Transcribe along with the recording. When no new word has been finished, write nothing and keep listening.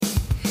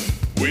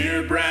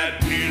We're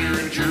Brad, Peter,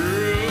 and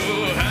Drew.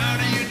 How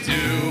do you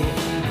do?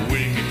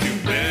 We could do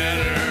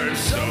better,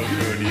 so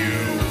could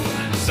you.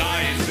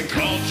 Science and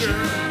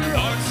culture,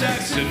 art,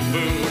 sex, and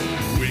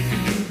food. We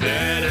could do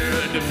better,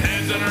 it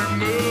depends on our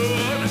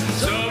mood.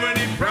 So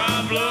many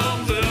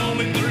problems and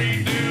only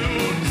 3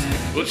 dudes.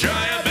 We'll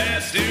try our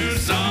best to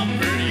solve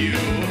for you.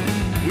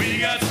 We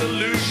got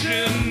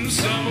solutions,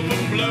 some of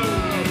them blow.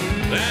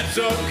 That's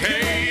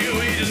okay,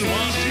 we just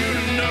want you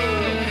to know.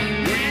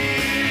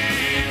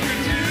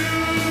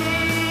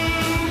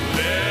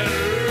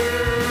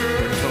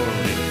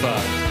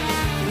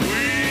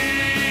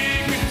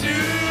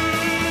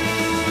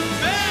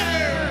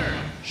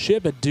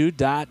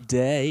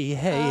 Shibba-doo-dot-day.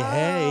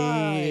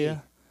 Hey.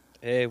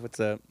 Hey, what's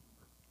up?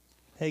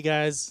 Hey,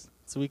 guys.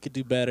 So we could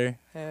do better.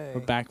 Hey.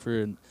 We're back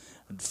for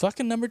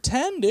fucking number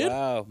 10, dude.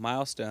 Wow,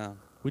 milestone.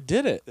 We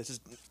did it. This is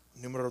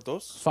numero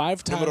dos.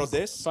 5 Numero times.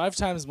 des? 5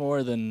 times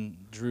more than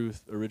Drew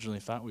originally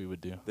thought we would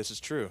do. This is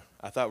true.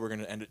 I thought we were going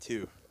to end at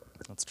 2.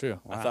 That's true.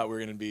 I thought we were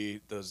going to be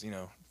those,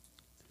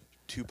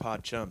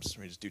 2-pod chumps.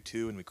 We just do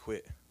 2 and we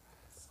quit.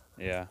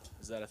 Yeah.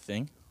 Is that a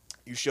thing?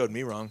 You showed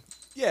me wrong.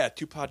 Yeah,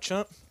 2-pod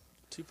chump.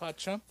 2-pod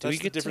chump? That's we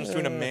the get difference to-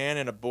 between a man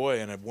and a boy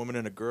and a woman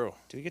and a girl.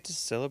 Do we get to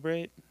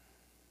celebrate?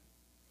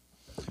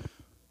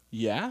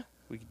 Yeah,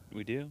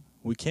 We do?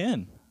 we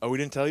can. Oh, we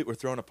didn't tell you? We're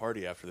throwing a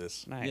party after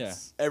this. Nice. Yeah.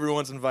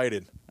 Everyone's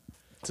invited.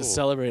 To Cool.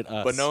 celebrate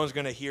us. But no one's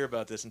going to hear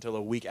about this until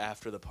a week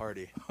after the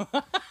party.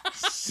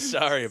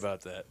 Sorry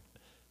about that.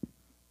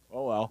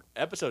 Oh, well.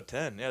 Episode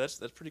 10. Yeah, that's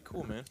pretty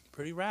cool, man.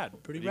 Pretty rad.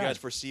 Pretty Do you rad. guys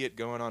foresee it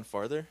going on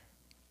farther?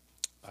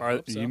 I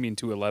hope so. You mean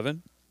to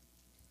 11?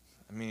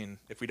 I mean,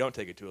 if we don't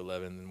take it to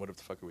 11, then what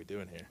the fuck are we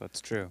doing here? That's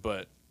true.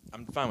 But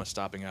I'm fine with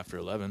stopping after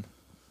 11.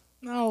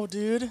 No,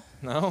 dude.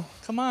 No?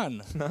 Come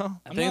on. No?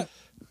 I think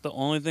the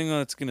only thing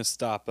that's going to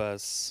stop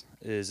us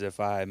is if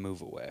I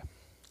move away.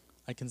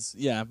 I can.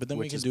 Yeah, but then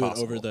we Which can is do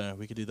possible. it over the.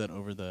 We could do that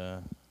over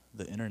the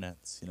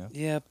internets. You know.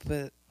 Yeah,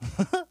 but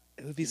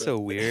it would be so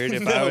weird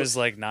if I was,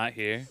 like, not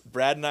here.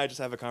 Brad and I just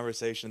have a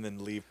conversation and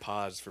then leave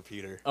pause for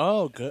Peter.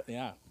 Oh, good.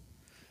 Yeah.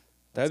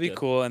 That'd be good.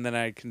 cool, and then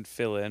I can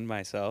fill in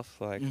myself.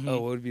 Like, Mhm.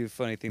 oh, what would be a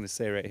funny thing to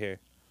say right here?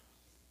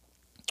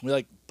 We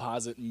like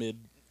pause it mid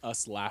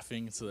us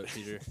laughing so that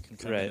Peter can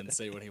come Right. in and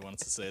say what he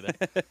wants to say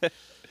there.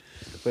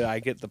 But I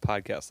get the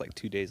podcast, like,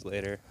 2 days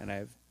later, and I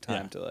have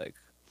time to, like,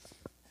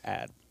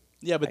 add.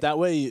 Yeah, but that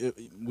way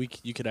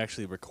you could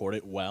actually record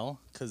it well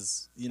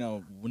because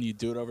when you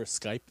do it over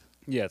Skype,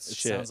 Yeah, it's it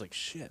shit. sounds like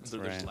shit. There's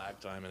Right. lag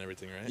time and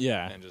everything, right?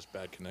 Yeah. And just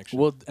bad connection.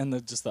 Well,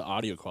 and just the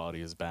audio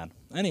quality is bad.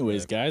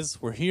 Anyways, Yeah.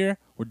 guys, we're here.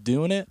 We're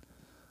doing it.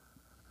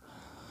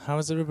 How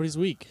was everybody's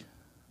week?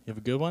 You have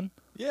a good one?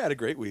 Yeah, I had a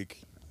great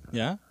week.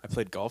 Yeah? I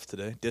played golf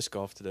today, disc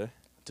golf today.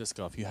 Disc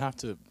golf. You have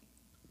to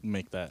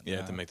make that.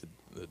 Yeah, to make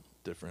the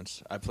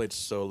difference. I played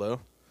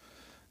solo.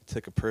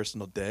 Took a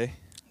personal day.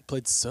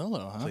 Played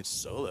solo, huh? Played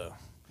solo.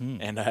 Hmm.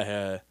 And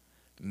I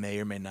may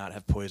or may not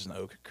have poison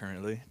oak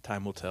currently.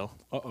 Time will tell.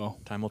 Uh-oh.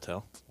 Time will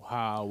tell.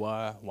 Wow.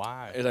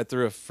 Why? As I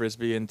threw a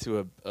frisbee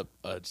into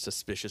a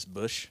suspicious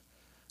bush,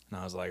 and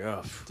I was like,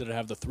 oh, Did it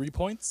have the 3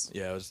 points?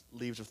 yeah, it was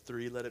leaves of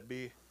 3, let it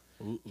be.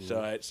 Ooh. So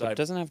But it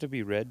doesn't have to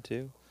be red,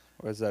 too?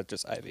 Or is that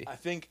just ivy? I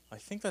think I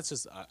think that's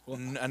just...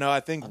 no, I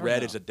think I don't red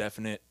know. is a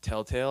definite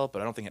telltale, but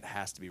I don't think it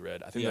has to be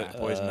red. I think Yeah. that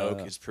poison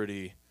oak is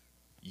pretty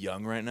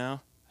young right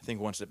now. I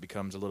think once it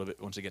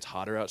gets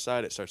hotter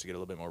outside, it starts to get a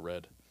little bit more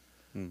red.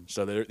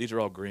 So these are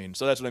all green.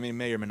 So that's what I mean.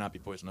 May or may not be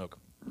poison oak.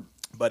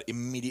 But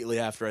immediately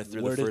after I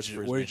threw the first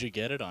frisbee, where did you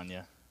get it on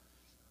you?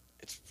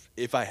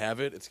 if I have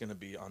it, it's going to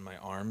be on my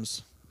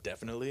arms,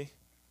 definitely,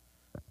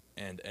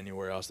 and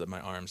anywhere else that my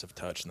arms have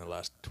touched in the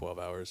last 12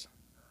 hours.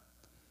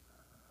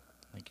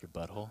 Like your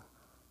butthole?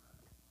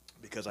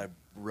 Because I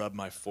rub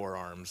my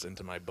forearms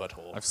into my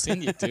butthole. I've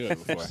seen you do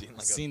it before. Seen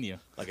I've seen you.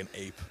 like an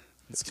ape.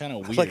 It's kind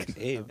of weird. Like an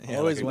ape. I Yeah,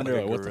 always like a- wonder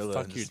like a what the gorilla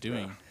fuck and you're just,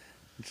 doing.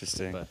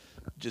 Interesting. But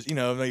Just,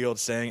 the old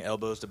saying,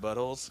 elbows to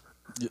buttholes.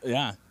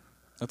 yeah,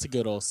 that's a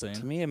good old To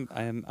saying. me,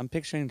 I'm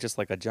picturing just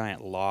like a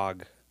giant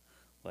log,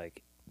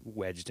 like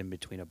wedged in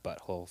between a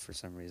butthole for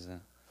some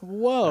reason.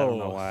 Whoa! I don't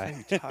know why. What are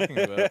you talking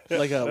about?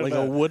 like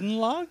a wooden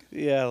log?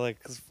 Yeah,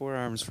 like 'cause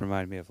forearms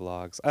remind me of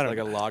logs. I don't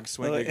Like a know. log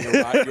swing. Like-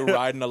 Like you're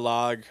riding a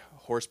log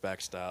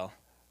horseback style.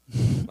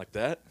 Like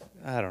that?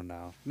 I don't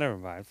know. Never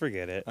mind.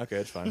 Forget it. Okay,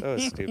 it's fine. That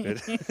was stupid.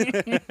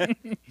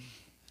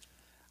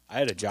 I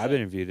had a job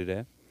interview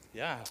today.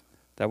 Yeah.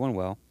 That went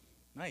well.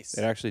 Nice.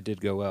 It actually did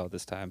go well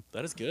this time.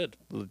 That is good.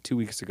 2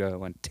 weeks ago, it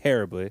went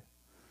terribly.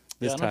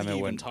 This I don't time think it you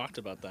even went. talked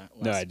about that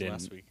No, I last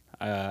didn't. week.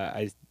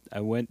 I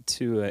went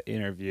to an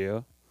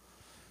interview,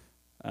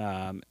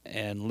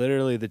 and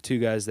literally the 2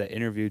 guys that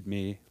interviewed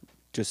me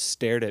just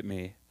stared at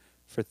me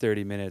for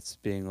 30 minutes,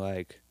 being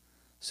like,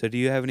 "So do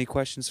you have any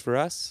questions for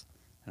us?"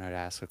 And I'd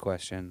ask a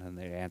question, and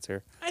they'd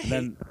answer. And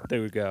then they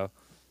would go,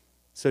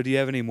 "So do you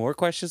have any more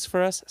questions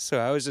for us?" So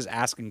I was just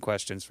asking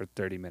questions for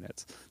 30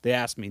 minutes. They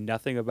asked me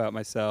nothing about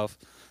myself,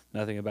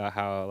 nothing about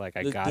how I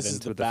got This is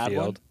into the the bad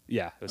field. one?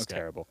 Yeah, it was Okay.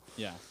 terrible.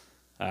 Yeah.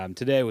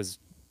 Today was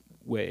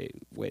way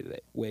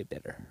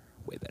better.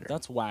 Way better.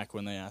 That's whack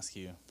when they ask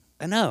you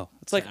I know.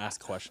 It's like to ask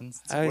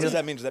questions. I What does just-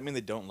 that mean? Does that mean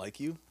they don't like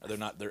you? Or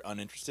they're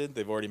uninterested?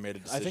 They've already made a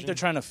I decision? think they're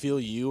trying to feel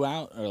you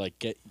out or like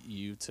get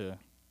you to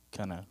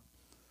kind of.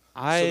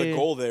 So the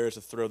goal there is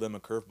to throw them a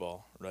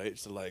curveball, right?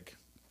 So like,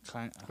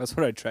 That's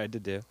what I tried to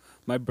do.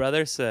 My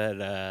brother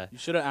said You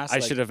should have asked. I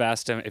like, should have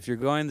asked him, if you're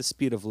going the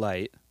speed of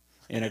light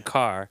in a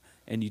car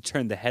and you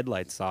turn the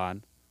headlights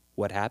on,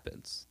 what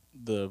happens?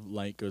 The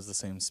light goes the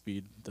same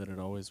speed that it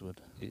always would.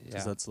 Because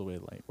Yeah. that's the way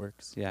light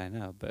works. Yeah, I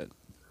know, but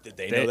did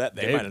they know that?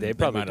 They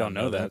probably might don't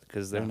not know that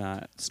because they're No.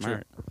 not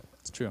smart.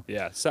 It's true.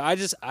 Yeah, so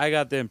I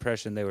got the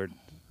impression they were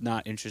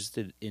not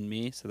interested in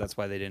me, so that's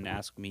why they didn't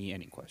ask me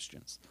any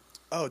questions.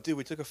 Oh, dude,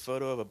 we took a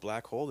photo of a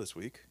black hole this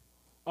week.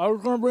 I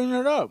was gonna bring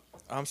that up.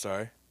 I'm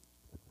sorry.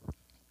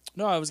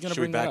 No, I was gonna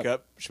Should we bring back that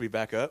up? Should we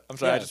back up? I'm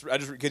sorry. Yeah. I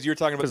just because you were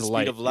talking about the Because speed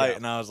light, of light, yeah.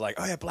 and I was like,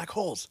 oh yeah, black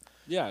holes.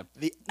 Yeah.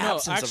 The No,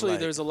 absence of actually, light.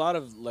 there's a lot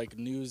of like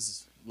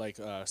news, like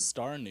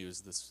star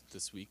news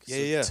this week. Yeah,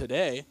 So yeah.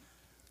 Today,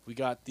 we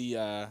got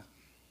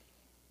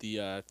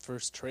the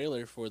first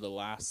trailer for the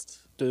last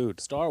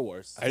Dude, Star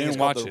Wars. I didn't It's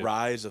called watch The it.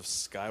 Rise of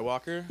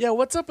Skywalker. Yeah,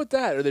 what's up with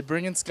that? Are they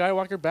bringing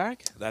Skywalker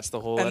back? That's the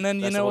whole. And then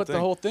you that's know the what the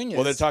whole thing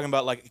Well, they're is. talking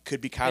about like it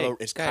could be Kylo.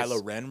 Hey, is guys, Kylo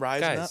Ren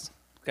rising up?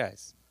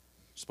 guys,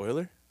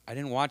 Spoiler. I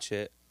didn't watch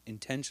it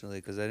intentionally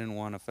because I didn't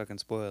want to fucking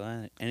spoil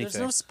anything. There's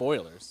no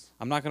spoilers.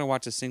 I'm not gonna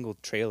watch a single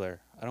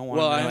trailer. I don't want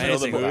Well, to know I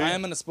anything about it.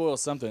 am going to spoil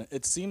something.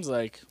 It seems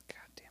like God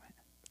damn it!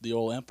 the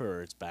old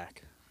Emperor is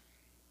back.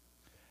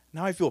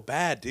 Now I feel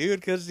bad, dude,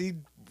 because he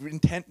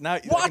now I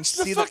can Watch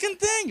the see fucking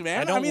thing,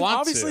 man. I don't mean, want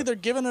obviously to. they're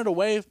giving it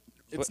away.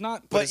 It's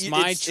not. but it's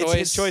my It's his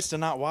choice choice to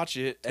not watch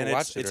it, to and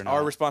watch it it's or our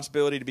not.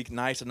 responsibility to be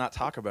nice and not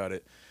talk about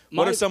it.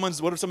 My- What if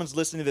someone's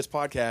listening to this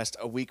podcast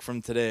a week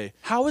from today?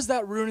 How is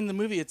that ruining the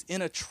movie? It's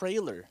in a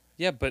trailer.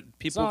 Yeah, but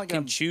people not like can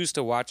I'm- choose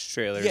to watch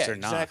trailers Yeah, or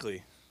not.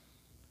 exactly.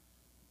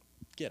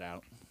 Get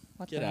out.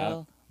 What Get the out.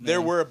 hell? There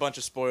Man. were a bunch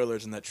of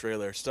spoilers in that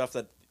trailer, stuff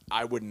that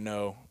I wouldn't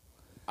know,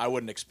 I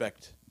wouldn't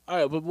expect. All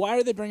right, but why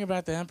are they bringing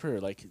back the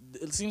Emperor? Like,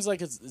 it seems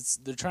like it's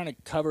they're trying to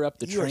cover up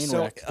the You are train so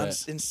wreck.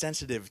 that-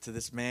 insensitive to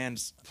this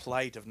man's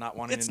plight of not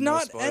wanting it's to know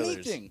not spoilers.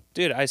 anything.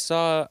 Dude, I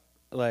saw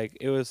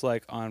it was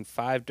on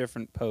 5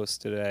 different posts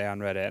today on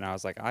Reddit, and I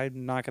was like,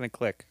 I'm not gonna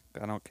click.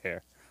 I don't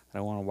care. I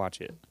don't want to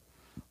watch it.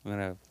 I'm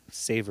gonna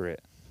savor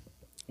it.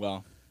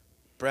 Well,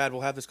 Brad,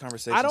 we'll have this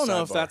conversation. I don't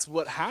know if sidebar. that's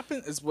what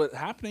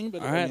happening,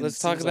 but All I right, mean, let's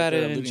it talk seems about like it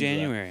they're in alluding to that.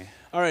 January.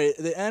 All right,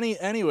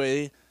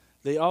 anyway,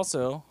 they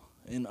also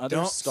in other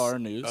Don't star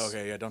news.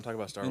 Okay, yeah, don't talk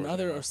about Star In Wars.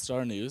 other anymore.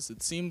 star news,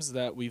 it seems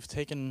that we've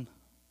taken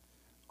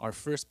our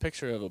first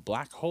picture of a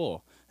black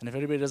hole. And if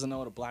anybody doesn't know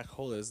what a black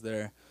hole is,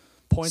 they're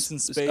points in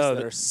space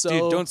that are so.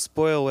 Dude, don't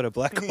spoil what a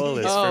black hole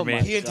is Oh for me.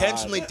 my He God.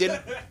 intentionally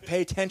didn't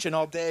pay attention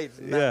all day.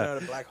 to not know Yeah,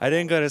 what a black I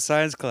didn't go to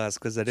science class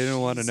because I didn't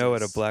want to know what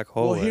a Jesus. black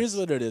hole Well, was. here's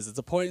what it is. It's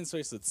a point in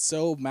space that's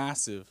so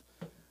massive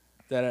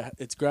that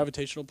its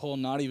gravitational pull,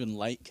 not even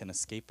light can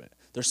escape it.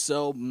 They're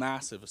so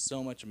massive,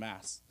 so much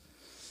mass.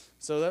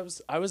 So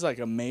I was like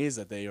amazed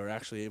that they were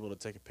actually able to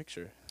take a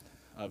picture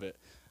of it.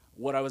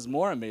 What I was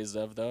more amazed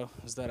of though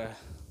is that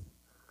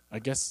I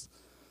guess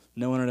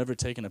no one had ever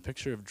taken a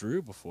picture of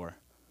Drew before.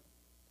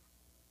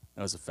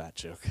 That was a fat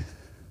joke.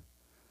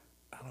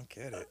 I don't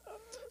get it.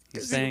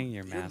 You're saying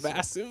you're You're massive.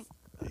 massive.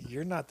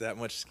 You're not that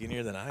much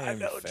skinnier than I am,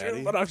 know, you fatty.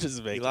 Drew, but I'm just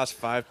You making. lost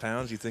 5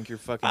 pounds. You think you're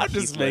fucking I'm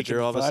Heath just making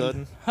Ledger all fun. of a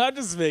sudden? I'm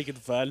just making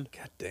fun.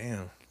 God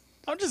damn.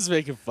 I'm just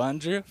making fun,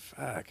 Drew.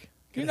 Fuck.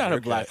 You're Get not a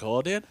haircut. black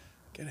hole, dude.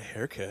 Get a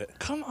haircut.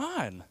 Come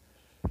on.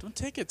 Don't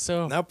take it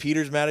so. Now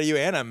Peter's mad at you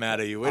and I'm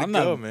mad at you. Way I'm to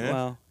go, not, man.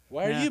 Well,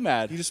 Why yeah. are you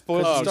mad? You just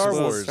spoiled Oh, Star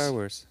spoiled Wars. Star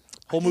Wars.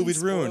 Whole I didn't movie's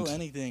spoil ruined.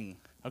 anything.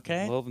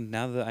 Okay. Well,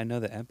 now that I know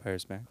the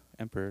Empire's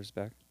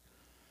back.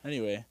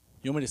 Anyway,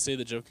 you want me to say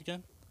the joke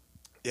again?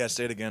 Yeah,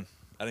 say it again.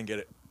 I didn't get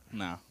it.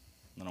 No,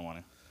 I don't want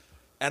to.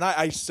 And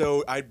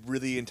I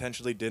really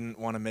intentionally didn't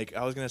want to make.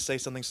 I was gonna say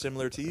something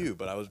similar to you,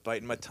 but I was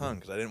biting my tongue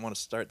because I didn't want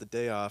to start the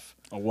day off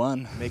A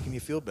one. making you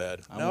feel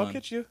bad. I No, I'll won.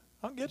 get you.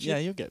 I'll get you. Yeah,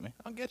 you get me.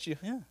 I'll get you.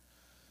 Yeah.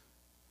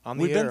 On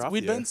the air, off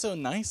We've the been air. so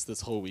nice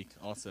this whole week.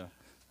 Also,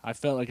 I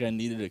felt like I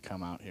needed to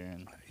come out here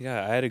and.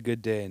 Yeah, I had a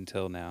good day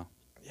until now.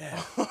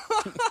 Yeah.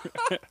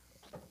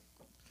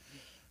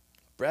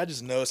 Brad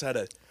just knows how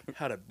to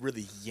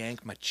really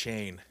yank my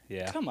chain.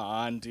 Yeah. Come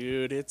on,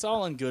 dude. It's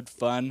all in good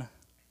fun.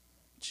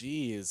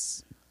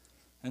 Jeez.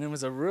 And it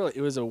was a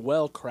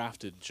well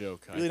crafted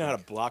joke. You really know how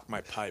to block my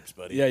pipes,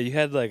 buddy. Yeah, you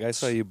had I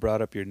saw you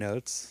brought up your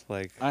notes.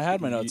 I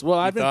had my notes. You, Well,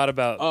 you I've been thought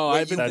about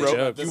I've been that wrote-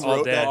 joke you all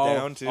wrote day. that all,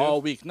 down, too?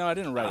 all week. No, I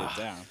didn't write it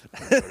down.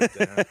 Wrote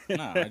it down.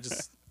 No,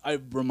 I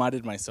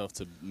reminded myself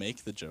to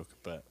make the joke,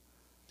 but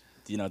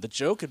the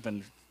joke had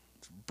been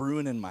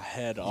brewing in my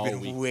head all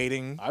You've been week.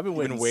 waiting. I've been You've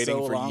waiting waiting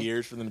so for long.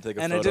 years for them to take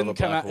a And photo it didn't of a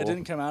come black out. hole. It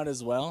didn't come out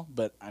as well,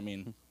 but I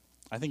mean,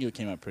 I think it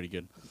came out pretty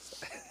good.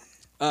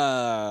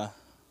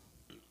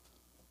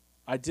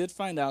 I did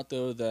find out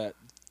though that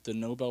the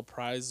Nobel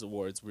Prize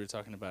awards, we were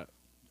talking about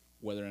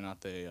whether or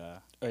not they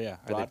Oh yeah, are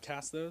they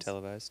broadcast those.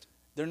 televised?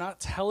 They're not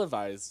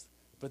televised,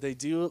 but they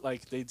do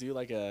like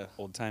a.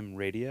 Old time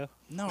radio?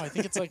 No, I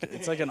think it's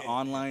like an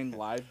online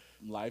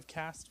live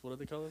cast. What do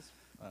they call those?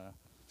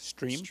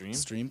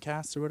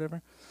 Streamcast or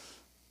whatever.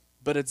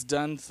 But it's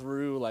done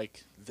through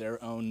like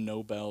their own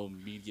Nobel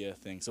Media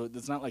thing, so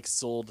it's not like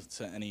sold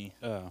to any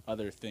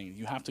other thing.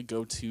 You have to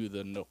go to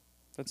the Nobel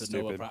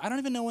stupid. Prize. I don't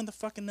even know when the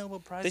fucking Nobel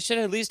Prize. They should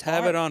at least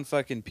have it on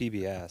fucking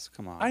PBS.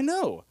 Come on. I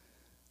know,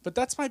 but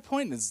that's my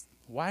point. Is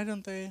why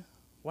don't they?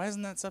 Why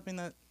isn't that something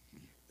that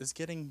is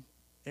getting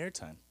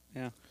airtime?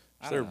 Yeah.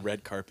 Is there a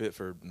red carpet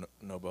for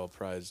Nobel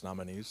Prize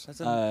nominees?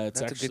 That's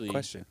It's a actually good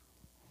question.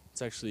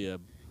 It's actually a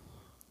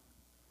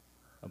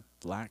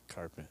black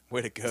carpet.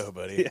 Way to go,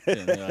 buddy.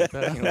 Didn't you like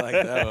that? You like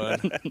that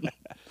one.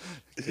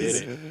 Get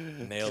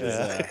it. Nailed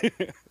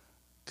it.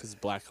 Because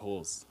black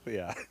holes.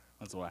 Yeah.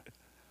 That's why.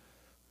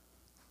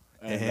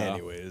 And,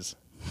 Anyways.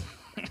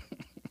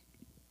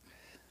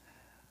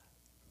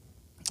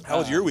 How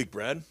was your week,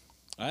 Brad?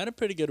 I had a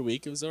pretty good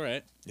week. It was all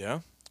right. Yeah?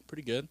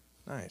 Pretty good.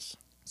 Nice.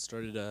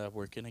 Started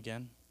working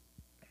again.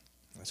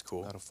 That's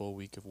cool. About a full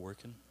week of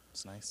working.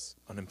 It's nice.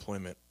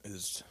 Unemployment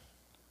is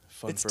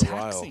fun It's for taxing.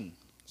 a while.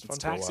 It's fun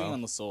for a taxing while.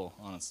 on the soul,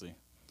 honestly.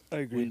 I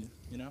agree.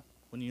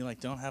 When you like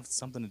don't have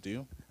something to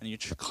do and you're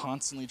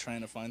constantly trying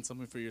to find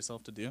something for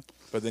yourself to do.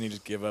 But then you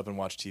just give up and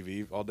watch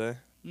TV all day?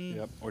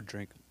 Yep. Or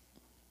drink.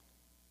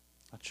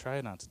 I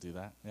try not to do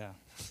that. Yeah.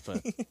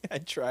 But I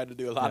try to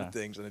do a lot Yeah. of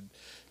things and I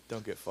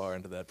don't get far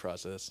into that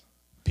process.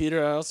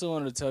 Peter, I also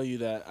wanted to tell you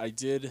that I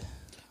did.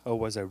 Oh,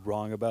 was I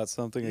wrong about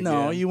something again?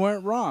 No, you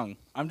weren't wrong.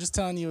 I'm just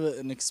telling you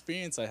an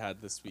experience I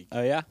had this week.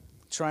 Oh yeah.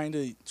 Trying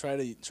to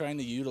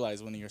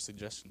utilize one of your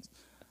suggestions.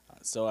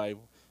 So I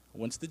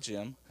went to the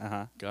gym,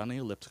 got on the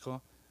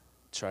elliptical,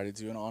 tried to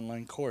do an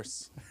online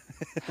course.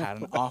 Had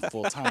an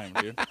awful time,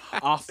 dude.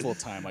 Awful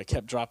time. I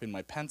kept dropping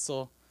my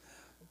pencil.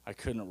 I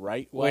couldn't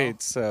write well.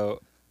 Wait,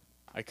 so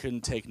I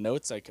couldn't take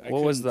notes. I what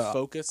couldn't was the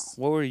focus.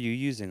 What were you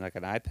using? Like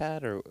an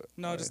iPad or?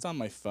 No, just on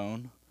my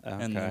phone.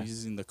 Okay. And I'm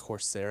using the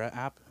Coursera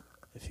app.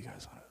 If you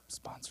guys want to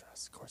sponsor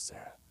us,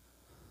 Coursera.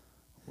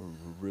 We're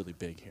really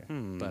big here.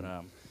 But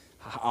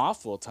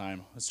awful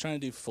time. I was trying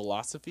to do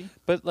philosophy.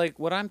 But like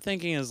what I'm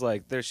thinking is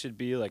like there should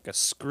be like a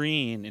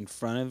screen in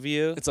front of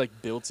you, It's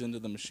like built into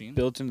the machine.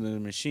 built into the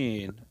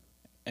machine,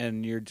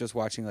 and you're just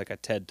watching like a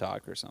TED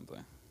Talk or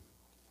something.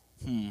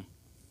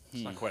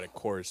 It's not quite a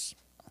course.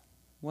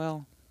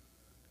 Well,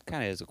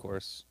 kind of is a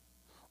course.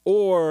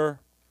 Or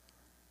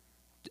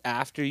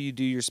after you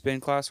do your spin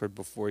class or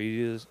before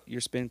you do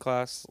your spin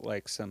class,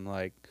 like some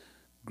like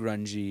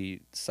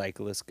grungy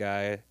cyclist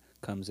guy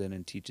comes in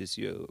and teaches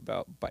you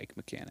about bike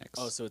mechanics.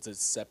 Oh, so it's a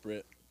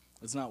separate.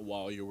 It's not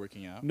while you're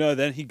working out. No,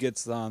 then he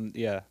gets on,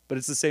 yeah, but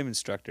it's the same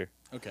instructor.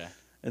 Okay.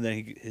 And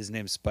then his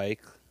name's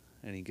Spike,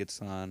 and he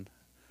gets on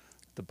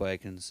the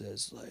bike and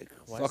says like,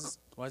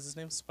 Why is his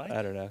name Spike?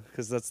 I don't know,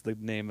 because that's the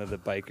name of the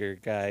biker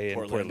guy in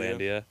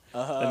Portlandia.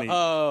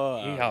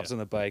 Portlandia. And he hops on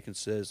the bike and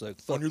says like,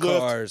 "Fuck On your left.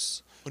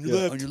 cars, On your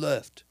left. on your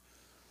left."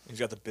 He's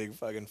got the big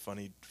fucking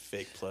funny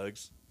fake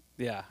plugs.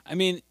 Yeah, I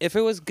mean, if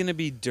it was gonna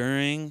be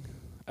during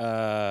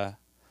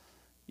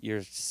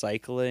your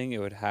cycling, it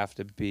would have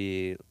to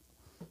be,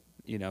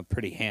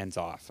 pretty hands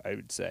off. I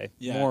would say,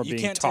 Yeah, more you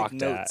being can't talked take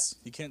notes.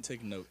 You can't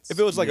take notes. If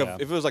it was like Yeah.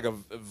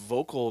 a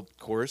vocal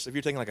course, if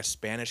you're taking like a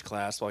Spanish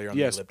class while you're on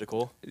Yes. the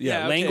elliptical, Yeah,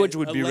 okay, language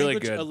would a be really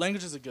language- good. A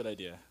language is a good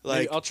idea. Like-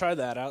 Maybe I'll try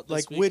that out. This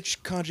like week.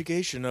 which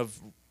conjugation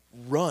of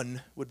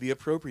run would be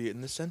appropriate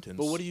in this sentence?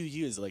 But what do you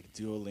use? Like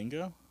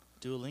Duolingo?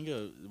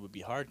 Duolingo would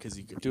be hard because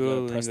you gotta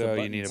press the Duolingo, you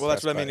buttons. need to Well,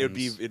 that's what I press mean.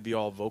 buttons. It'd be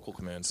all vocal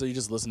commands, So you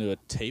just listen to a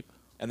tape.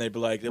 and they'd be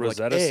like,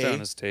 Rosetta A.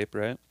 Stone is tape,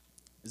 right?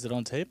 Is it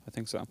on tape? I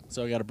think so.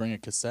 So I got to bring a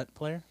cassette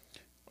player.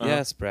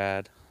 Yes,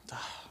 Brad.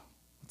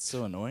 It's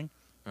so annoying.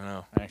 I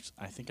know.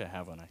 I think I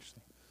have one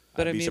actually.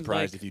 But I'd I be mean,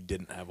 surprised like, if you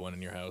didn't have one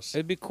in your house.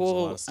 It'd be a lot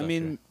cool. of I stuff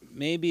mean, here.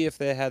 maybe if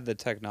they had the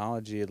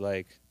technology,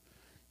 like,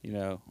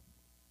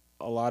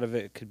 a lot of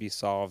it could be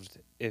solved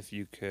if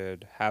you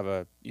could have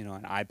an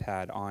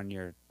iPad on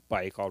your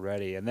bike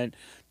already, and then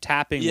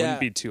tapping Yeah. wouldn't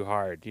be too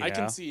hard. I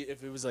can see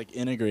if it was like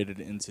integrated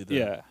into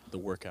the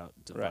workout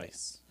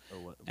device or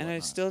what. And I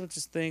whatnot. still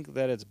just think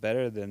that it's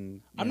better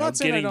than I'm not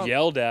saying I getting don't-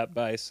 yelled at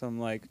by some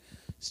like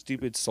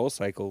stupid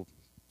SoulCycle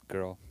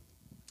girl.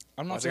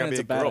 I'm Why not is it saying gotta it's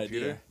be a bad girl, idea.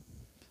 Peter?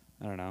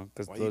 I don't know,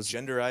 because Why those are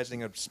you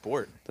genderizing a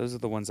sport? those are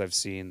the ones I've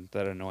seen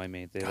that annoy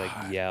me. They like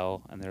God.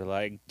 yell and they're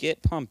like,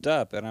 "Get pumped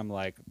up," and I'm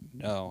like,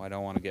 "No, I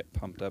don't want to get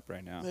pumped up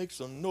right now." Make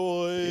some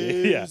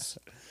noise. Yeah.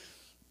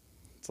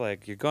 It's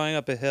like you're going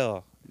up a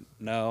hill.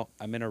 No,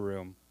 I'm in a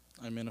room.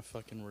 I'm in a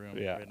fucking room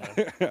Yeah, right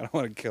now. I don't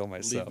want to kill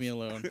myself. Leave me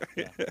alone.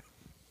 Yeah.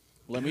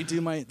 Let me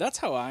do my. That's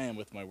how I am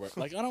with my work.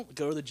 Like I don't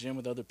go to the gym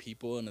with other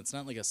people, and it's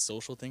not like a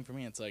social thing for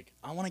me. It's like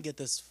I want to get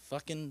this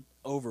fucking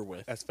over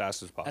with As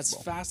fast as possible.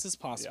 as fast as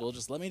possible. Yeah.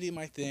 Just let me do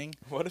my thing.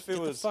 What if it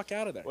Get was? the fuck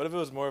out of there. What if it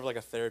was more of like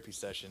a therapy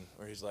session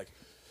where he's like,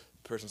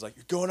 the person's like,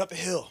 "You're going up a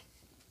hill.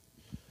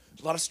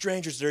 There's a lot of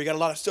strangers there. You got a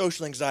lot of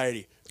social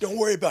anxiety. Don't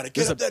worry about it.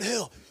 Get up that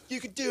hill. You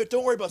can do it.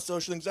 Don't worry about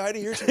social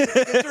anxiety. Here's how you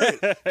get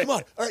through it. Come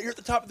on. All right, you're at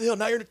the top of the hill.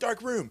 Now you're in a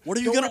dark room. What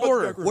are you Don't gonna worry about the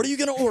order? dark room." What are you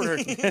gonna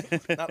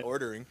order? Not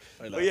ordering.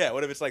 I know. But yeah,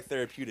 what if it's like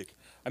therapeutic?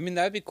 I mean,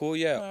 that'd be cool.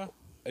 Yeah.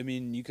 I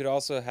mean, you could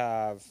also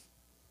have,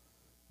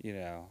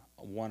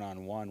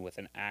 one-on-one with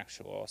an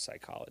actual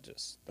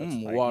psychologist. That's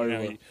while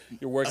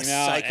you're working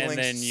out, and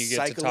then you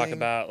get to talk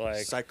about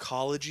like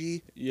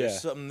psychology. Yeah.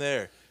 There's something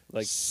there.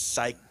 Like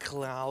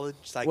psychology.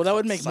 Well, that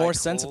would make more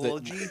sense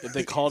if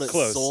they called it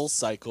Close. soul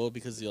cycle,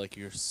 because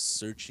you're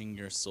searching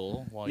your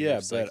soul while yeah,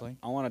 you're cycling.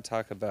 but I want to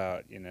talk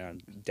about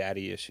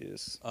daddy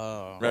issues.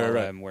 Oh,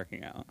 Right. I'm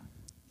working out.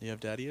 You have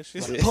daddy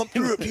issues? Pump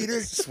through it, Peter.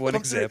 Just one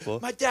Pump through it. example.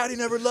 My daddy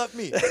never loved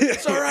me.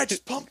 It's all right.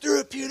 Just pump through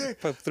it, Peter.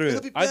 Pump through It'll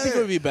it. be better. I think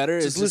what would be better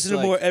is Just listen to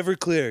like, more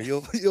Everclear.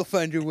 You'll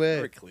find your way.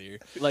 Very clear.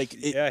 Like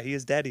Yeah, he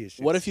has daddy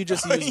issues. what if you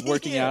just use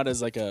working out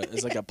as like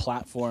a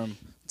platform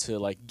to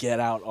like get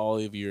out all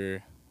of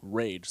your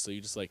rage? So you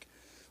just like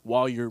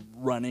while you're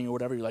running or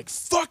whatever, you're like,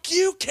 "Fuck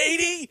you,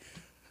 Katie!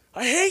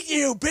 I hate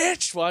you,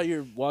 bitch!"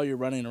 While you're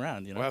running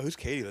around, you know. Wow, who's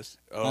Katie?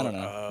 I don't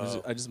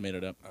know. I just made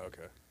it up.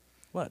 Okay.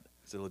 What?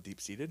 Is it a little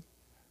deep seated?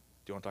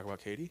 Do you want to talk about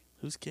Katie?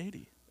 Who's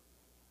Katie?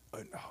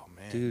 Oh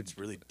man, Dude. it's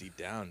really deep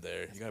down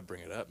there. You gotta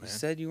bring it up, You man.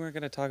 said you weren't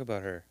going to talk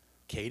about her.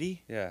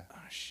 Katie? Yeah, Oh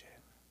shit.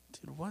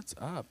 Dude, what's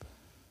up?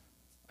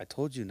 I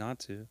told you not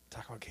to.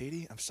 Talk about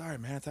Katie? I'm sorry,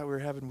 man. I thought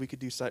we could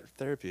do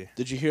therapy.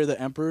 Did you hear the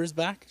Emperor's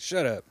back?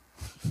 Shut up.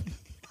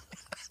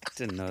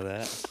 Didn't know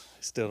that.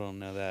 Still don't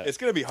know that. It's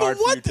gonna be hard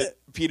for what you to,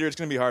 Peter. It's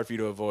gonna be hard for you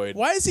to avoid.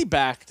 Why is he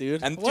back,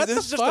 dude? And what dude,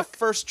 this the is just fuck? the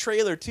first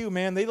trailer too,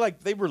 man. They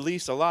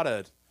released a lot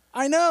of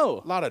I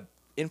know.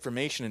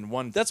 information in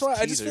one. That's why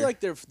I just teaser. feel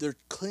like they're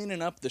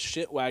cleaning up the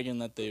shit wagon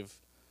that they've,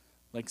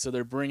 like, so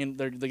they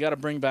got to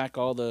bring back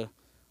all the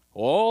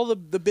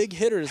big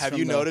hitters. Have from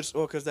you the- noticed?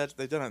 Well, because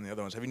they've done it in the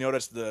other ones. Have you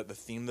noticed the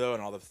theme though,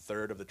 and all the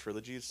third of the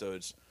trilogies? So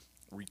it's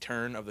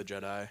Return of the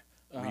Jedi,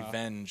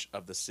 Revenge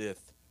of the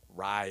Sith,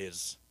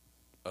 Rise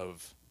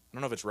of. I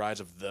don't know if it's Rise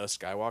of the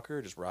Skywalker,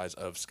 or just Rise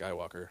of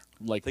Skywalker.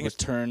 like I think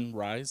it's- Return,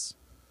 Rise?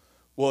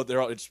 Well,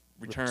 they're all. It's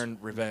Return,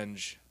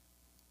 Revenge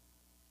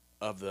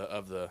of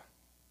the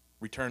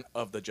Return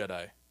of the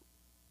Jedi,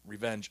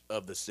 Revenge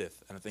of the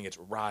Sith, and I think it's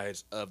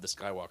Rise of the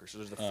Skywalker. So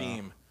there's a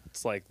theme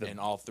It's like in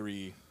all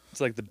three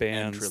it's like the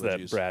bands that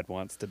trilogies. Brad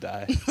wants to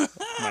die,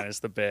 minus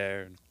the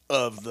bear.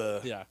 of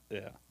the Yeah.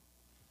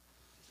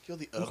 kill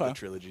the Okay.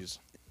 trilogies.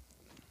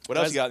 What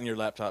else you got in your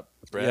laptop,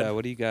 Brad? Yeah.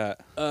 What do you got?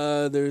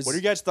 There's What are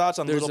you guys' thoughts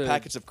on the there's little a-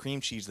 packets of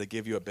cream cheese they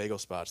give you at bagel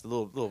spots? The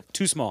little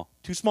Too small.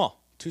 too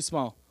small. too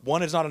small.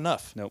 One is not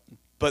enough. Nope.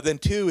 But then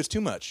two is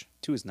too much.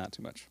 2 is not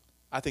too much.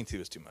 I think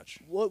two is too much.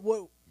 What?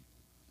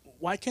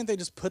 Why can't they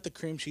just put the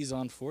cream cheese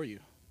on for you?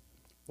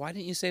 Why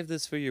didn't you save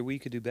this for your We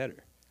Could Do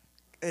Better?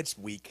 It's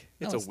weak.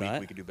 No, It's it's a week not.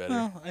 we could do better.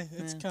 No,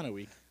 it's kind of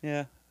weak.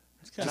 Yeah.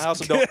 It's And kind I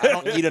also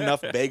don't eat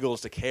enough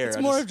bagels to care. It's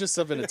I more of just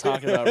something to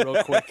talk about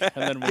real quick and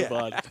then move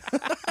on.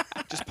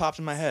 just pops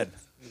in my head.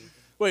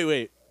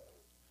 Wait.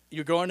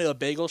 You're going to a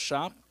bagel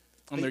shop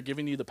and they're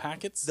giving you the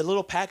packets? The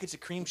little packets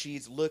of cream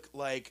cheese look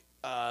like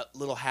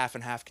little half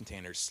and half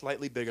containers,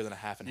 slightly bigger than a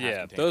half and half Yeah.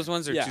 container. Those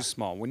ones are Yeah. too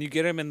small. When you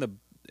get them in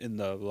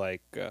the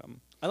like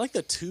I like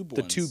the tube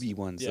the ones. tubey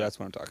ones, Yeah. that's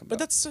what I'm talking about. But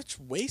that's such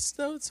waste,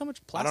 though. It's so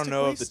much I plastic don't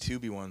know waste. of the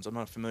tubey ones. I'm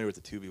not familiar with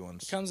the tubey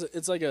ones.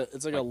 It's like a Like,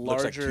 looks like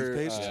larger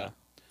toothpaste?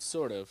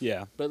 sort of.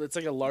 Yeah. But it's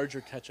like a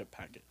larger ketchup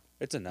packet.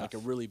 it's enough. Like a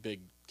really big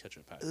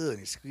ketchup packet. Ugh, and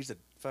you squeeze the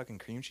fucking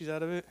cream cheese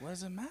out of it. What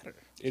does it matter?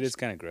 It is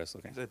kind of gross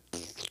looking.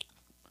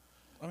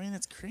 I mean,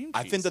 it's cream cheese.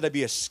 I think that I'd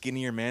be a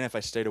skinnier man if I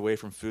stayed away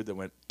from food that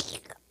went.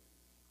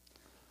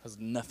 has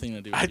nothing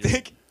to do with I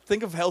you.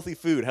 think of healthy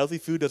food. Healthy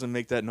food doesn't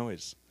make that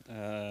noise.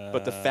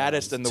 But the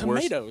fattest and the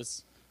worst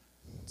tomatoes.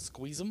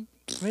 Squeeze them.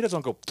 tomatoes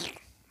don't go.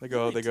 They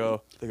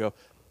go.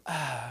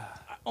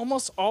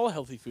 Almost all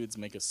healthy foods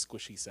make a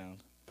squishy sound.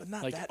 But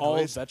not Like that all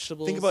noise.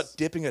 vegetables. Think about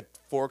dipping a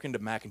fork into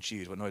mac and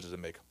cheese. What noise does it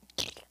make?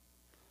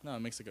 No, it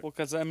makes it good. Well,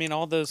 because I mean,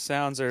 all those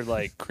sounds are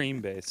like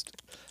cream based.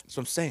 That's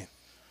what I'm saying.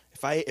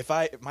 If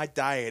my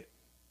diet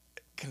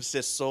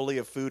consists solely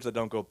of foods that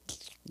don't go,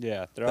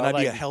 Yeah, they're then all I'd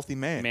like be a healthy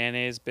man.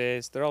 mayonnaise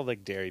based. They're all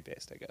like dairy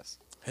based, I guess.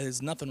 Hey,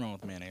 there's nothing wrong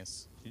with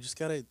mayonnaise. You just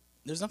gotta.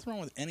 There's nothing wrong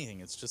with anything.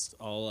 It's just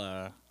all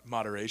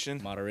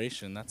Moderation.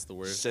 moderation. That's the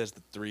word. Says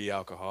the three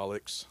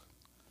alcoholics.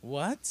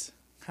 What?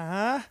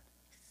 Huh?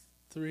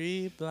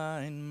 3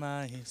 blind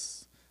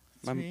mice.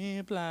 My-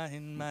 3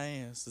 blind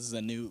mice. This is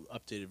a new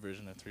updated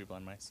version of 3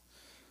 blind mice.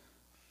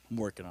 I'm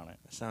working on it.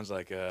 Sounds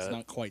like It's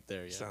not quite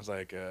there yet. Sounds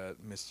like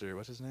Mr.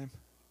 What's his name?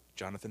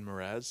 Jonathan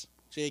Mraz.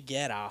 Jay,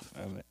 get off.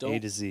 A Don't-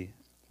 to Z.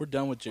 We're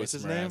done with Jason. What's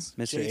his Mraz.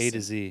 Mr. A to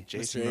Jason. Z.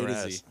 Jason Mr. A to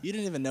Mraz. Z. You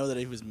didn't even know that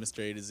he was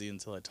Mr. A to Z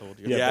until I told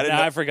you. Yeah, Yeah, I but didn't now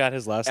know- I forgot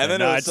his last And name. then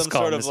Now it I was just some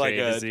call sort him of Mr. like A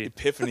to a Z.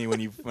 epiphany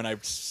when I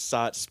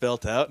saw it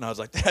spelt out, and I was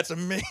like, "That's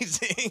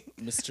amazing."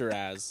 Mr.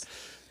 Az.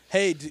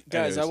 Hey, guys,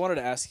 I Anyways. wanted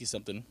to ask you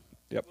something.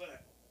 Yep.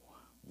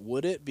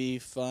 Would it be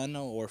fun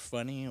or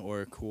funny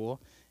or cool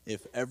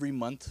if every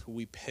month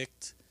we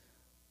picked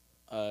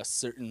a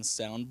certain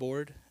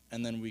soundboard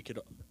and then we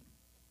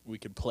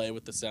could play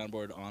with the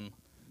soundboard on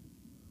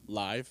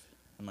live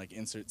and like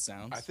insert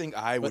sounds? I think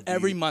I would. But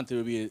every be, month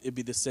it'd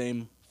be the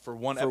same. for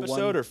one for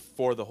episode one- or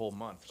for the whole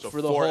month. So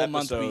For the 4 whole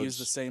month we episodes. use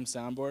the same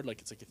soundboard,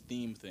 like it's like a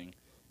theme thing,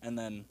 and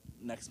then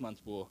next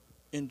month we'll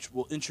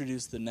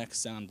introduce the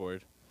next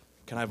soundboard.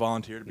 Can I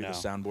volunteer to be No. the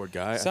soundboard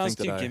guy? Sounds I think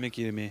too that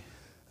gimmicky to me.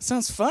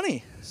 Sounds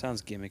funny.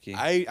 Sounds gimmicky.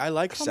 I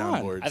like Come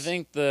on. soundboards. I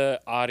think the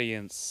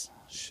audience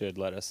should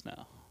let us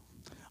know.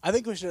 I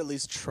think we should at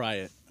least try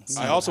it.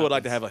 I also would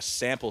like to have a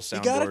sample You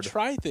soundboard. gotta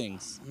try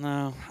things.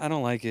 No, I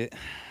don't like it.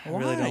 I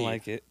really Why? don't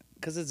like it.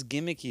 Because it's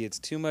gimmicky. It's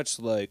too much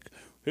like,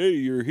 hey,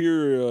 you're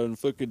here on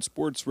fucking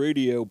sports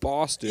radio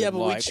Boston. Yeah, but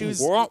we like, choose-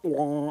 wah,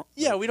 wah.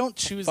 Yeah, we don't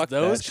choose Fuck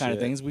those that kind of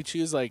shit. things. We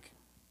choose like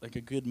a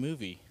good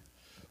movie.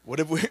 What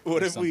if we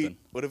something.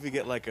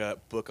 get like a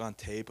book on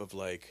tape of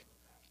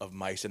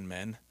Mice and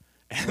Men,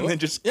 and then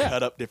just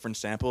cut up different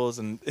samples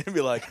and it'd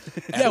be like,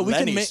 Yeah, and we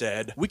Lenny can make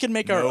said, we can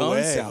make no our own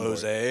way, soundboard.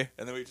 Jose,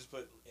 and then we just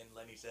put and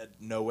Lenny said,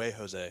 no way,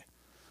 Jose.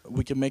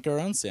 We can make our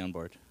own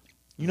soundboard.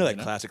 You know that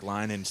know? classic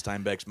line in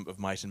Steinbeck's of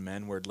Mice and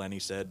Men where Lenny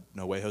said,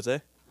 no way,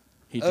 Jose?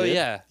 He Oh, did?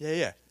 yeah.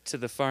 Yeah. To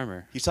the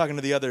farmer. He's talking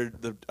to the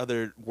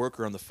other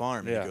worker on the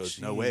farm. And Yeah. he goes,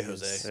 no way, Jeez.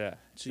 Jose.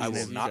 Yeah. I will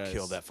Jesus, you not guys.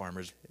 kill that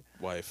farmer's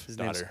wife, His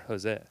name's daughter.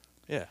 Jose.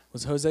 Yeah.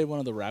 Was Jose one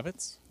of the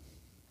rabbits?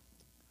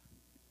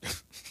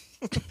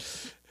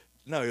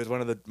 No, he was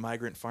one of the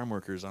migrant farm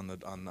workers on the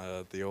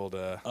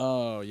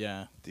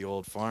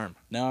old farm.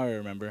 Now I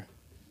remember.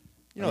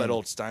 You know that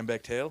old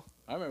Steinbeck tale?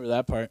 I remember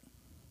that part.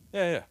 It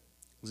Yeah.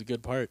 was a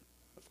good part.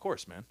 Of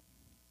course, man.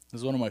 It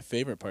was one of my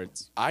favorite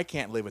parts. I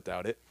can't live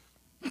without it.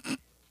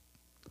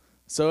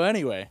 So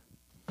anyway,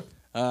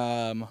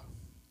 we're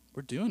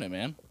doing it,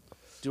 man.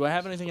 Do I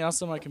have anything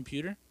else on my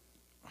computer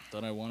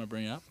that I want to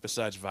bring up?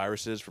 Besides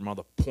viruses from all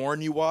the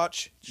porn you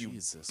watch, you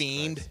Jesus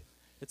fiend, Christ.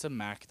 It's a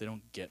Mac. They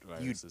don't get you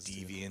viruses.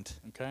 dude. deviant.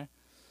 Okay.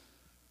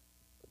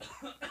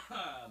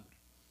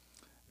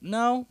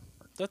 No,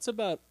 that's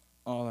about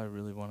all I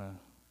really want to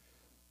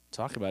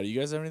talk about. You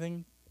guys have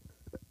anything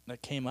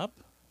that came up?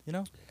 You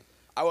know,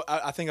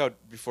 I think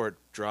before it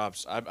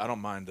drops, I don't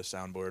mind the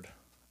soundboard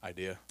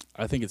idea.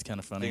 I think it's kind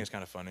of I funny. think it's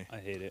kind of funny. I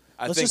hate it.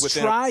 I Let's think just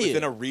within try it.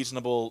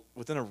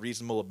 within a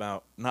reasonable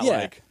amount. Not Yeah,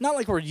 like. not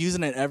like we're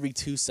using it every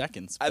 2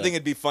 seconds. I but- think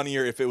it'd be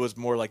funnier if it was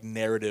more like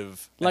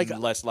narrative, Like- and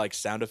less like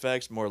sound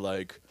effects, more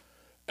like.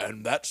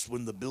 And that's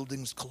when the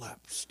buildings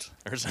collapsed.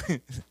 Or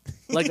something.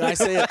 like I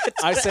say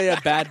a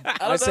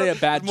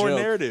bad More joke.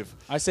 narrative.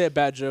 I say a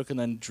bad joke and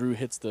then Drew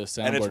hits the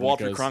soundboard. And it's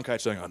Walter goes, Cronkite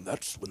saying, and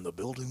that's when the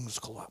buildings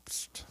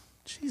collapsed.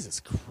 Jesus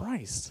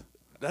Christ.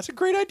 That's a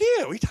great idea.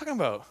 What are you talking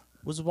about?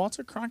 Was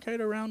Walter Cronkite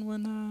around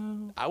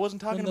when I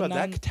wasn't talking When the about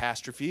that nine-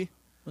 catastrophe.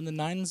 the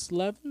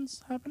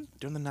 9/11s happened?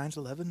 During the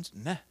 9/11s?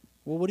 Nah.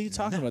 Well, what are you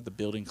talking about? The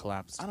building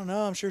collapsed. I don't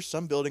know. I'm sure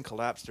some building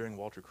collapsed during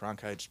Walter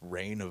Cronkite's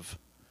reign of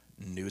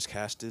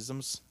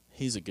newscastisms.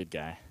 He's a good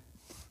guy.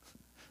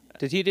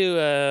 Did he do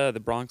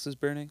The Bronx is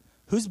Burning?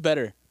 Who's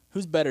better?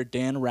 Who's better,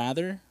 Dan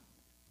Rather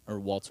or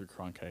Walter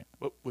Cronkite?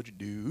 What would you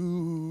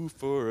do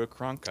for a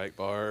Cronkite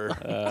bar?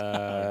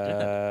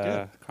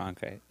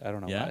 Cronkite. I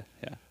don't know Yeah? why.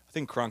 Yeah. I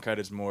think Cronkite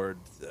is more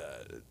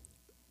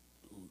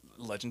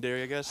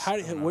legendary, I guess. How?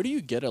 I don't know. Where do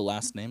you get a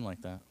last name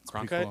like that? It's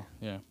pretty Cronkite? cool.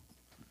 Yeah.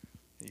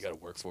 You got to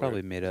work for Probably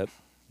it. made up.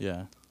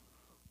 Yeah.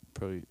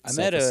 Probably. I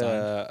met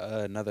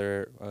self-assigned.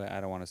 another. I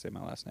don't want to say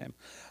my last name.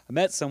 I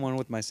met someone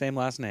with my same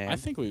last name. I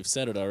think we've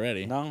said it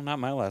already. No, not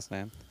my last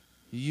name.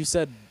 You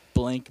said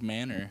blank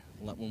manor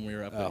when we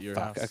were up at your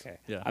fuck. house. Okay.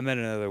 Yeah. I met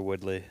another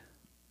Woodley.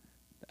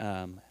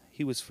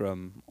 He was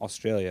from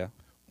Australia,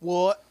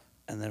 What?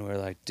 and then we are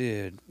like,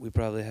 dude, we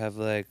probably have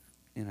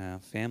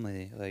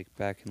family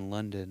back in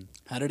London.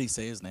 How did he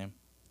say his name?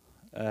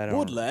 I don't.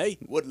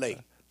 Woodley.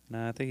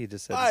 No, I think he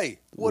just said Hey,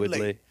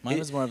 Woodley. Mine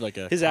was more of like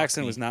a. His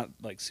accent Cockney. was not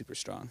super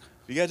strong.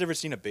 You guys ever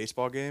seen a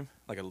baseball game?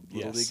 Like a Little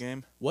Yes. League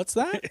game? What's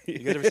that? You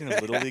guys ever seen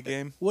a Little League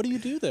game? What do you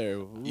do there?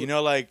 You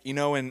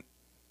know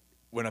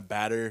when a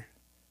batter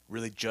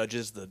really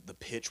judges the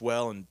pitch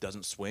well and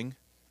doesn't swing?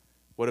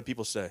 What do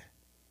people say?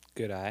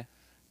 Good eye.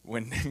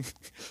 When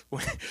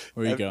Where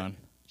are you going?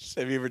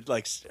 Have you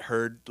ever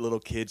heard little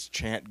kids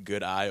chant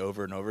 "Good eye"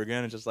 over and over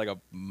again? It's just like a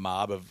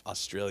mob of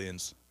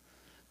Australians.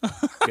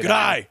 Good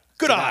eye,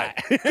 good eye,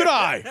 good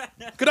eye,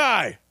 good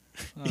eye.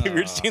 You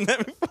ever seen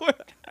that before?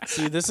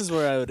 See, this is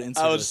where I would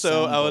insert. I was a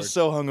soundboard.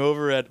 so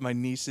hungover at my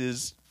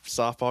niece's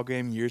softball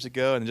game years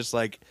ago, and just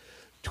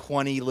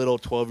 20 little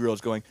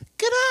 12-year-olds going,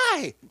 "Good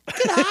eye,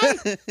 good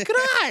eye, good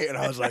eye," and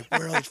I was like,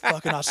 "Where do these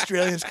fucking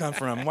Australians come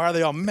from? Why are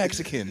they all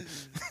Mexican?"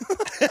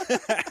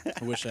 I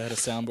wish I had a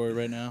soundboard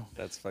right now.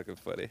 That's fucking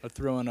funny. I'd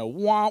throw in a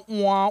wah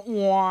wah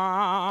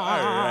wah.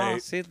 All right.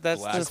 See,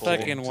 that's Black the hole.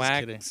 fucking Just whack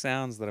kidding.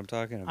 sounds that I'm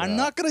talking about. I'm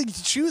not gonna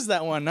choose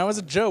that one. That was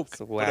a joke. It's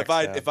a But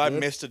whack if I sound.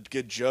 missed a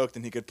good joke,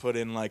 then he could put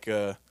in a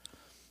good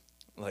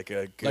Like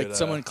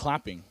someone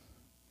clapping,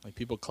 like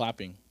people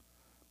clapping.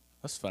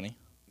 That's funny.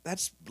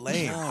 That's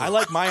lame. I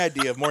like my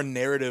idea of more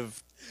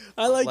narrative.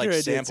 I like Like your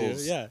idea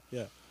samples. too. Yeah,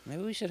 yeah.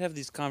 Maybe we should have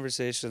these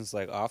conversations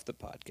off the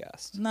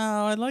podcast.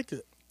 No, I like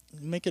it.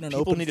 Make it an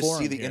People open need to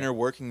forum see the here. inner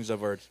workings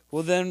of our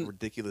Well, then,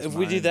 ridiculous. if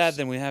we do that, minds.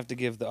 then we have to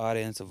give the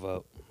audience a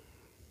vote.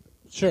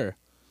 Sure.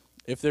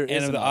 If there is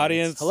And an the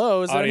audience,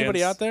 hello, is there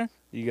anybody out there?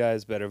 You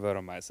guys better vote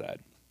on my side.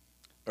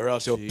 or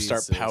else you'll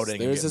start Jesus. pouting.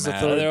 And There's get this mad.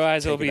 authority-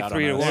 Otherwise, it'll Take it be out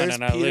 3 to on us. 1, There's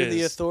and I Peter the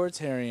lose.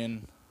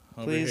 authoritarian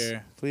over Please,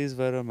 here. please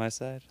vote on my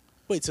side.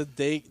 Wait, so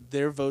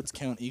their votes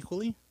count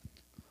equally?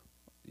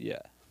 Yeah.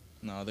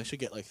 No, they should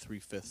get like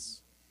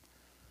 3/5.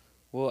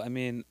 Well, I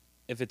mean,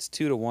 if it's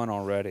 2-1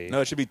 already,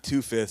 No, it should be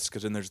 2/5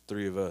 because then there's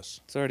 3 of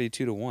us. it's already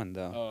 2-1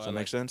 though. Oh, Does that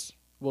make sense?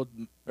 Well,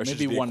 Or it should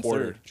maybe just be a 1/3.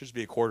 quarter. It should just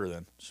be a quarter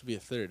then. Should be a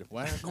third.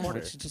 Why a quarter?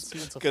 it should just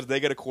It's a- Because they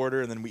get a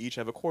quarter and then we each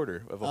have a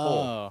quarter of a whole.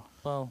 Oh,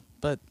 well,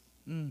 but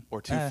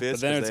Or 2/5. But then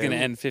it's 'cause going to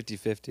they- end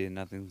 50-50 and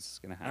nothing's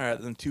going to All happen.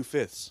 right, then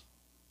 2/5.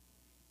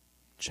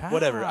 Ciao.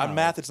 Whatever.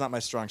 Math, it's not my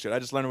strong suit. I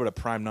just learned what a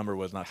prime number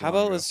was not too How long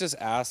about ago. let's just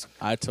ask?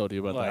 I told you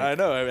about Like- that. I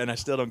know, and I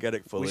still don't get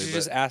it fully. We should but-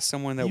 just ask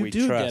someone that You we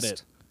do trust. get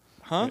it.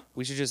 Huh?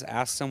 We should just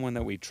ask someone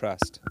that we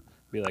trust.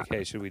 Be like,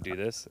 hey, should we do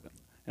this?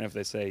 And if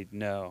they say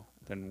no,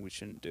 then we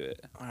shouldn't do it.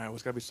 All right, well,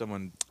 it's got to be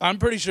someone. I'm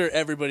pretty sure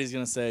everybody's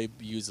gonna say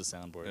use a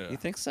soundboard. Yeah. You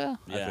think so?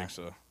 I Yeah. think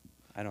so.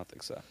 I don't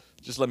think so.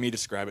 Just let me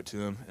describe it to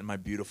them in my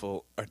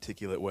beautiful,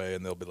 articulate way,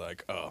 and they'll be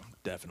like, "Oh,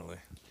 definitely."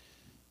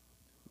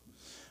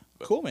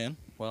 Cool, man.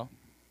 Well,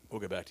 We'll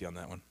get back to you on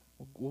that one.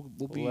 we'll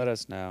be Let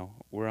us know.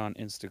 We're on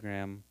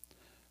Instagram.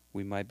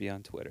 We might be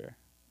on Twitter.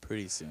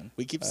 pretty soon.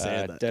 We keep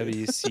saying that.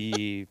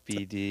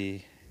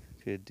 WCBD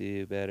could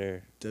do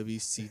better.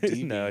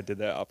 WCDB No, I did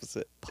that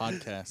opposite.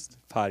 podcast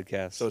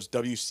Podcast. So it's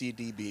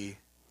WCDB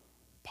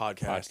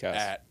podcast,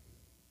 at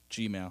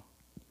Gmail.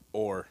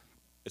 or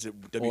is it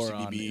Or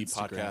on WCDB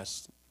Instagram.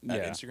 podcast yeah.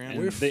 at Instagram? And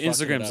We're the fucking it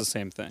Instagram's up. the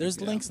same thing. There's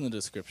yeah. links in the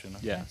description.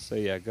 Yeah. So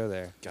yeah, go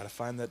there. Gotta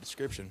find that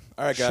description.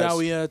 All right, guys. Shall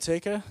we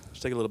take a?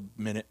 Let's take a little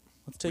minute.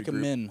 Let's take a Regroup.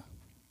 min.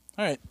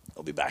 All right,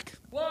 I'll be back.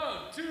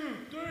 1, 2,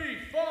 3,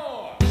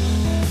 4.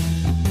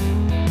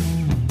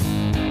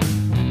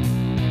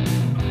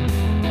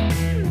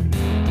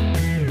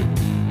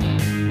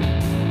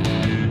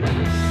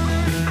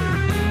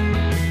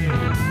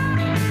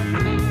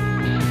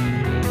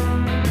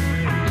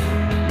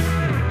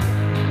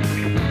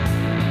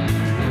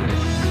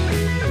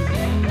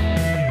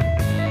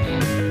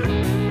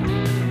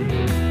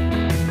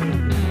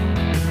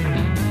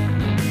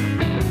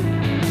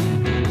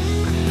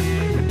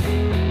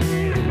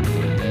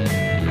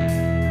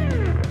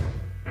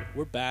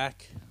 We're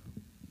back.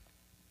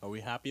 Are we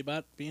happy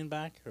about being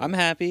back? or- I'm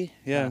happy.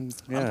 Yeah. I'm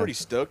pretty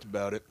stoked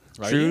about it.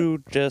 Are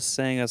Drew just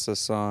sang us a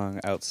song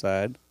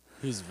outside.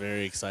 He's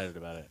very excited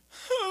about it.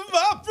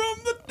 Up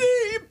from the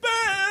deep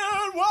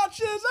end,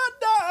 watch as I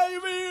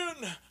dive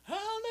in.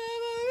 I'll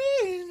never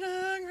reach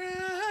the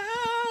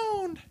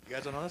ground. You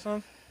guys don't know that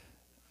song?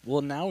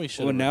 Well, now we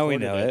should. Well, now we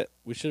know it.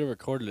 We should have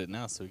recorded it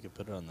now so we could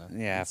put it on the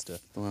Yeah. Insta.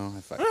 Well,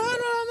 if I could.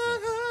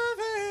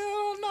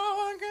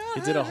 He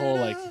did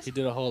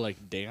a whole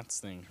dance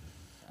thing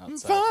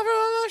outside. Far from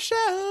the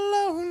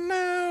shallow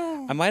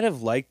now. I might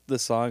have liked the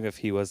song if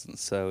he wasn't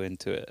so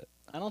into it.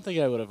 I don't think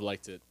I would have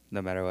liked it.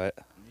 No matter what.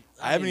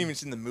 I haven't even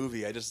seen the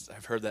movie.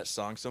 I've heard that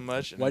song so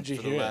much. And Why'd you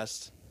for hear the it?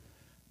 last,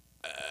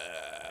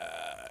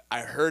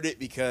 I heard it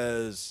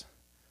because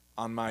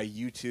on my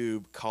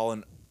YouTube,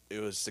 it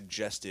was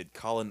suggested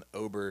Colin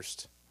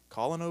Oberst.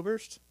 Colin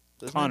Oberst?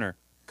 Is his name?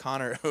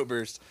 Connor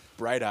Oberst,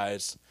 Bright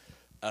Eyes,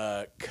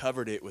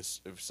 covered it with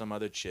some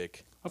other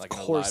chick. Of like in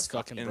a course, live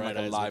fucking in Bright like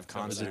a Eyes live would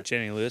cover Was concert. it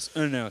Jenny Lewis?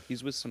 Oh, no.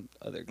 He's with some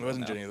other It girl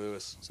wasn't now. Jenny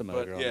Lewis. Some other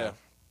But girl yeah. now.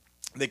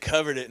 They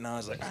covered it, and I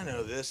was like, I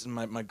know this. And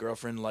my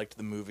girlfriend liked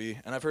the movie,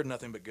 and I've heard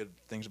nothing but good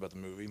things about the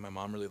movie. My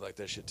mom really liked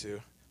that shit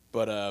too.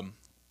 But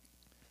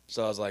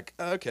so I was like,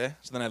 oh, okay.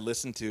 So then I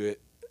listened to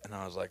it, and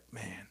I was like,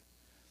 man,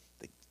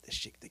 they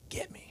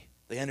get me.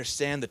 They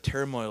understand the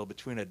turmoil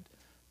between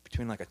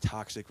like a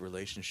toxic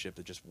relationship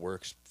that just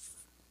works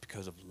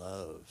because of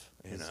love.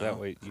 You Is know? that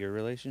what your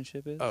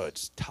relationship is? Oh,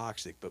 it's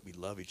toxic, but we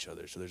love each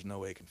other, so there's no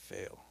way it can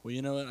fail. Well,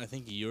 you know what? I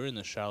think you're in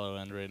the shallow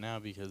end right now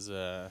because,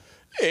 Ain't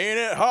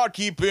it hard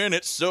keeping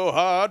it so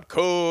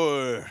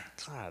hardcore?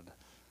 God,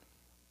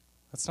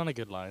 that's not a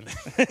good line.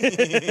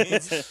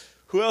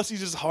 Who else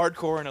uses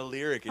hardcore in a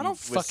lyric and I don't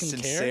with fucking care.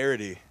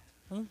 sincerity?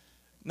 Huh?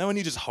 No one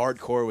uses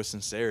hardcore with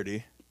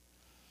sincerity.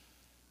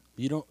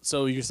 You don't.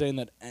 So you're saying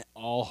that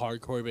all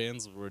hardcore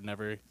bands were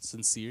never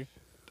sincere?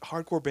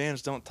 Hardcore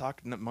bands don't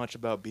talk much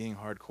about being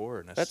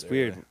hardcore necessarily. That's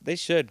weird. They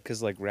should,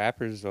 because like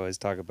rappers always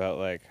talk about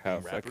like how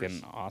Being rappers?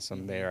 fucking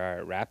awesome they are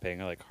at rapping.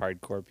 Like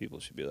hardcore people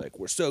should be like,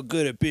 we're so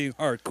good at being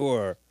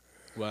hardcore.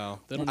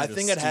 Well, they don't. I need to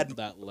think it had- stoop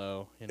that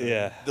low. You know?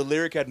 Yeah. The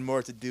lyric had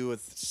more to do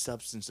with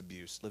substance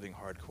abuse, living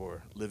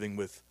hardcore, living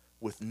with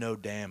no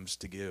dams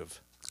to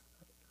give.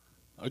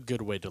 A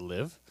good way to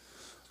live.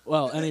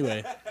 Well,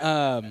 anyway,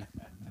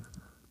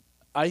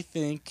 I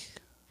think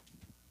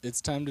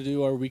it's time to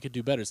do our We Could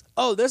Do Betters.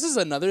 Oh, this is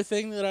another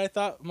thing that I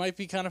thought might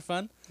be kind of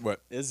fun.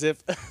 What? Is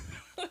if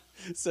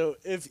so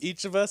if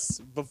each of us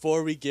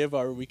before we give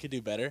our We Could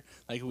Do Better,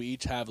 like we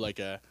each have like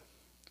a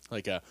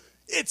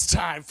it's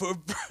time for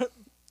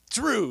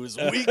Drew's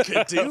We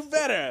Could Do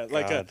Better,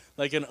 God.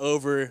 like an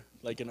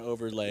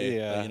overlay,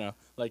 Yeah. you know,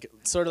 like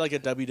sort of like a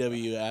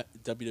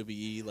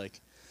WWE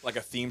like. Like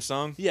a theme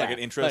song? Yeah, Like an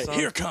intro like, song?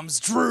 Here comes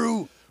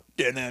Drew.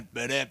 Yeah.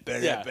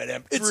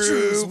 It's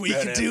Drew's We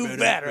Could Do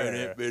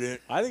Better.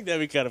 I think that'd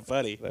be kind of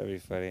funny. That'd be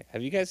funny.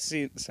 Have you guys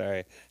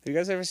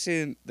ever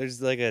seen,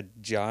 there's like a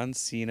John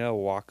Cena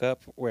walk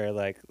up where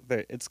like,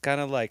 it's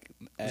kind of like,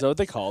 Is that what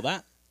they call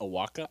that? A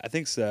walk up? I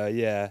think so,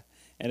 yeah.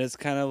 And it's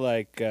kind of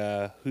like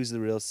Who's the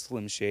Real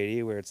Slim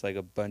Shady, where it's like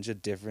a bunch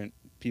of different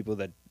people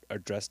that are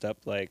dressed up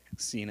like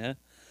Cena,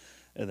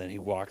 and then he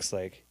walks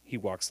like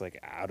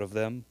out of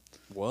them.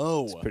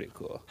 Whoa. It's pretty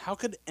cool. How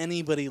could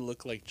anybody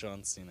look like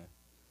John Cena?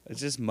 It's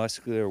just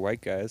muscular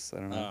white guys. I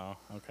don't know.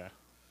 Oh, okay.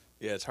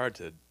 Yeah, it's hard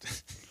to.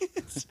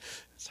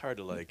 it's hard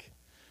to like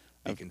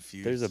be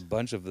confused. There's a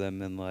bunch of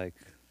them in like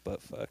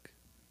butt fuck.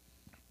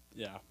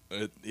 Yeah.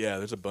 Yeah,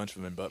 there's a bunch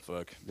of them in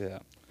buttfuck. Yeah.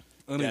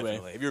 Anyway,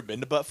 Definitely. Have you ever been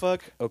to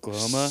buttfuck?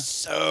 Oklahoma.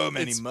 So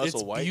many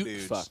muscle it's white butte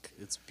dudes. Fuck.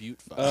 It's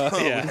butte fuck.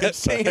 Yeah. We're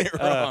saying it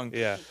wrong.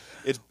 Yeah.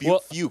 It's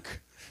Well- Butte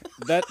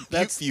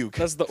That's Fuke.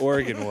 That's the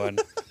Oregon one.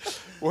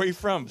 Where are you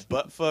from?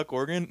 Buttfuck,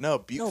 Oregon? No,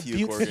 Butte Fuke,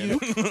 Butte Oregon.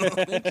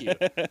 Thank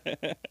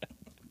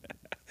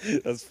you.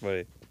 That's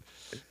funny.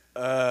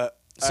 So,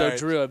 all right.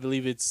 Drew, I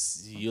believe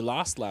it's you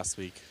lost last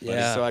week.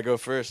 Yeah. So I go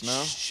first,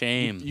 no?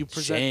 Shame. You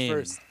present Shame.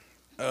 first.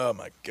 Oh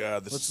my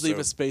God, this Let's is leave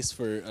so... a space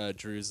for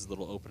Drew's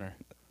little opener.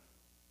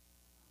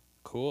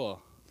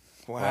 Cool.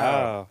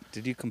 Wow.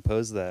 Did you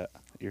compose that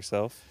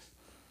yourself?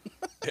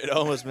 It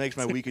almost makes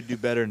my We Could Do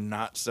Better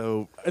not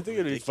so. I think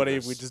it'd be funny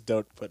if we ridiculous. just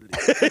don't put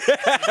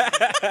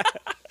it.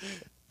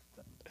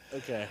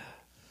 Okay.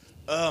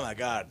 Oh my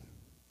God.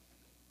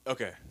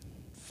 Okay.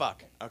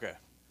 Fuck. Okay.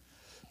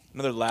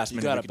 Another last You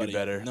minute got We it, Could buddy. Do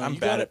Better. No, I'm you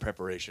bad got at it.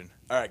 preparation.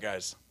 All right,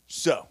 guys.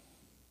 So,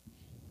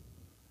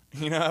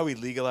 you know how we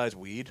legalized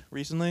weed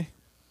recently?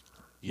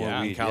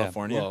 Yeah. weed, In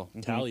California? Well,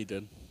 Callie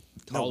did.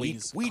 No, we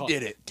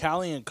did it.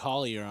 Callie and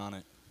Collie are on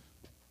it.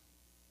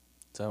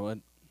 Is that what?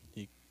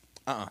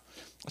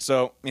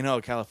 So, you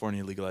know,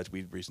 California legalized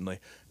weed recently,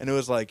 and it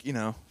was like, you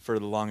know, for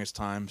the longest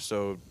time,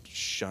 so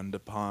shunned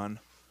upon,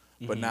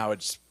 but now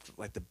it's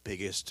like the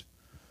biggest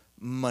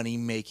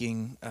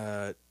money-making.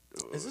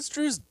 Is this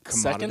Drew's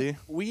Commodity? second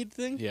weed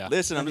thing? Yeah.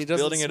 Listen, I'm And he just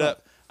building doesn't it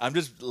up. I'm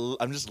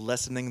just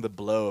lessening the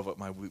blow of what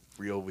my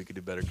real We Could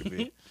Do Better could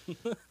be.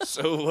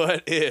 So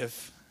what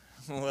if,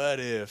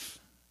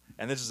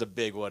 and this is a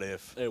big what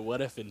if. Hey, what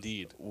if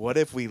indeed? What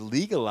if we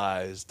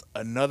legalized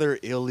another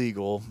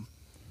illegal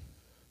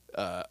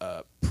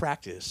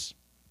practice,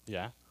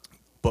 Yeah.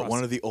 but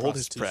one of the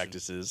oldest Prostitution.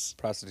 practices?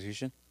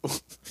 Prostitution?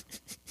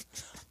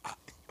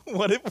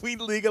 What if we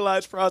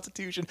legalized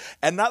prostitution?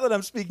 And not that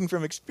I'm speaking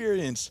from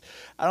experience,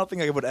 I don't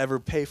think I would ever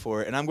pay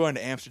for it. And I'm going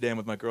to Amsterdam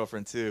with my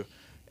girlfriend too,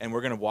 and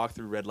we're gonna walk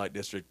through red light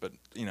district. But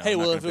you know, Hey, I'm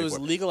not well, gonna if it pay was for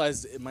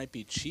legalized, it might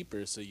be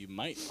cheaper, so you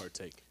might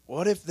partake.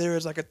 what if there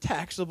is like a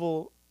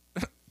taxable I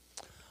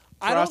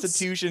don't s-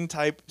 prostitution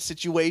type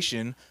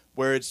situation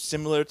where it's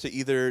similar to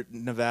either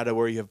Nevada,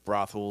 where you have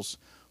brothels,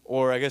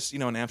 or I guess, you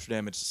know, in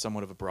Amsterdam it's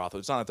somewhat of a brothel.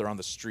 It's not like they're on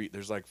the street.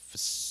 There's like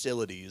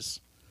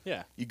facilities.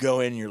 Yeah. You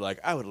go in and you're like,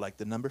 I would like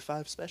the number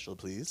 5 special,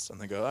 please.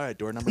 And they go, all right,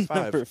 door number 5.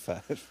 Number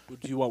 5.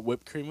 Would you want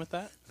whipped cream with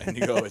that? And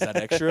you go, is that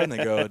extra? And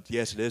they go,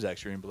 yes, it is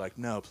extra. And be like,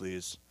 no,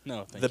 please.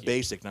 No, thank The you.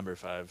 basic number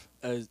 5.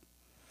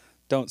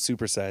 Don't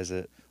supersize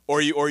it.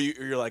 Or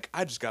you're like,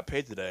 I just got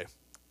paid today.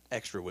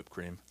 Extra whipped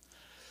cream.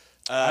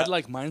 I'd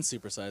like mine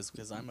supersized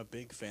because I'm a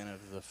big fan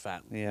of the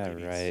fat Yeah,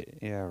 duties. right.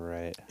 Yeah,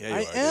 right. Yeah, you I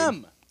are, dude.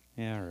 am.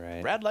 Yeah,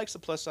 right. Brad likes the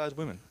plus size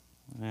women.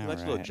 Yeah,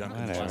 likes a little right. junk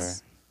in Whatever.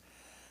 Plus.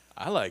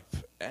 I like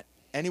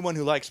anyone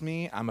who likes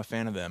me. I'm a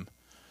fan of them.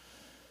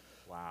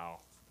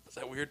 Wow. Is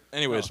that weird?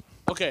 Anyways,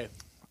 Okay.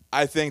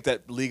 I think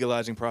that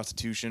legalizing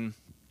prostitution.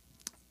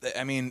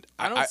 I mean,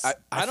 I don't.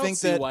 I don't think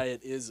see that why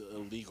it is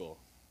illegal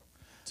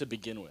to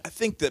begin with. I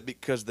think that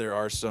because there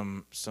are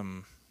some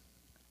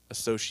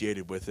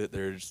associated with it.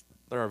 There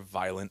are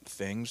violent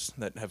things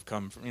that have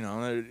come from, you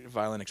know,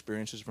 violent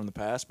experiences from the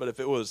past. But if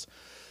it was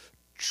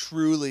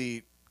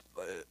truly,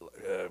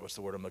 what's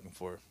the word I'm looking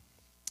for?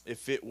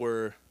 If it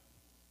were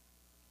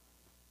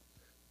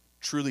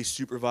truly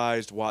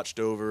supervised, watched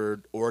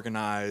over,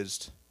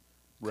 organized,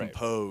 Right.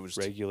 composed,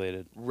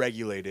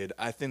 Regulated.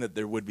 I think that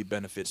there would be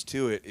benefits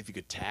to it if you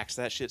could tax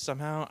that shit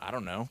somehow. I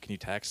don't know. Can you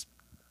tax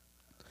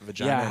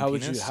vagina? Yeah. and How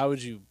penis?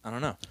 would you? I don't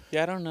know.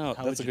 Yeah, I don't know.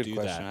 How That's would a you good do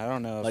question. that? I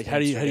don't know. if Like, how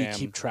do you Amsterdam-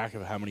 keep track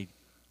of how many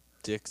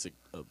dicks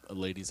a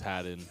lady's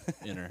had in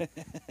her?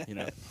 You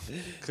know.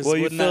 'Cause Well,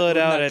 you wouldn't fill that- it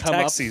out wouldn't at that come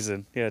tax up-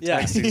 season. Yeah, Yeah.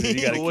 tax season.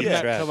 You got to keep Wouldn't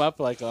that track. come up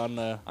like on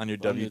your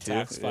W-2?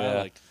 tax file? Yeah.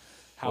 Like,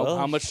 how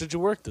Well, much did you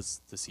work this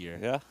year?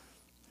 Yeah.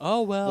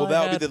 Oh well. Well, I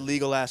that would had- be the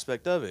legal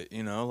aspect of it,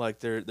 you know. Like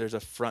there's a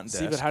front desk.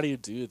 See, but how do you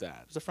do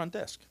that? There's a front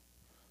desk.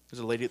 There's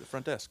a lady at the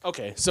front desk.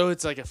 Okay, so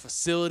it's like a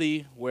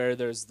facility where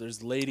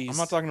there's ladies. I'm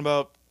not talking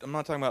about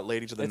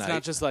ladies of the It's night.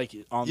 not just like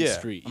on yeah, the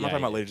street. I'm not Yeah,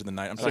 talking about yeah. ladies of the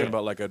night. I'm Okay. talking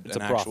about like an a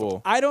brothel.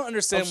 actual. I don't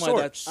understand Of why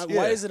sorts, that. yeah.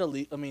 Why is it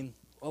illegal? I mean,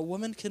 a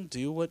woman can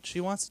do what she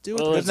wants to do.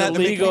 Well, with it's her Doesn't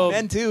body. that make illegal.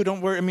 men too? Don't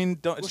worry. I mean,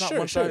 don't. It's Well, not sure,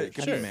 one sided. sure, It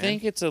can sure. be I man.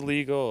 think it's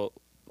illegal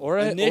or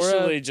a,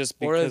 initially or a, just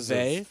or a because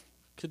they of,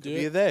 could do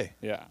Be a it. they.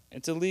 yeah,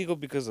 it's illegal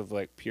because of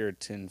like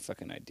Puritan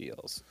fucking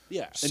ideals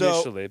Yeah. So-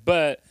 initially,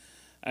 but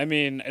I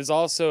mean, it's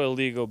also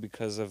illegal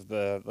because of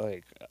the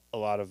like a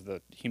lot of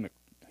the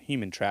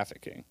human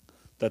trafficking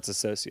that's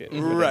associated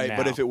with Right, it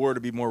but now. if it were to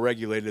be more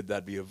regulated,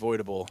 that'd be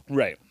avoidable.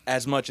 right,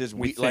 As much as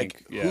We we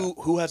like, think, yeah.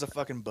 who has a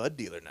fucking bud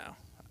dealer now?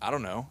 I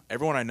don't know.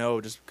 Everyone I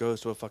know just goes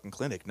to a fucking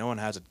clinic. No one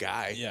has a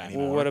guy. Yeah.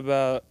 Anymore. well, what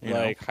about You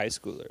know? like high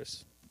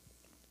schoolers?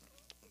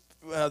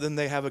 Well, then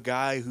they have a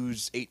guy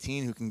who's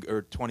 18 who can,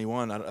 or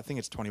 21. I think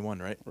it's 21,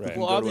 right? Who Right. can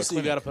Well, go to a obviously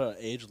you got to clinic. put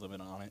an age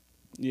limit on it.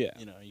 Yeah.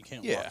 You know, you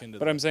can't Yeah. walk into.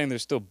 But I'm saying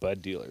there's still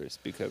bud dealers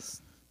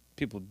because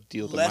people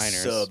deal to Less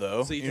minors. so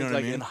though. So you, know think what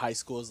like I mean? in high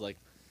schools, like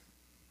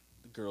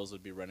the girls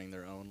would be running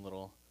their own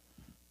little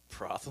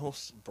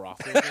Brothels.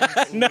 brothel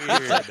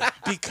Weird.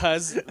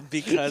 because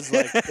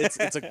like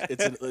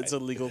it's a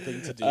legal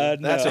thing to do. That's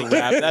No.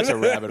 that's a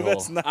rabbit hole.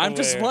 That's not I'm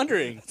just where-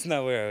 wondering. That's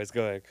not where I was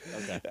going.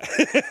 Okay.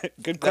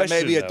 Good That question.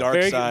 may be a though. dark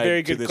very, side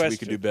very to good this. question. We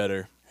could do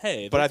better.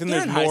 Hey, But I think they're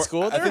there's in high more-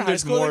 school. I They're think in high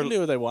there's school. They more- can do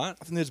what they want.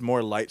 I think there's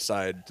more light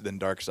side than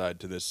dark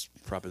side to this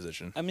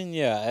proposition. I mean,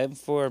 yeah, I'm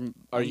for.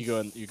 Are you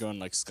going? You're going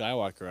like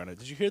Skywalker on it.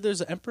 Did you hear? There's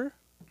an emperor.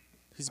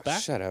 He's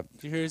back. Shut up.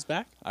 Did you hear he's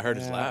back? I heard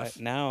his Yeah, laugh.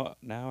 Now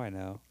I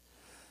know.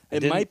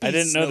 It might be. I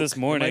didn't know this Snoke.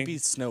 morning. It might be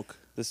Snoke.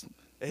 This.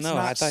 It's No,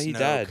 not I thought he Snoke.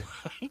 died.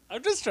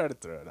 I'm just trying to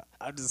throw it out.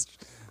 I'm just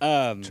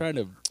Um, trying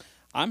to.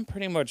 I'm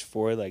pretty much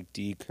for like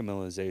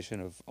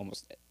decriminalization of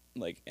almost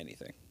like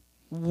anything.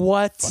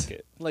 What? Fuck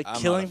it. Like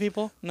I'm killing not-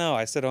 people? No,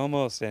 I said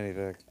almost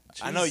anything.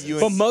 I know you.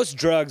 But and- most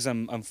drugs,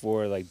 I'm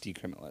for like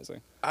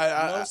decriminalizing.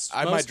 I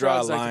might most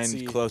draw a drugs I could line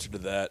see- closer to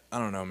that. I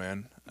don't know,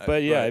 man.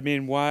 But yeah, I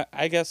mean, why?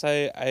 I guess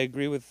I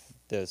agree with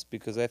this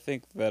because I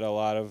think that a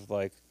lot of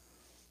like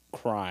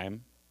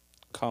crime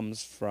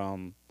comes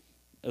from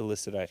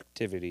illicit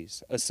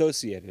activities,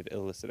 associated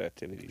illicit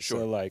activities. Sure.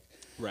 So like,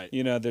 Right.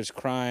 you know, there's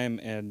crime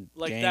and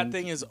Like gang, that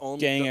thing is only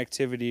gang the-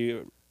 activity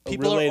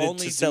people related are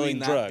only to selling doing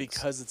that drugs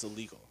because it's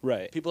illegal.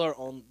 right. People are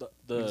on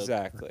the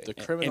Exactly. the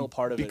criminal And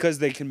part of it. because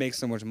they can make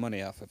so much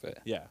money off of it.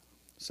 Yeah.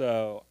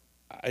 So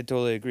I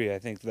totally agree. I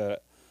think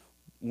that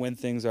when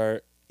things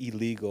are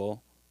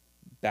illegal,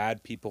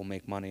 bad people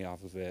make money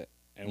off of it,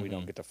 and we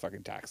don't Mhm. get to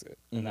fucking tax it,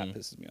 and that Mhm.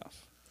 pisses me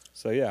off.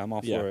 So yeah, I'm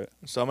all Yeah. for it.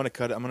 So I'm gonna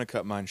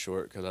cut mine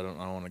short because I don't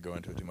want to go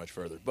into it too much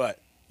further. But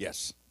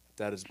yes,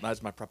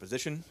 that's my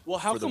proposition Well,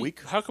 how for come the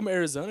week. how come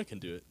Arizona can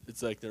do it?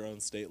 It's like their own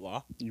state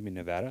law. You mean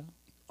Nevada?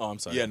 Oh, I'm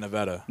sorry. Yeah,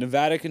 Nevada.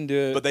 Nevada can do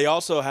it, But they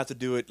also have to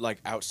do it like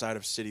outside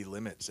of city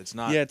limits. It's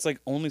not. yeah, it's like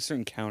only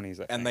certain counties.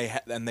 I And think.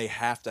 they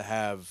have to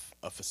have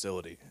a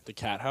facility, The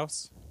cat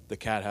house. the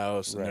cat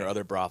house, and there are Right.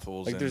 other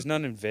brothels. like and there's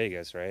none in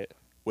Vegas, right?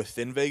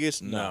 within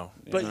Vegas. No,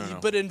 But no.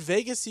 but in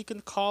Vegas you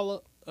can call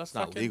a it's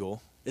not fucking-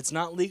 legal. It's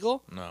not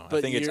legal. No, But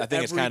I think it's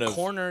every kind of.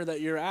 corner that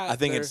you're at. I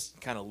think there- it's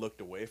kind of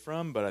looked away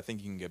from, but I think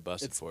you can get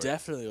busted it's for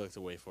definitely looked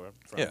away from.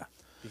 Yeah.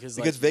 Because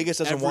Because like, Vegas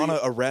doesn't every- want to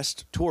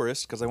arrest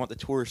tourists because they want the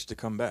tourists to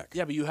come back.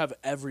 Yeah, but you have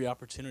every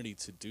opportunity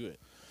to do it.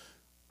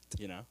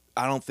 You know.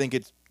 I don't think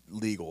it's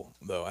legal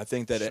though. I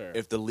think that Sure.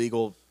 if the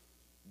legal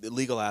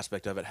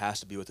aspect of it has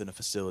to be within a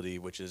facility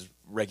which is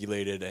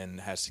regulated and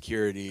has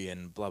security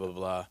and blah blah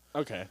blah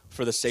Okay.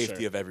 for the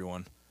safety Sure. of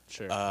everyone.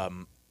 Sure.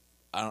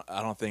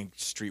 I don't think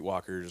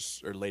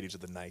streetwalkers or ladies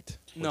of the night.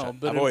 which no,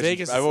 but I've in always,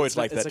 Vegas, I've always it's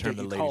liked it's that like term,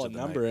 the you ladies call a of the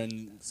number night.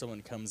 and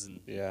someone comes and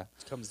Yeah.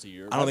 comes to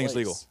your. I don't think it's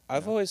place, legal. you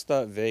I've know? always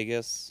thought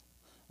Vegas,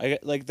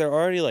 like they're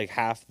already like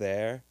half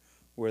there,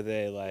 where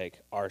they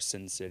like are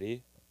Sin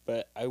City,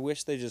 but I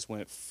wish they just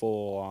went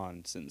full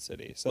on Sin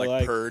City. So like,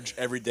 like, purge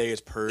every day is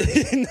purge.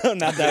 no,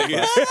 not that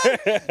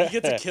far. You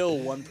get to kill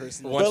one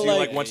person. once But, you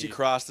like- once you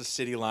cross the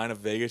city line of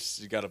Vegas,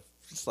 you gotta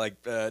it's like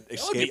would be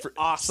escape. It's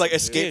awesome, like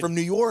escape dude. from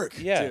New York.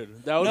 Yeah,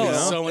 Dude, that would no, be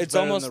it's- so much it's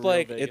better than almost the real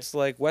like Vegas. it's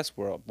like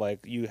Westworld. Like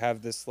you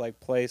have this like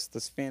place,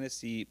 this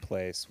fantasy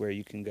place where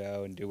you can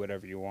go and do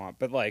whatever you want.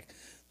 But like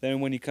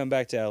then when you come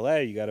back to LA,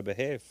 you got to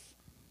behave.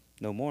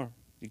 No more.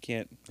 You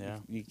can't. Yeah.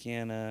 You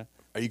can't. Are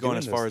you going Doing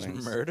as far those as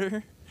things.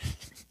 murder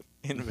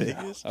in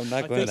Vegas? I'm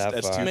not I going think that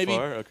that's far. too maybe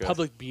far? Okay.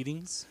 public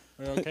beatings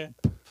are okay.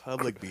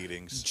 Public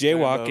beatings.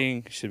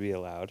 Jaywalking should be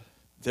allowed.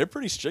 They're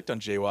pretty strict on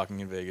jaywalking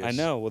in Vegas. I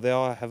know. Well, they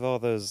all have all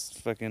those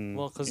fucking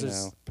Well, 'cause you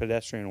there's- know,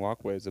 pedestrian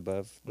walkways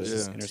above the There's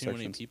just too many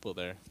intersections. people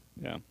there.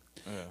 Yeah.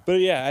 Yeah. But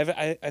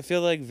yeah, I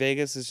feel like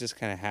Vegas is just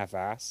kind of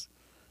half-ass,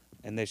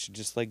 and they should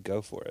just like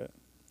go for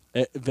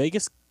it.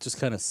 Vegas just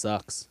kind of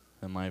sucks,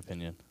 in my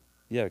opinion.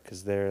 Yeah,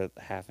 because they're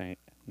half-ass.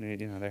 You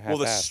know, they're Well,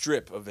 the half-ass.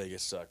 strip of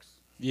Vegas sucks.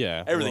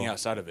 Yeah. Everything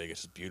outside of Vegas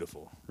is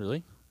beautiful.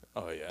 Really?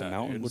 Oh yeah, The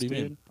mountains, dude. What do you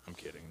mean? dude. I'm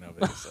kidding. No,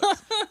 Vegas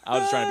sucks. I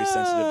was just trying to be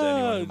sensitive to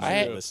anyone who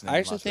might be listening. I in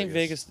actually Las think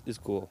Vegas is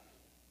cool.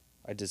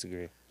 I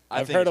disagree. I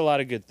I've think- heard a lot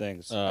of good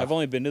things. Uh. I've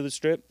only been to the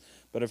Strip,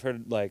 but I've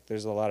heard like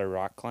there's a lot of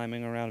rock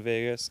climbing around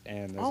Vegas,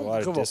 and there's a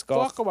lot of disc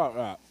golf. about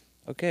that.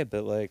 Okay,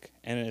 but like,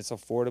 and it's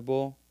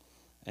affordable,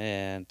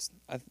 and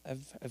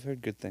I've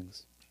heard good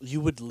things.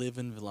 You would live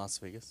in Las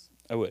Vegas?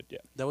 I would, yeah.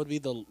 That would be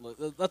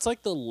that's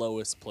like the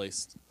lowest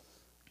place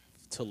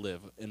to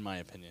live, in my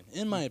opinion.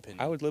 In my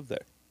opinion. I would live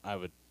there. I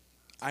would.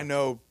 I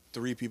know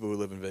 3 people who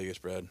live in Vegas,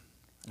 Brad,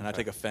 and I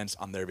take offense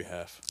on their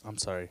behalf. I'm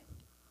sorry.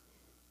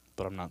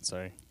 But I'm not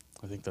sorry.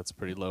 I think that's a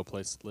pretty low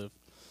place to live.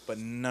 But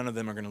none of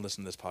them are going to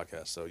listen to this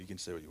podcast, so you can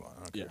say what you want.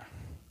 I don't Yeah. care.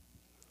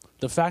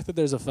 The fact that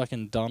there's a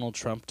fucking Donald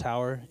Trump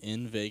tower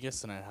in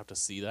Vegas and I have to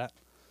see that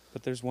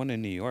But there's one in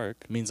New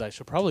York. means I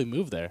should probably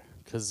move there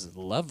because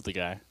love the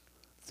guy.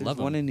 There's Love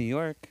one him. in New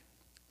York.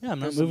 Yeah, I'm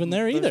not There's moving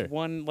there there's either.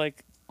 one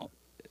like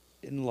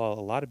in a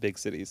lot of big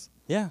cities.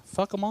 Yeah,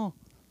 fuck them all.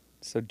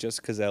 So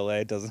just because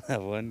LA doesn't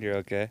have one, you're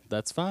okay?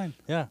 That's fine.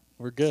 Yeah,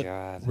 we're good.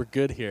 God. We're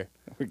good here.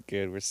 We're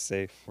good. We're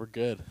safe. We're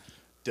good.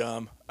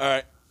 Dumb. All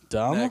right.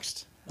 Dumb?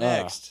 Next. Oh.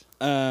 Next.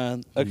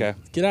 Okay.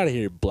 Get out of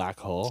here, you black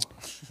hole.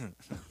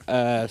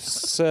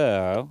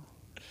 So,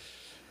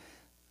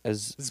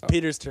 This is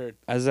Peter's turn.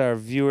 as our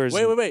viewers...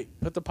 Wait.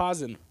 Put the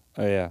pause in.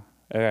 Oh, yeah.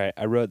 All right.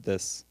 I wrote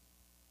this.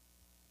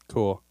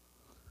 Cool.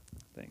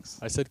 Thanks.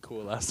 I said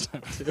cool last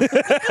time, too.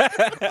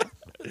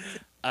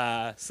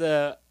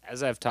 So,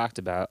 as I've talked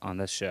about on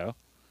this show,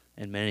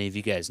 and many of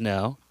you guys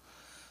know,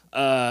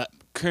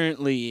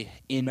 currently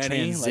in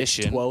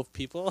transition. Like 12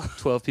 people?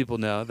 12 people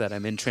know that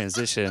I'm in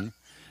transition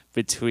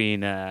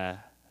between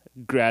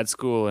grad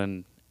school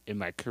and in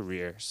my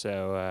career.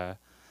 So,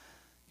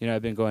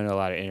 I've been going to a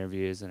lot of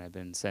interviews and I've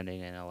been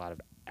sending in a lot of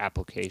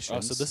applications.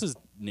 Oh, so this is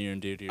near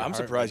and dear to your I'm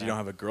heart surprised right you now.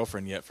 don't have a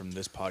girlfriend yet from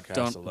this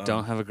podcast alone.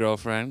 Don't have a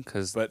girlfriend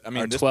because But, I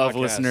mean, our this 12 podcast-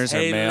 listeners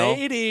Hey, are male.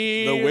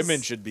 ladies! The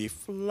women should be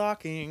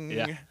flocking.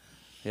 Yeah.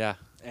 Yeah,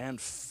 And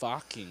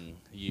fucking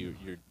your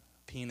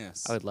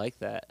penis. I would like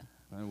that.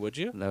 Would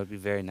you? That would be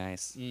very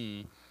nice.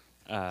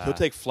 He'll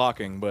take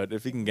flocking, but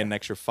if he can get an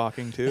extra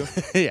fucking too,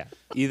 Yeah,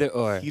 either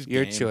or. He's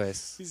Your game.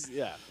 choice. He's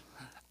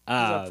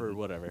up for Um,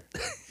 whatever.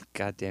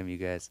 God damn you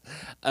guys.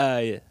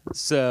 Yeah.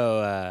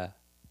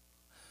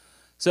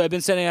 So I've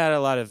been sending out a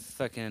lot of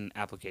fucking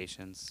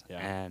applications. Yeah.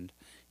 And,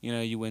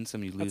 you win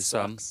some, you That lose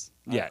some. sucks.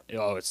 Yeah.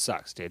 Oh, it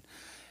sucks, dude.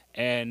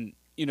 And,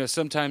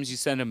 sometimes you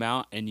send them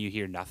out and you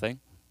hear nothing.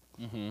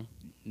 Mm-hmm.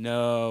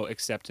 No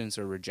acceptance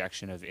or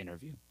rejection of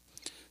interview.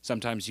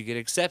 Sometimes you get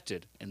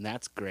accepted, and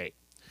that's great.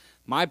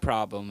 My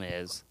problem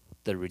is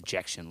the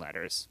rejection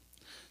letters.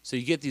 So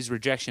you get these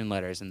rejection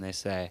letters, and they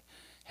say,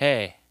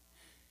 hey,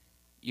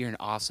 you're an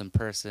awesome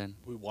person.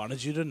 We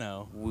wanted you to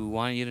know. We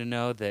want you to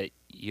know that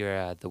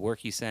the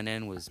work you sent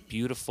in was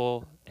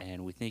beautiful,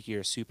 and we think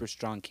you're a super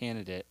strong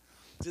candidate.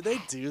 Did they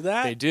do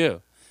that? They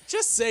do.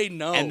 Just say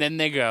no. And then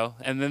they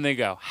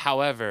go,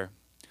 however,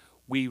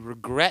 we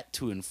regret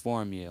to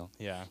inform you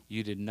yeah.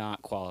 you did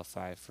not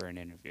qualify for an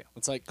interview.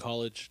 It's like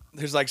college.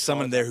 there's like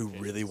someone there who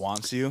really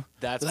wants you.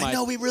 That's They're like, my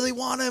no, we really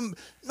want him.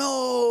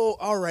 No,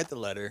 I'll write the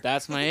letter.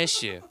 That's my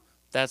issue.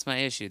 That's my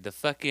issue. The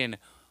fucking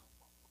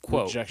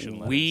quote. Rejection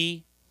letters.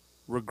 We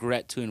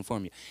regret to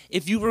inform you.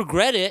 If you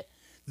regret it,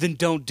 then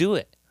don't do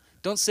it.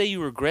 Don't say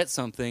you regret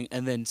something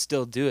and then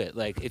still do it.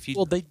 Like if you,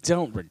 Well, they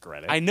don't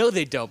regret it. I know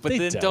they don't, but They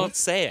then don't. don't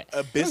say it. A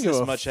give business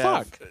a much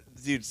fuck. have,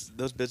 dudes.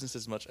 Those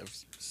businesses much have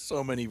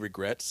so many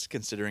regrets,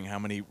 considering how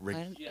many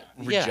Yeah.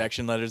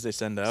 rejection letters they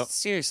send out.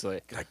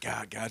 Seriously. Like,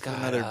 God, put God,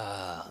 another man,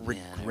 I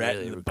regret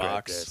really in the regret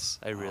box. this.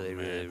 I really,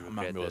 really I'm not gonna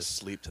regret be able to this.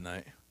 sleep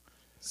tonight.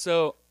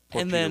 So,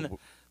 Poor and Peter then W-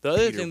 the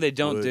other Peter thing they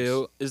don't Woods.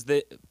 do is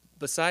that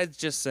besides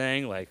just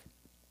saying like,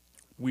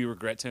 we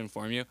regret to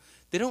inform you,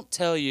 they don't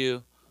tell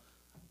you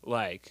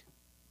like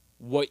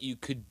what you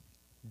could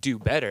do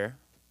better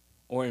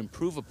or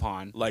improve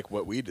upon, Like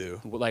what we do.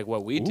 like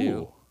what we do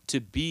Ooh. to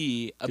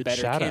be a Good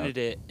better shout out.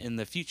 candidate in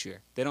the future.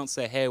 They don't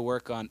say, "Hey,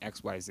 work on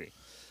XYZ."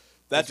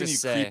 That's when you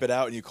just say- creep it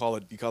out and you call the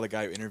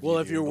guy who interviewed you. well,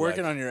 if you're and be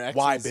working like, on your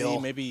why, X, Bill?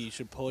 maybe you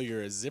should pull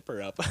your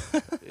zipper up.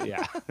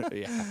 Yeah,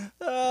 yeah.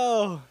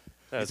 Oh,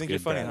 You think you're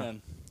funny, huh? man.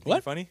 Think What?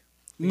 you're funny? Think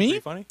you're Me? pretty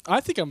funny? I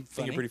think I'm Think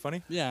funny. you're pretty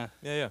funny? Yeah.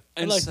 Yeah.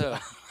 And like so,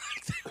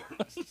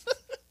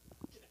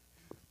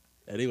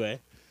 Anyway.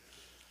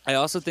 I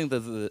also think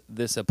that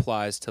this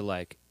applies to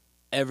like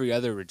every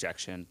other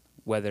rejection,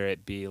 whether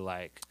it be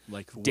like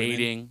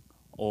dating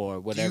or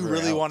Do whatever. you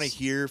really want to else.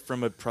 hear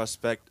from a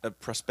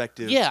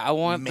prospective? Yeah, I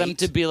want them mate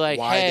to be like,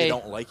 why hey, they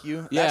don't like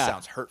you. Yeah. That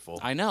sounds hurtful.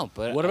 I know,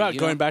 but What about you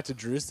going know, back to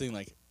Drew's thing,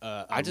 like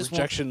I just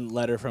rejection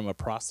letter from a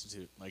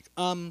prostitute? Like,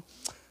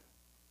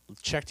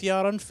 checked you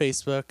out on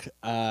Facebook.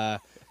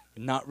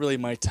 Not really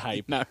my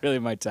type. Not really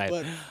my type.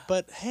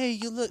 But hey,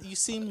 you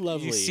seem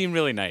lovely. You seem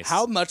really nice.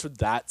 How much would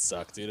that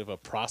suck, dude? If a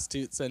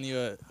prostitute send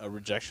you a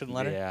rejection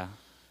letter, Yeah.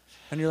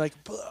 and you're like,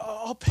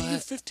 I'll pay you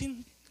But-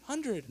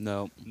 1,500.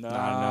 No, No,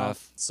 not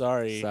enough.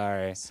 Sorry,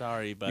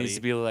 Sorry. buddy. Needs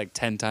to be like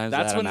 10 times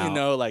That's that when you amount.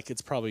 know, like,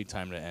 it's probably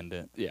time to end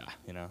it. Yeah.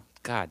 You know.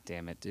 God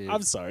damn it, dude.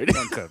 I'm sorry.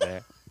 Don't go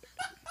there.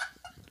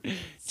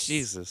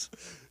 Jesus.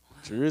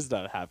 Drew's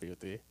not happy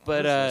with me.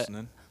 But Who's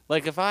listening?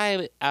 like if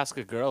I ask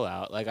a girl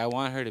out, like I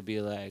want her to be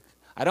like,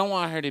 I don't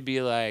want her to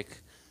be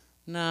like,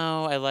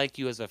 no, I like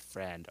you as a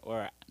friend,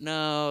 or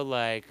no,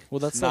 like, Well,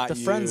 that's It's like not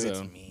the friend you, it's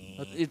zone. me.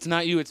 it's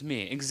not you, it's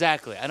me.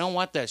 Exactly. I don't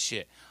want that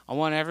shit. I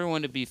want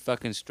everyone to be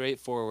fucking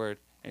straightforward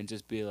and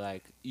just be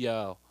like,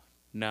 yo,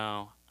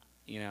 no,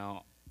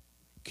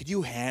 Could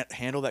you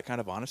handle that kind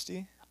of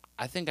honesty?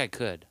 I think I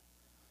could,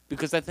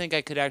 because I think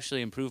I could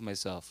actually improve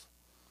myself.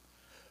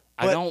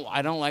 But-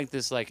 I don't like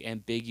this like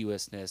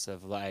ambiguousness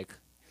of like,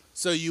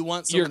 So you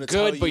want you're someone to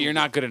tell good, but you- you're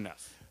not good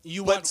enough.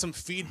 You want some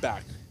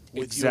feedback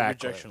with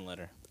Exactly. your rejection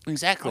letter.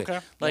 Exactly. Okay.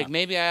 Like Yeah.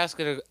 maybe I ask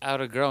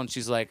out a girl and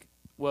she's like,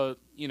 well,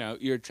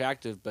 you're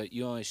attractive, but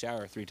you only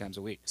shower 3 times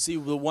a week. See,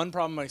 the one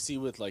problem I see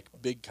with like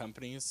big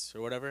companies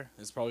or whatever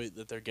is probably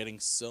that they're getting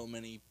so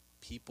many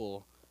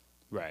people,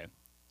 Right.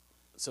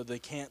 so they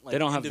can't like They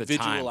don't have the time.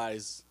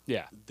 individualize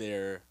Yeah.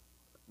 their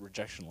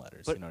rejection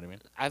letters. But- You know what I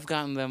mean? I've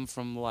gotten them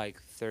from like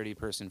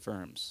 30-person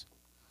firms,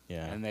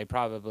 Yeah. and they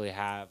probably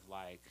have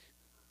like,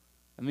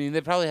 I mean,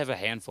 they probably have a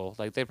handful.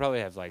 Like they probably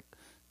have like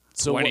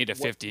 20 to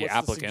 50 what's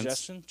applicants. The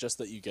suggestion? Just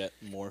that you get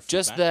more feedback?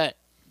 Just that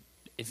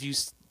if you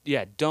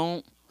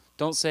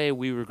don't say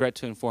we regret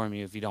to inform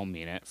you if you don't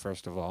mean it,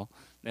 first of all,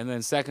 and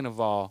then second of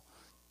all,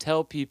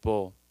 tell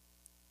people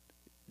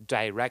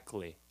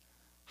directly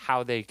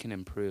how they can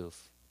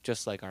improve,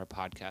 just like our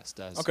podcast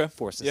does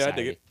for society. Yeah, I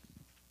dig it.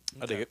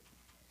 I dig it.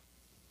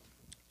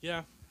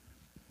 Yeah.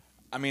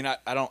 I mean, I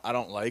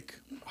don't like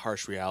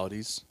harsh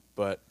realities,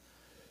 but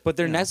But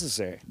they're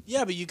necessary.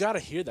 Yeah, but you got to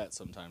hear that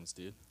sometimes,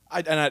 dude.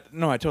 I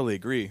totally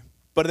agree.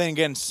 But then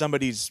again,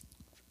 somebody's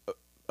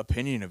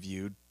opinion of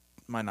you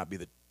might not be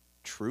the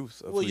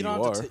truth of who you don't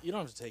you have are. to you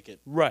don't have to take it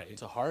Right.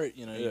 to heart,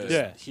 you know. You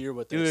Yeah. just hear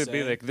what It they're would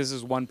saying. be like, this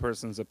is one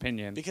person's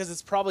opinion. Because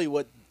it's probably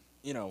what,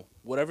 you know,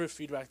 whatever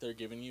feedback they're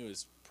giving you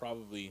is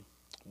probably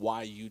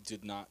why you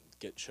did not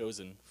get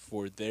chosen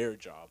for their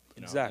job.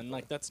 You know? Exactly. And,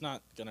 like, that's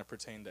not going to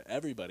pertain to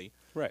everybody,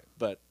 Right.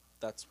 but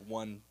that's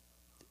one.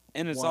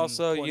 And it's one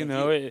also, point you of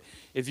know, view.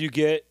 if you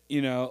get,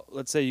 you know,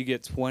 let's say you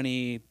get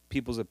 20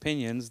 people's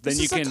opinions, then This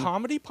you is can. a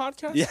comedy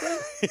podcast? Yeah, bro?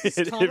 This is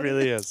it comedy?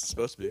 really is. It's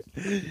supposed to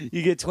be.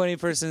 You get 20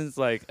 persons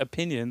like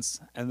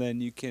opinions, and then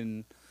you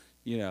can,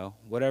 you know,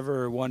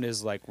 whatever one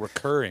is like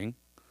recurring,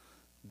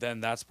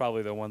 then that's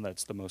probably the one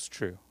that's the most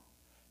true.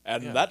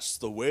 And Yeah. that's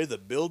the way the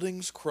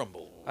buildings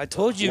crumble. I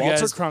told you Walter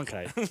guys.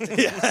 Cronkite.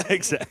 Yeah,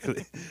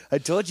 exactly. I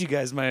told you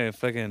guys my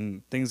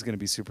fucking thing's gonna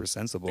be super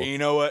sensible. And you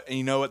know what? And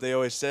you know what they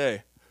always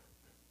say?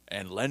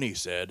 And Lenny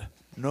said,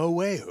 "No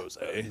way,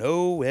 Jose."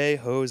 No way,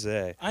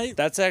 Jose.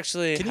 That's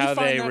actually Can you how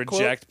find they that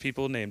reject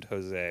people named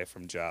Jose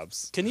from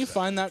jobs. Can you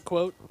find that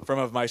quote? From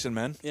Of Mice and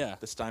Men? Yeah.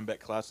 The Steinbeck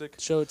classic.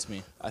 Show it to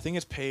me. I think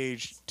it's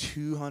page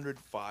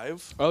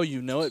 205. Oh, you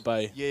know it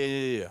by...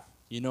 Yeah.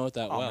 You know it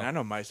that Oh, well. man, I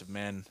know Mice of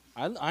Men.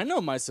 I know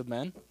Mice of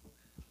Men.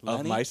 Of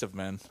Lenny? Mice of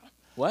Men.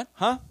 What?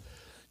 Huh?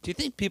 Do you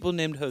think people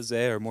named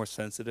Jose are more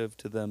sensitive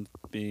to them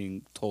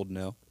being told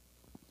no?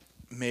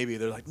 Maybe.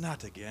 They're like,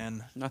 not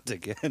again. Not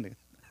again.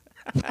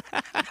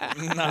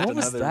 Not What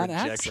was another that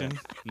rejection.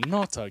 accent?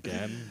 Not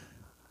again.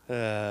 Uh,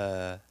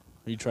 Are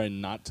you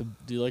trying not to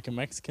do like a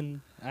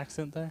Mexican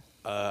accent there?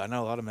 I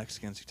know a lot of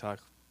Mexicans who talk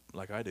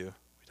like I do. We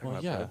talk Well,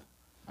 about yeah, that.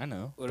 I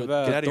know. What But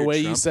about- Get outta the here, way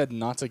you Trump. said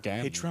 "not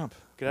again"? Hey, Trump,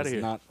 get out of was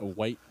here. Not a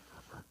white.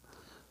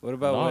 what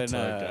about Not when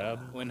again.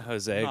 when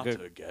Jose Not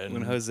again.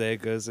 when Jose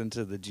goes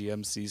into the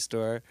GMC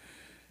store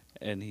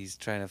and he's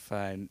trying to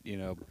find, you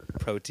know,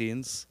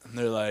 proteins? And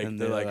they're like, And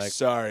they're they're like, like,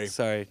 sorry,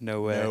 Sorry,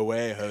 no way. no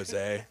way,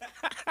 Jose.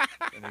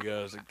 And he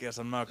goes, I guess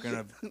I'm not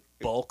gonna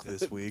bulk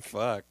this week.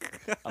 Fuck.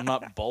 I'm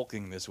not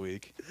bulking this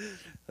week.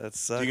 That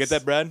sucks. Do you get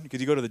that, Brad? Because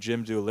you go to the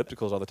gym, do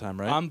ellipticals all the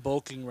time, right? I'm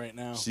bulking right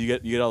now. So you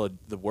get all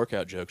the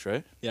workout jokes,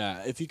 right?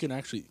 Yeah, if you can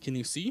actually, can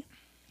you see?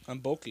 I'm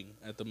bulking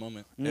at the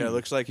moment. Yeah, it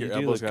looks like your You do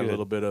elbow's look got a good.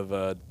 little bit of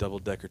a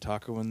double-decker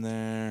taco in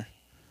there.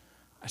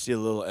 I see a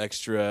little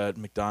extra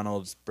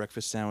McDonald's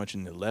breakfast sandwich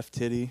in the left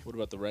titty. What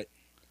about the right?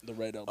 The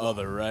right elbow. Oh,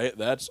 the right?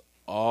 That's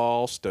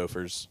all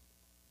Stofers.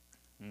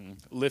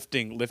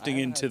 Lifting I haven't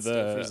into had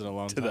Stouffer's in the a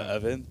long to the time.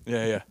 oven,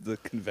 Yeah. the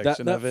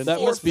convection oven.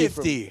 that must be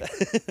from,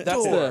 450.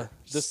 that's the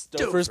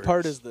Stouffer's. first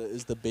part is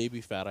the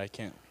baby fat I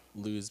can't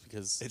lose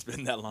because It's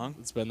been that long?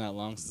 it's been that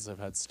long since I've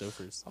had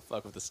Stouffer's. I'll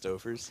fuck with the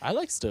Stofers. I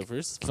like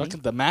Stouffer's. Fucking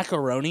the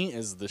macaroni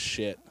is the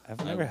shit.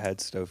 I've never had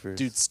Stouffer's.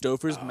 Dude,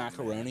 Stouffer's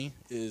macaroni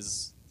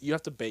is you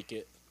have to bake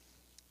it.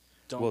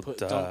 Don't Well, put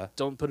duh.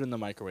 don't put it in the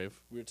microwave.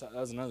 That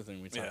was another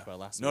thing we talked about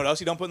last Know what week.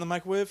 else you don't put in the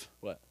microwave?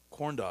 What?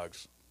 Corn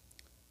dogs.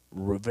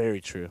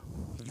 Very true.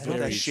 You put that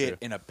Very shit true.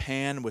 in a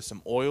pan with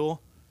some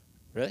oil,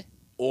 Really?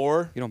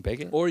 or You don't bake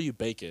it? Or you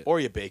bake it.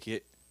 you bake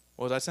it.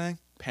 What was I saying?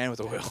 Pan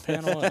with oil.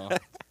 Pan oil.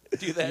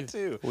 Do that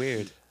too.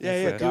 Weird.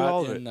 Yeah, do Forgot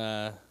all of in,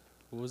 it.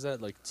 what was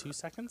that, like 2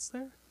 seconds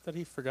there? That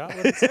he forgot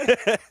what it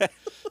said?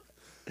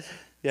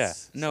 Yeah.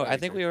 No, Sorry, I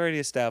think Kurt. we already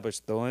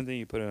established the only thing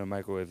you put in a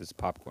microwave is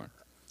popcorn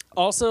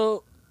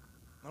Also,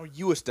 No,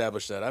 you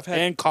established that. I've had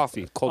and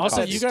coffee. Cold also,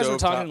 coffee. you guys were Stovetop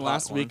talking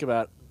last popcorn. week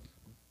about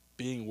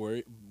being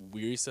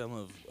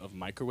wearisome of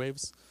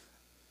microwaves.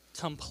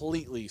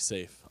 Completely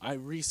safe. I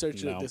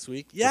researched No. it this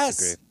week. Yes,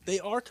 Disagree. they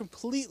are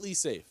completely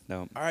safe.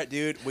 No. All right,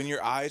 dude. When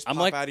your eyes I'm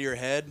pop like- out of your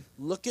head,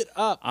 Look it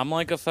up. I'm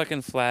like a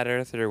fucking flat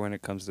earther when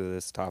it comes to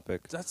this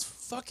topic. That's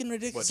fucking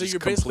ridiculous. what, so just you're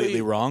completely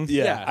basically wrong?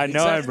 Yeah, I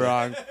know exactly. I'm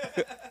wrong.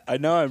 I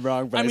know I'm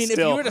wrong, but I mean, if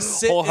still you were to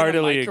sit in a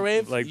wholeheartedly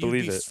microwave, like you'd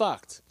believe be it.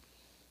 fucked.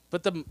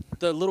 But the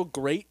little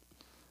grate,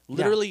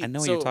 literally. I know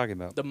what so you're talking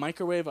about. The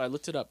microwave, I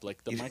looked it up.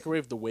 Like the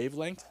microwave, the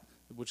wavelength,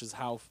 which is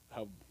how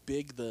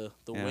big the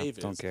Yeah, wave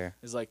don't is, care.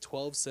 is like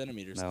 12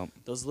 centimeters. No.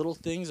 Those little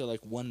things are like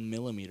 1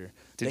 millimeter.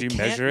 Did They you can't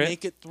measure it?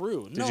 Make it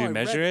through. Did no, you I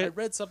measure read, it? I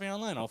read something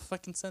online. I'll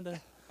fucking send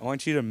a. I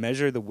want you to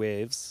measure the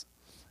waves,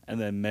 and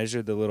then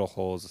measure the little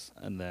holes,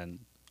 and then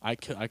I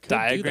could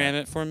diagram do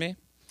it for me,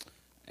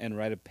 and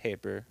write a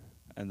paper,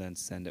 and then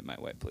send it my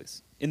way,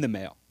 please, in the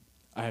mail.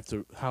 I have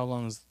to. How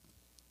long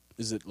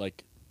is it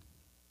like?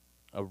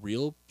 A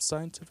real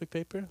scientific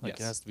paper? Like it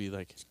Yes. has to be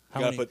like You how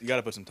gotta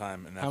many? put some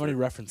time and effort. How many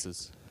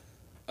references?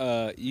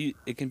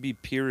 It can be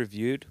peer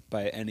reviewed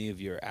by any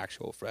of your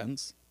actual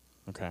friends.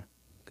 Okay.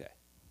 Okay.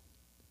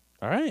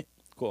 All right.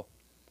 Cool.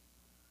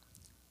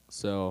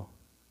 So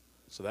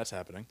that's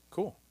happening.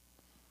 Cool.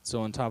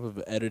 on top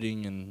of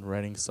editing and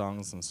writing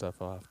songs and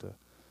stuff, I'll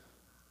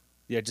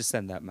Yeah, just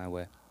send that my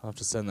way. have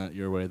to send that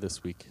your way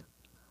this week,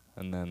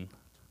 and then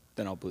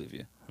I'll believe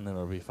you.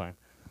 it'll be fine.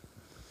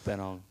 Then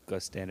I'll go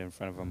stand in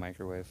front of a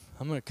microwave.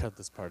 I'm gonna cut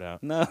this part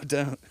out. No,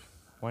 don't.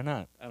 Why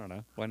not? I don't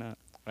know. Why not?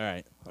 All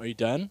right. Are you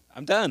done?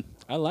 I'm done.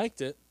 I liked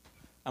it.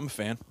 I'm a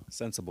fan.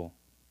 Sensible.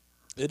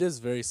 It is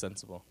very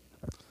sensible.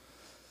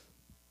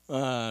 You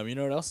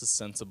know what else is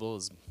sensible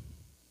is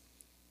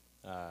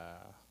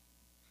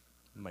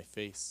my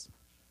face.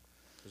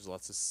 There's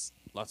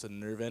lots of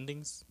nerve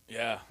endings.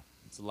 Yeah.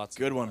 So lots.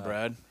 Good of, one,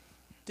 Brad.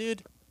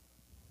 dude.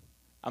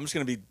 I'm just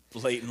gonna be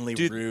blatantly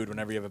Dude, rude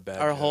whenever you have a bad.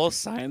 Our joke. whole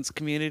science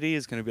community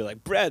is going to be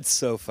like, Brad's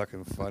so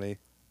fucking funny.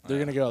 They're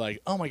gonna go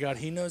like, "Oh my god,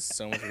 he knows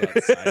so much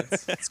about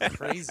science. It's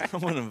crazy." I'm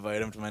gonna invite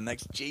him to my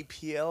next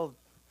JPL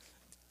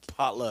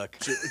potluck.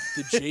 The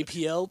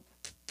JPL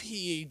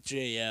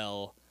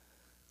PJL.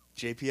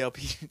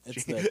 JPL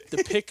It's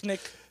the picnic.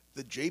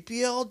 the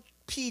JPL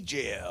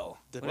PJL.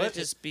 The Would it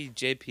just be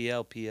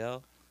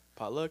JPL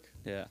Potluck?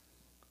 Yeah.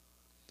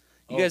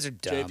 You guys are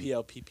dumb.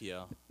 JPL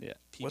PPL. Yeah.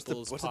 What's the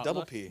Potluck?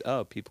 double P?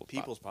 Oh,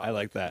 people's Potluck. I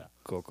like that.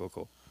 Cool.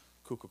 Cool.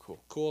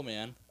 Cool,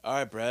 man. All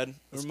right, Brad.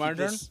 My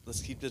turn?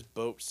 Let's keep this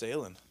boat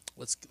sailing.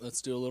 Let's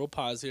do a little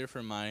pause here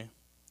for my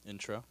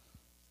intro.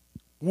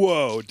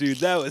 Whoa, dude,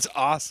 that was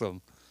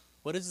awesome.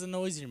 What is the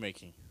noise you're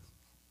making?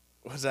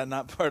 Was that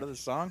not part of the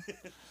song?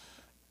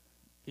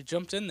 You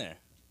jumped in there.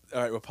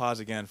 All right, we'll pause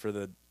again for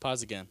the.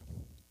 Pause again.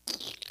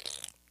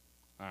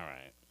 All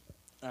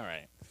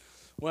right.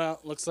 Well,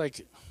 looks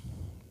like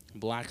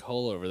black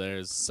hole over there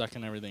is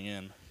sucking everything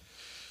in.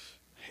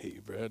 Hate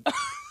you, Brad.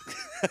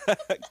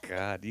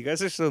 God, you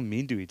guys are so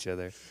mean to each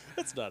other.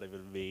 That's not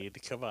even mean.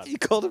 Come on. You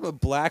called him a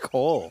black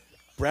hole.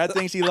 Brad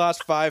thinks he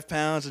lost 5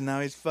 pounds and now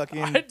he's I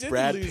fucking didn't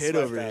Brad lose Pitt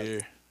 5 over pounds.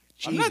 here.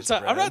 I'm not, Jesus,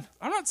 I'm Brad.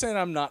 not saying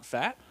I'm not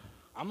fat.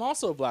 I'm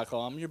also a black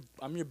hole.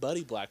 I'm your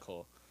buddy black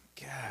hole.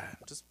 God, I'm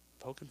just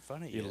poking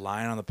fun at you're you.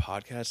 lying on the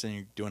podcast and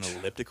you're doing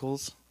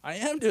ellipticals. I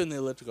am doing the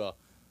elliptical.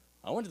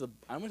 I went to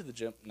the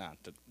gym. No.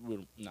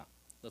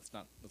 Let's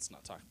not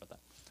talk about that.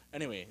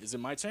 Anyway, is it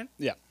my turn?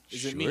 Yeah.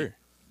 Is it me?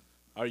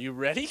 Are you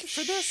ready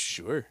for this?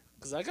 Sure.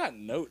 Because I got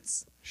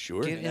notes.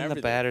 Sure. Get in everything.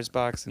 the batter's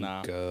box and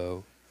No.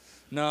 go.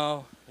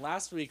 No,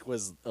 last week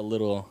was a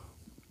little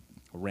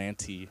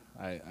ranty.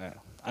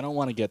 I don't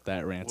want to get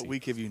that ranty. What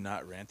week have you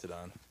not ranted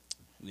on?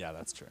 Yeah,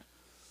 that's true.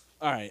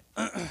 All right.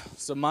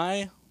 So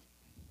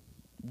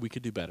we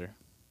could do better.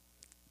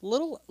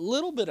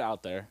 Little bit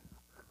out there.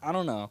 I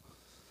don't know.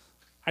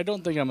 I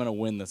don't think I'm going to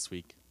win this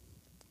week.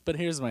 But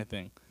here's my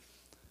thing.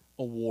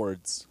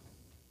 Awards.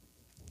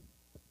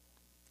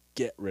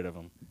 Get rid of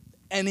them.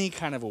 Any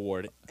kind of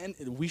award. And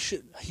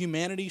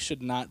humanity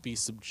should not be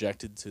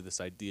subjected to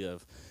this idea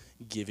of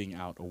giving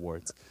out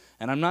awards.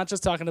 And I'm not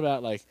just talking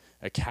about like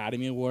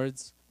Academy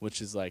Awards,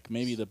 which is like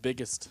maybe the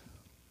biggest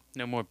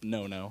No more.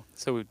 no.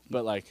 So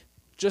But like,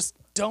 just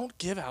don't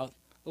give out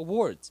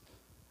awards.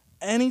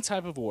 Any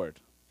type of award.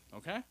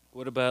 Okay?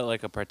 what about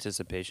like a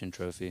participation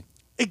trophy?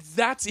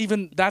 That's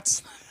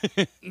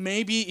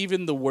maybe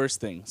even the worst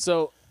thing.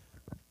 So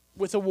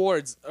with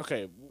awards,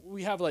 okay,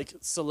 we have like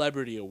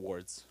celebrity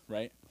awards,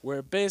 right?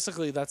 Where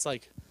basically that's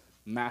like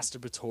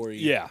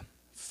masturbatory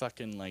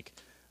fucking like,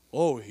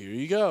 oh, here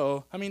you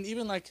go. I mean,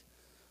 even like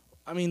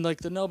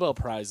the Nobel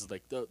Prize,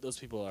 like those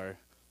people are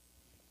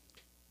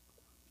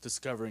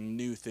discovering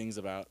new things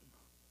about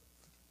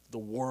the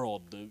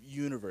world, the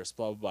universe,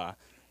 blah, blah, blah.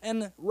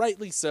 And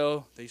rightly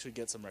so, they should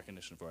get some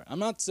recognition for it. I'm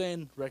not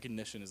saying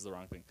recognition is the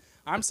wrong thing.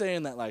 I'm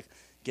saying that, like,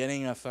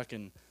 getting a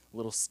fucking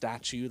little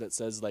statue that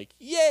says, like,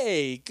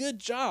 yay, good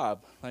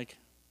job. Like,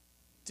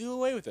 do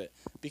away with it.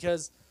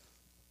 Because,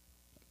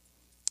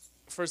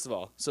 first of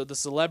all, so the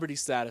celebrity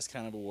status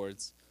kind of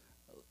awards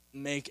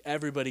make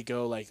everybody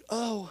go, like,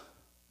 oh,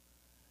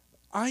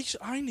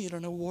 I need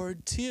an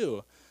award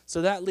too.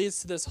 So that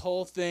leads to this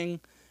whole thing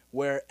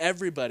where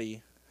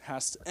anybody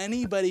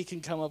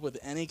can come up with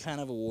any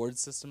kind of award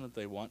system that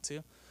they want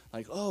to.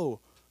 Like, oh,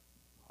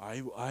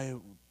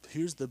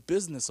 here's the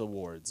business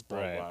awards, blah,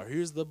 Right. blah,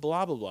 here's the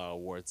blah, blah, blah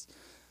awards.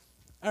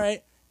 All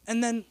right.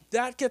 And then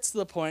that gets to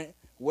the point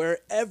where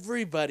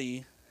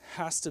everybody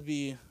has to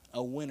be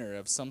a winner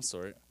of some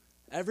sort.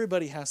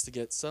 Everybody has to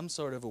get some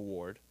sort of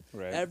award.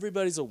 Right.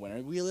 Everybody's a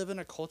winner. We live in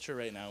a culture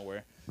right now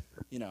where,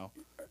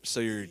 So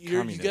you're you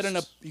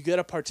communist. get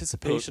a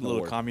participation a little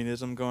award.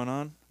 communism going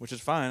on, which is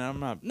fine. I'm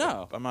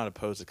not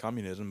opposed to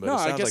communism, but No, it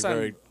I sounds guess like I'm-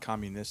 very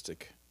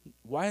communistic.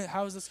 Why?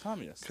 How is this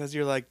communist? Because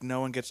you're like,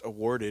 no one gets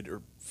awarded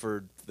or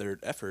for their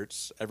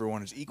efforts.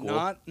 Everyone is equal.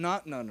 No.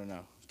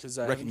 Because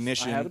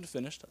Recognition. I haven't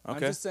finished. I'm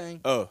Okay. just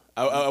saying. Oh,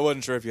 I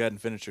wasn't sure if you hadn't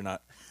finished or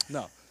not.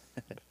 No.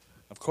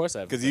 Of course I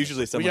haven't. Because finished.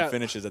 usually We someone got,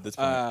 finishes at this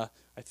point.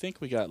 I think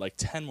we got like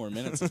 10 more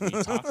minutes of me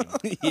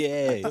talking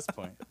Yay. at this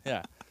point.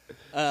 Yeah.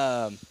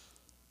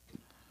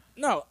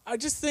 No, I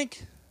just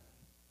think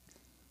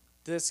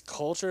this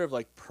culture of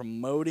like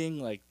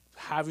promoting, like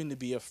having to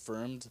be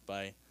affirmed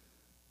by,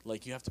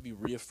 like you have to be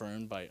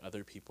reaffirmed by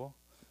other people.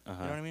 You know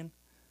what I mean?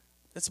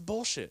 That's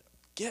bullshit.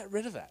 Get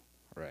rid of that.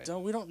 Right.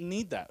 We don't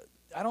need that.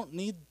 I don't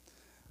need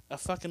a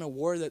fucking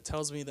award that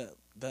tells me that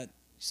You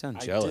sound I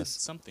did jealous.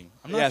 something.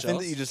 I'm not Yeah, I jealous.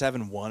 think that you just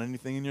haven't won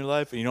anything in your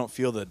life, and you don't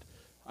feel that.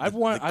 I've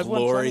won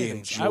glory plenty of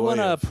and things. I won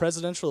joy a of-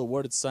 presidential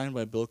award. It's signed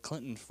by Bill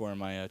Clinton for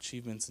my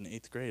achievements in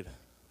 8th grade.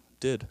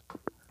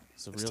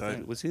 It's a real tight.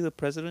 thing. Was he the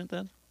president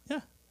then?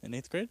 Yeah, in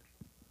 8th grade.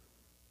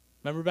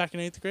 Remember back in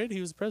 8th grade,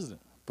 he was the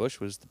president. Bush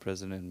was the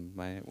president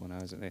when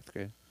I was in 8th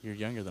grade. You're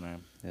younger than I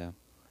am. Yeah.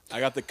 I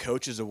got the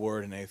coach's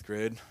award in 8th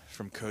grade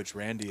from Coach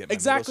Randy at my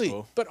Exactly.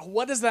 middle school. But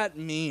what does that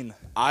mean?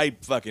 I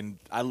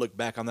look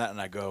back on that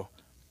and I go,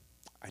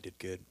 I did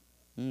good.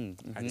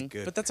 Mm-hmm. I did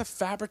good. But that's a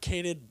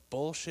fabricated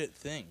bullshit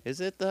thing. Is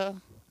it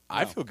though?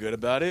 I feel good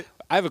about it.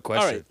 I have a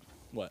question. All right.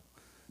 What?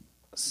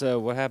 So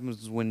what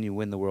happens when you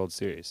win the World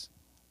Series?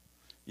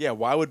 Yeah,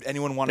 why would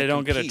anyone want to They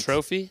don't compete? get a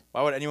trophy?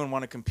 Why would anyone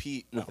want to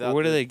compete without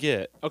What do the- they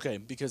get? Okay,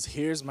 because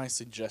here's my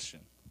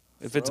suggestion.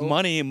 If it's Throw-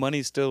 money,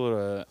 money's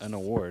still an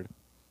award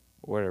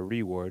or a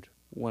reward.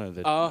 One of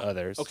the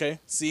others. Okay,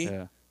 see?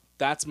 Yeah.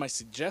 That's my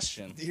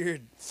suggestion.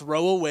 Weird.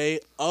 Throwaway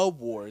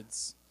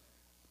awards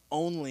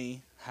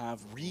only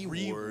have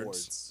Rewards.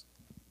 rewards.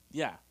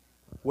 Yeah.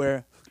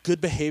 Where good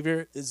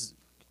behavior is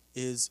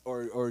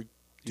or You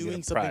get doing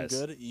a something prize.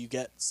 good, you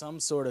get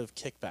some sort of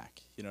kickback.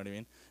 You know what I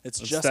mean? It's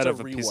Instead just a of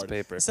a reward. piece of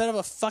paper. Instead of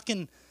a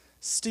fucking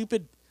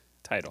stupid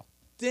Title.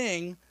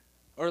 thing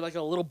or like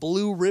a little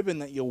blue ribbon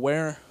that you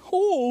wear.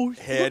 Oh,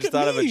 Hey, I look just at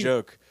thought of a me.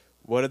 joke.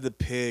 What did the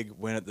pig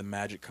win at the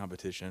magic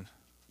competition?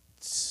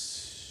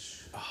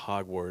 A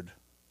hogward.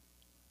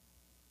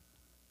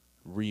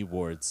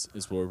 Rewards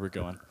is where we're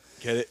going.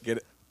 Get it? Get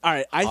it? All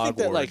right, I think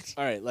that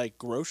Hogwarts. like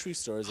grocery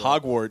stores are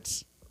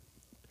Hogwarts.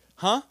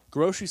 Huh?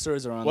 grocery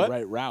stores are on What? the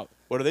right route.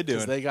 What are they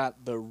Because doing? they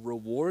got the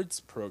rewards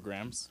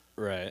programs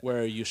Right.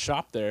 where you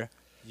shop there,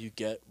 you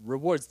get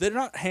rewards. They're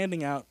not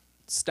handing out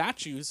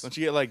statues Don't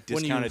you get like when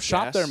discounted you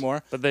shop gas? there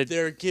more, But they-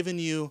 they're giving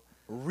you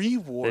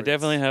rewards. They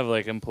definitely have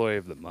like Employee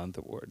of the Month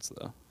awards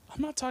though.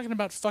 I'm not talking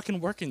about fucking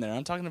working there.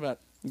 I'm talking about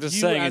I'm just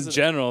you saying as in a-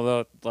 general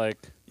though, like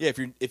Yeah, if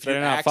you're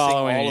They're not axing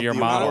following all of your the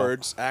model.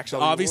 awards, axe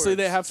all the Obviously,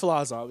 they awards. have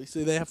flaws.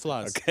 Obviously, they have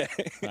flaws. okay.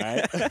 All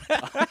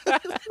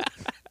right.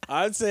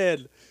 I'm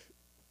saying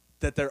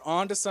that they're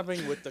onto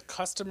something with the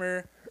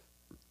customer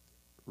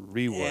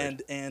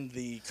Reward. and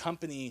the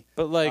company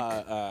But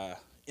like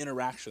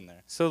interaction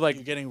there. so like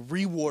You're getting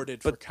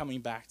rewarded for but-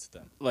 coming back to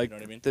them. like you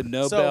know what I mean? the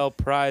Nobel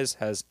Prize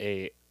has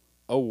a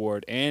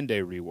award and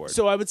a reward.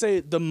 So I would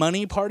say the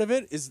money part of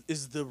it is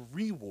the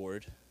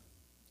reward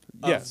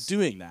of Yes.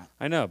 doing that.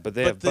 I know, but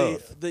they But have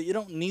both you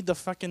don't need the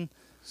fucking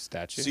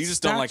statues. So you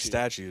just don't like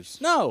Statue.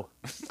 statues. no.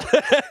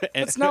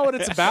 That's not what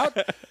it's about.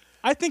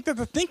 I think that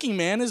the thinking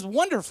man is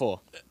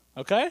wonderful.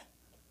 Okay.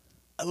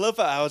 I love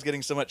how I was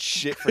getting so much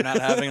shit for not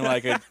having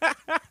like a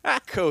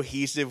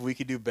cohesive we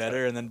could do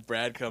better, and then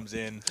Brad comes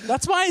in.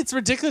 That's why it's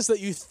ridiculous that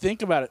you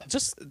think about it.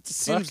 Just it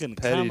seems fucking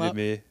petty come to up,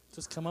 me.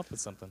 Just come up with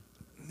something.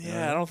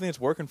 Yeah, I don't think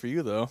it's working for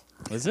you though.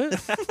 Is it?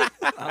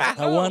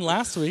 I won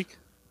last week.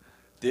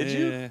 Did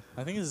you? Yeah.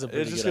 I think this is a It's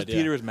pretty just good because idea.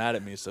 Peter was mad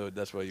at me, so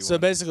that's why you. So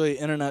won. basically,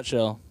 in a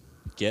nutshell,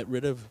 get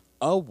rid of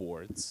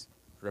awards,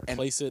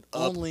 replace it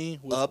up- only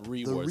with up the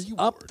rewards.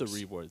 Up the rewards.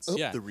 rewards. Up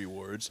Yeah. the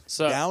rewards,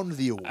 So, down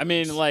the awards. I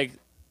mean, like,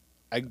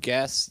 I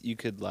guess you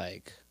could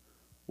like,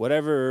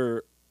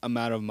 whatever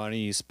amount of money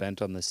you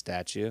spent on the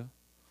statue,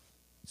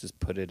 just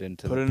put it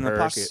into Put the it in the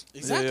purse pocket.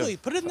 Exactly. Yeah.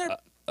 Put it in there.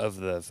 of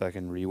the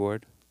fucking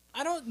reward.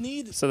 I don't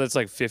need. So that's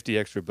like 50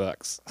 extra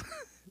bucks.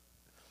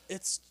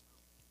 It's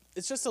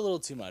just a little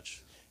too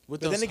much.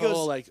 With But those then it whole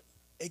goes- like.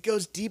 It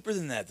goes deeper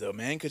than that, though,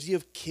 man, because you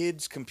have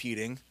kids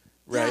competing,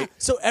 Yeah, right?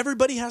 so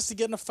everybody has to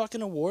get in a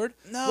fucking award.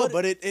 No, What-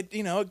 but it it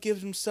gives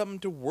them something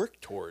to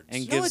work towards.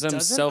 And No, gives it them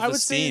doesn't. I would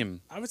say-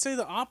 self-esteem. I would say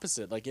the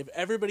opposite. Like if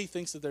everybody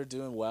thinks that they're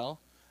doing well,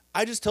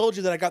 I just told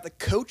you that I got the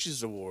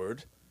coaches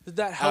award did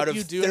that help out of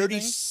you do anything?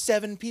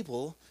 37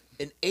 people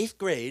in 8th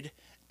grade,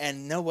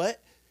 and know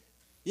what?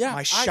 Yeah, My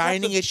I got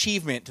shining the-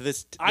 achievement to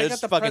this. I this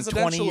got the fucking 20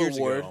 presidential years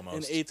award ago,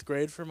 almost. in 8th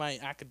grade for my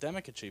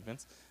academic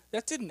achievements.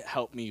 That didn't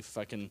help me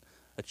fucking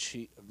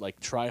achieve, like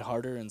try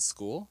harder in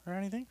school or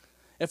anything.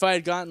 If I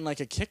had gotten like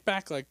a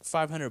kickback, like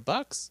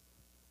 $500,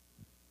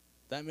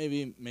 that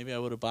maybe I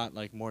would have bought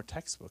like more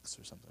textbooks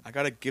or something. I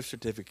got a gift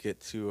certificate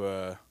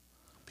to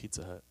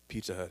Pizza Hut,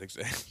 Pizza Hut.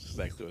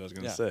 Exactly what I was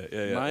gonna Yeah. say.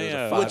 Yeah, yeah. My, It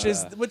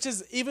was a uh, $5 which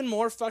is even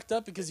more fucked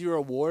up because your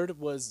award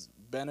was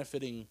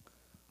benefiting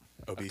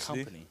a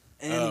obesity. company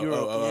and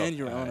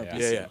your own yeah.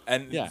 obesity. Yeah, yeah.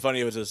 And Yeah.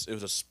 funny, it was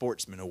a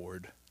sportsman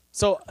award.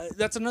 So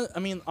that's another. I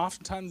mean,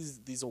 oftentimes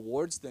these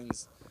awards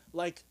things,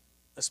 like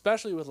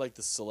especially with like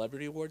the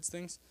celebrity awards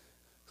things,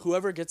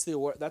 whoever gets the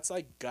award, that's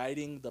like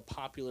guiding the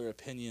popular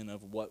opinion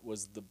of what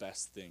was the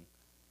best thing.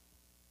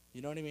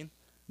 You know what I mean?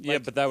 Yeah,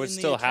 Like, but that would in the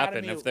still happen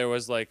Academy- if there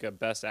was like a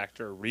Best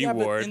Actor Yeah, but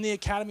reward. in the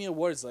Academy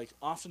Awards, like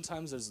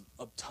oftentimes there's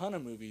a ton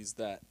of movies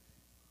that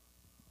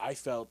I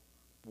felt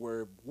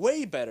were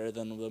way better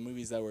than the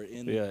movies that were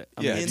in. Yeah,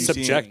 I Yeah, mean, have it's you seen-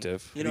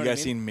 subjective. You know Have you what I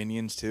guys mean? seen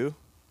Minions 2?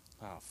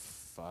 Oh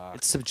fuck.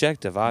 It's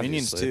subjective,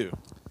 obviously. Minions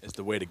 2 is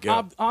the way to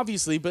go.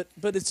 Obviously, but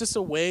it's just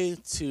a way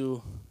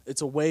to.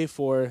 It's a way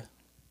for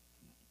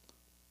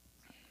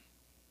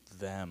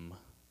them.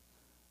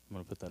 I'm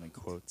gonna put that in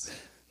quotes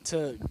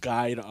to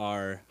guide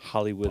our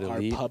Hollywood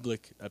elite.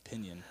 public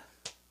opinion.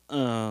 You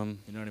know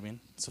what I mean?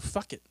 So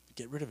fuck it.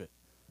 Get rid of it.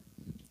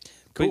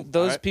 Cool. But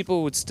those Alright.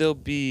 people would still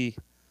be,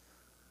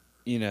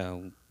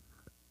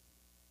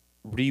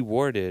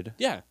 rewarded.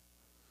 Yeah,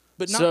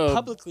 but not So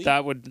publicly.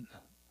 That would.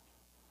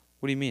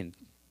 What do you mean?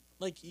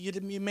 Like you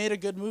made a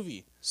good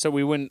movie. So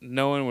we wouldn't.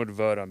 No one would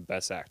vote on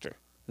Best Actor.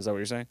 Is that what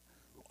you're saying?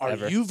 Are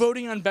Ever. you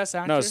voting on Best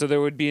Actor? No. So there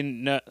would be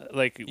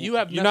you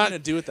have you're nothing to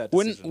do with that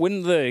decision.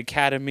 Wouldn't the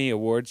Academy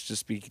Awards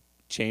just be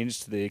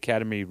changed to the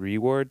Academy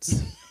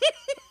Rewards?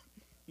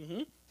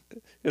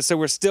 So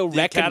we're still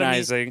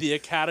recognizing the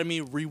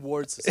Academy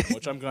reward system,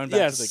 which I'm going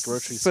back to the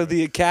grocery so store.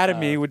 the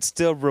Academy would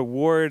still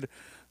reward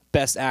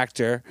Best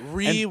Actor. and-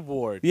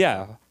 reward.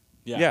 yeah.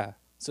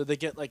 So they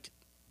get like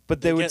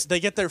But they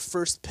get their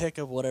first pick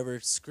of whatever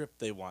script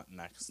they want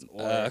next,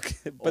 or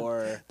okay, but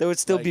or that would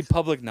still be like-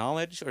 public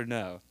knowledge, or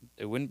no?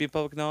 It wouldn't be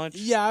public knowledge.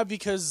 yeah,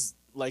 because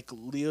like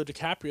Leo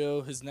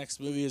DiCaprio, his next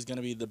movie is going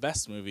to be the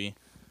best movie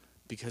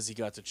because he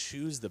got to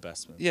choose the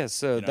best movie. Yeah.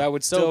 So you know? that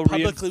would So still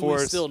publicly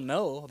reinforce. we still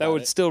know that about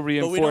would it, still but we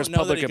don't reinforce know that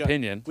public he got-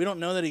 opinion. We don't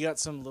know that he got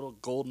some little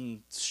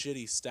golden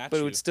shitty statue. But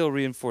it would still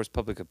reinforce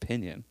public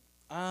opinion.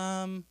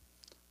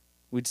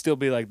 We'd still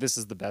be like, this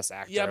is the best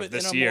actor yeah, of but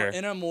this in year.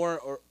 a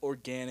more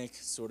organic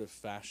sort of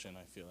fashion.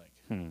 I feel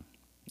like.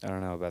 I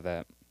don't know about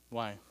that.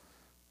 Why?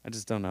 I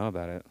just don't know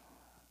about it.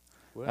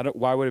 What?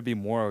 Why would it be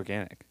more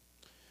organic?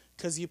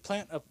 Because you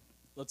plant a,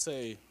 let's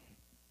say,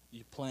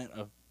 you plant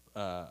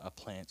a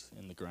plant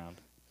in the ground.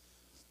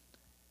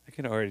 I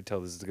can already tell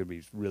this is going to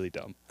be really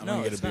dumb. I'm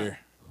gonna get it's a beer.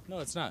 not. No,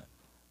 it's not.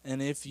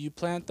 And if you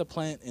plant the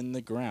plant in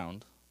the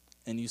ground,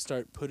 and you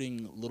start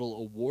putting little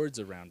awards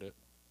around it,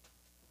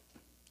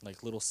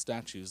 like little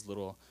statues,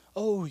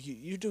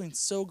 you're doing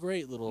so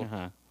great, little.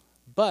 Uh-huh.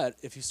 But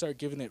if you start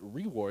giving it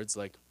rewards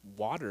like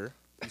water,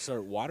 you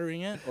start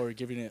watering it or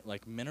giving it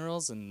like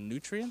minerals and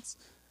nutrients,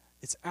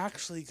 it's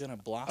actually gonna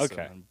blossom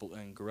Okay.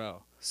 and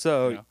grow.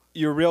 So You know?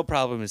 your real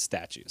problem is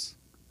statues.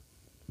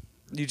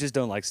 You just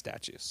don't like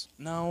statues.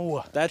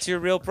 No. That's your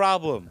real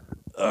problem.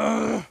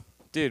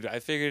 Dude, I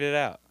figured it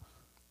out.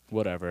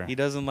 Whatever. He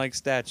doesn't like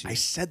statues. I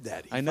said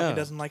that. He I know. fucking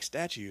doesn't like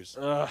statues.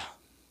 I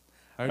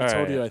already All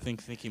told right. you I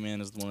think Thinky Man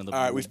is one of the.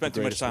 All right, we spent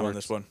too much time on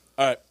this one.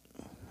 All right,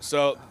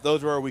 so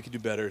those were our We Could Do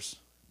Betters.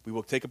 We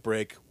will take a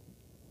break.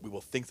 We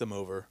will think them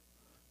over.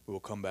 We will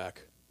come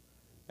back,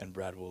 and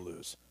Brad will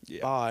lose.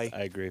 Yeah, Bye.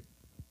 I agree.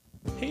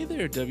 Hey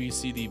there,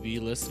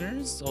 WCDB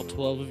listeners, all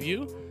 12 of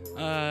you.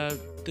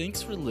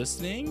 Thanks for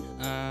listening.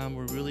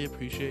 We really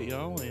appreciate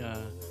y'all. We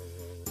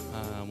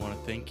want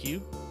to thank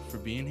you for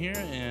being here,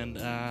 and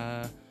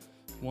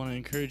want to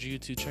encourage you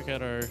to check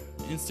out our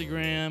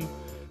Instagram,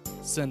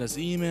 send us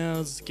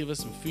emails, give us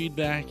some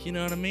feedback. You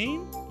know what I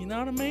mean? You know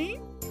what I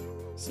mean?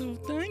 So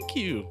thank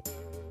you.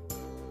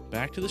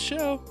 Back to the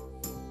show.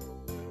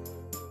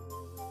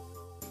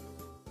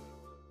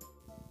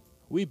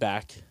 We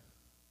back.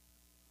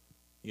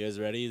 You guys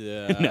ready?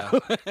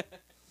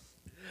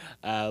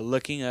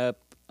 Looking up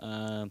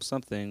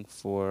something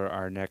for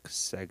our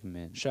next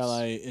segment. Shall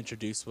I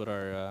introduce what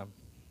our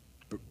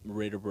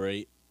Rate or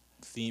Berate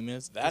theme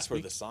is? That's this where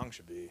week? the song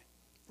should be.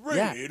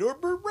 Yeah. Rate or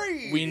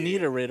berate. We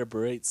need a Rate or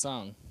Berate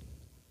song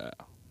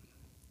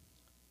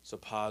So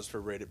pause for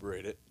Rate It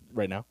Berate It.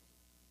 right now.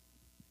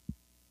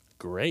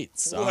 Great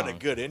song. What a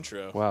good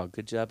intro. Wow,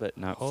 good job at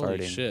not Holy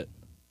farting. shit.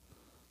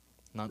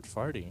 Not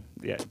farting.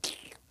 Yeah.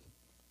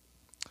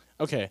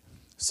 Okay,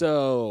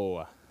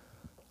 so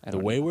I the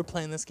don't way know. we're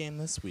playing this game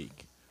this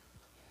week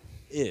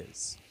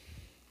is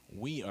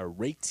we are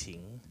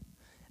rating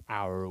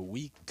our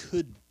We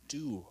Could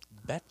Do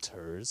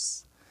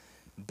Betters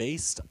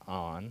based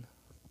on.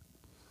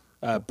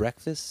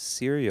 Breakfast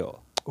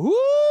cereal.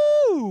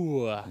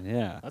 Ooh!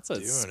 Yeah. That's a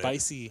Doing it.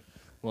 spicy.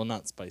 Well,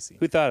 not spicy.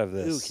 Who thought of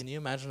Ooh, this? can you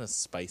imagine a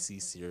spicy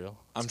cereal?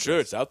 I'm sure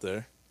it's out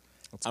there.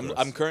 That's I'm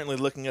gross. currently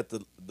looking at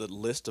the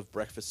list of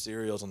breakfast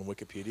cereals on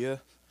Wikipedia,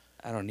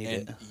 I don't need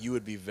and it. you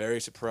would be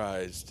very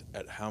surprised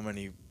at how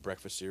many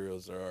breakfast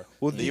cereals there are.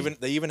 Well,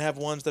 they even have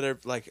ones that are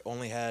like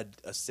only had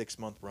a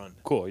 6-month run.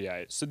 Cool,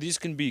 yeah. So these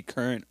can be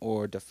current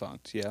or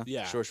defunct, yeah?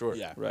 Yeah. Sure.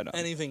 Yeah. Right on.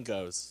 Anything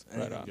goes.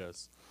 Right Anything on.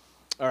 goes.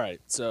 All right.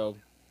 So,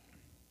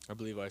 I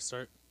believe I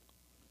start.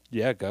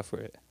 Yeah, go for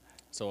it.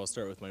 So I'll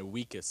start with my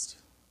weakest.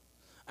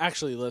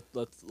 Actually,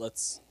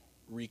 let's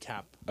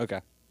recap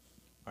Okay.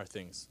 our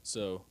things.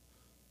 So,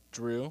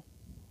 Drew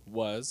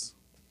was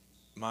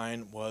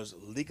Mine was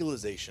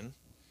legalization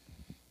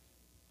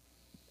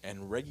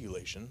and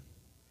regulation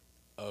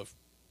of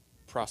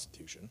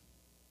prostitution.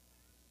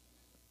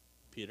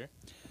 Peter.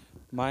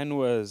 Mine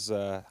was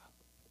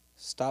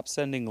stop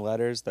sending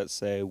letters that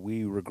say,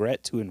 we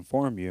regret to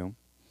inform you.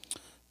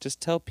 Just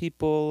tell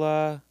people,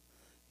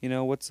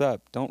 what's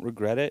up. Don't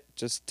regret it.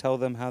 Just tell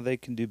them how they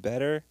can do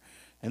better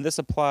And this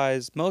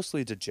applies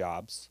mostly to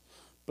jobs,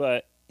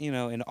 but,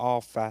 in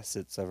all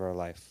facets of our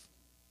life.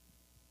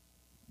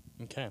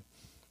 Okay.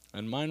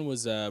 And mine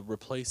was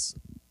replace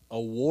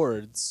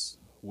awards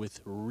with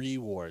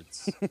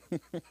rewards.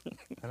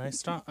 And I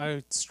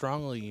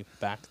strongly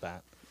back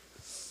that.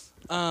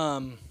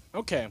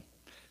 Okay.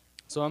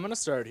 So I'm going to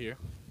start here.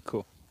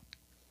 Cool.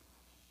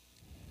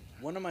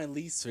 One of my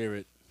least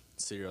favorite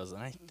cereals,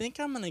 and I think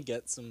I'm going to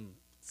get some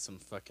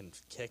fucking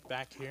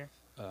kickback here.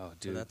 Oh,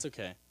 Dude, that's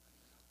okay.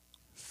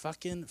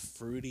 Fucking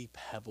Fruity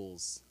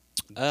Pebbles.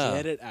 Oh.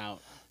 Get it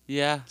out.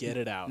 Yeah. Get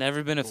it out.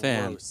 Never been a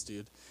fan. Gross,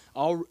 dude.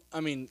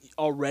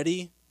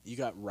 Already you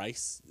got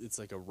rice. It's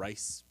like a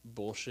rice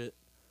bullshit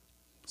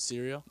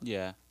cereal.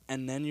 Yeah.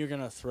 And then you're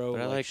going to throw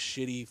But I like like-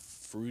 shitty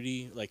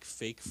fruity, like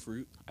fake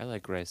fruit. I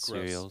like rice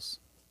Gross. cereals.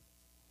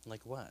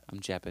 Like what? I'm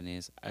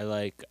Japanese. I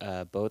like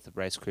both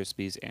Rice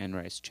Krispies and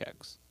Rice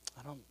Chex.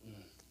 I don't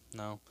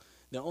no.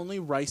 The only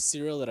rice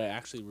cereal that I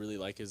actually really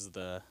like is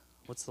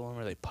what's the one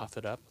where they puff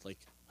it up? Like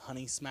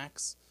Honey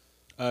Smacks?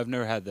 I've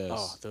never had those.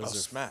 Oh, those are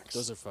Smacks.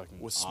 Those are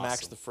fucking With awesome.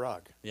 Smacks the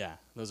Frog. Yeah,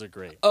 those are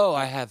great. Oh,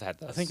 I have had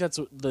those. I think that's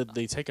what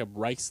they take a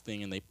rice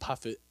thing and they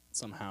puff it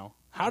somehow.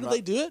 How I'm do not-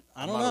 they do it?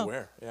 I don't I'm know. not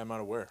aware. Yeah, I'm not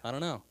aware. I don't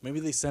know. Maybe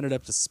they send it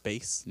up to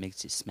space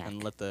makes you smack.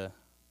 and let the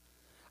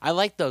I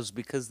like those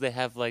because they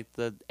have like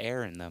the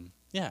air in them.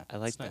 yeah. I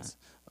like it's nice.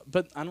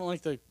 But I don't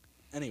like the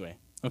anyway.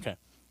 Okay.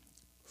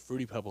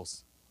 Fruity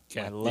Pebbles.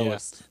 Yeah, My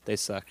lowest. They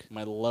suck.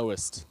 My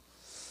lowest.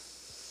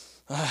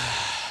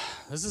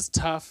 This is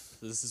tough.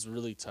 This is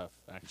really tough,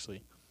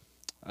 actually.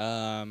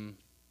 I'm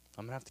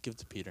gonna have to give it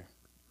to Peter.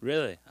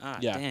 Really? Ah,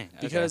 Yeah, dang.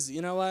 because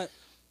you know what?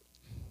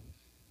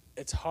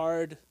 It's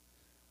hard.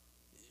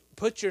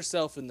 Put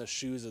yourself in the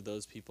shoes of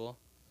those people,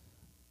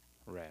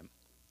 right.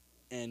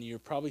 and you're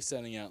probably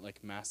sending out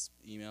like mass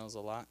emails a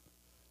lot.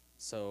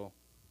 So,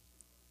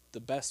 the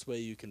best way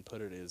you can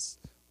put it is,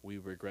 "We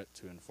regret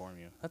to inform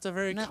you." That's a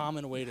very No.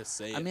 common way to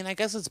say it. I mean, I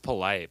guess it's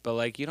polite, but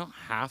like you don't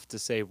have to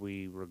say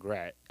we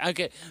regret.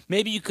 Okay,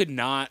 maybe you could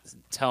not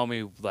tell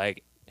me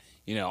like,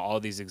 all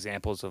these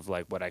examples of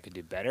like what I could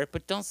do better,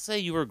 but don't say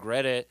you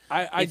regret it.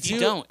 I if do. you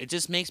don't, it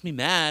just makes me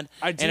mad,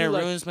 I do and it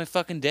like- ruins my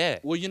fucking day.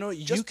 Well, you know what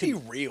Just you can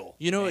be real.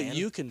 You know man. what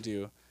you can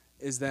do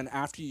is then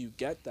after you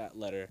get that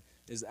letter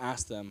is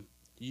ask them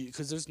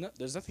because there's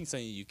nothing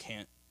saying you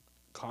can't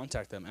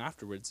contact them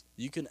afterwards.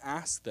 You can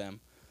ask them.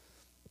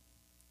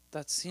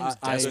 That seems.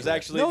 I- There's desperate.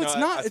 actually No, it's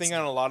not. I think It's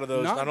on a lot of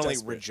those, not not only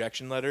desperate.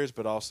 rejection letters,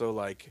 but also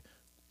like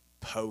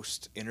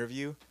post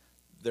interview,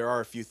 there are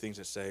a few things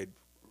that say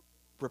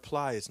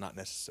reply is not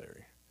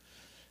necessary.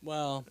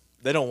 Well,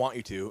 They don't want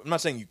you to. I'm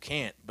not saying you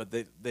can't, but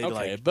they okay,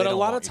 like. but they a don't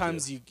lot want of you to.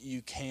 times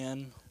you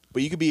can.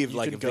 But you could be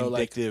like a could go,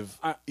 like, vindictive.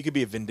 I- you could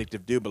be a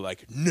vindictive dude, but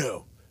like,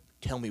 no,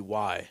 tell me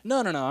why. No,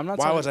 I'm not.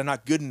 Why saying, was I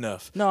not good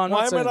enough? No, I'm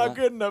why not saying am I not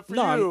that. good enough for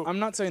No, you? I'm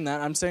not saying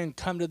that. I'm saying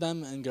come to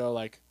them and go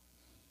like,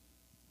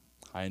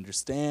 I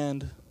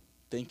understand.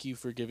 Thank you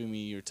for giving me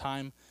your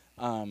time.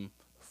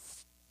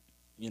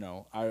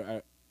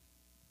 I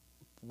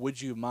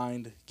would you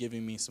mind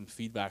giving me some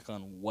feedback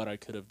on what I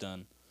could have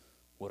done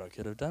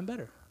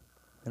better?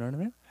 You know what I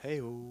mean?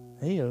 Hey-o.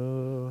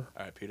 Heyo. All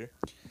right, Peter.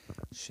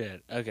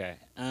 Shit. Okay.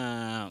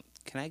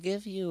 Can I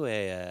give you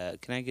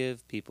Can I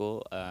give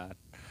people a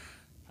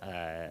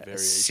Variation.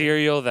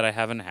 cereal that I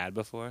haven't had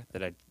before?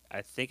 That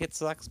I think it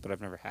sucks, but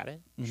I've never had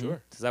it.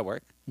 Sure. Does that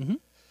work? Mhm.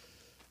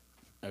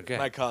 Okay.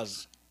 Might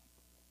cause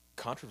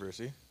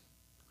controversy.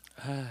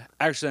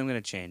 Actually, I'm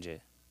gonna change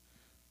it.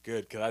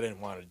 Good, because I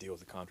didn't want to deal with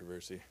the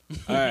controversy.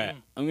 All right.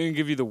 I'm gonna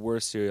give you the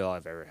worst cereal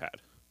I've ever had.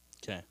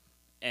 Okay.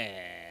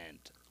 And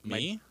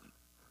Me?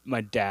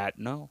 my dad.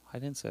 No, I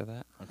didn't say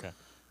that.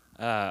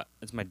 Okay.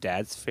 It's my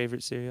dad's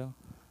favorite cereal.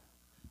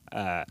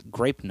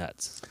 Grape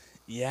nuts.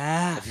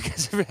 Yeah. Have you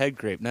guys ever had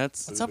grape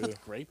nuts? What's up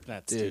with grape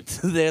nuts, Dude,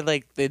 dude? they're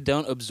like they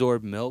don't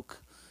absorb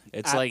milk.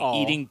 It's At like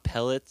all. eating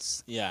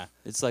pellets. Yeah.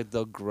 It's like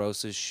the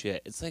grossest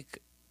shit. It's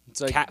like It's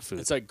like cat food.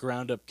 It's like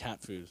ground up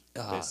cat food.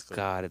 oh basically.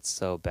 god, it's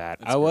so bad.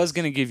 It's I was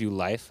gross. gonna give you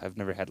Life. I've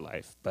never had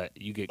Life, but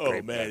you get Oh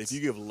grape man, nuts. if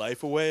you give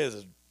life away as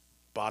a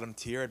bottom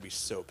tier, I'd be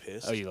so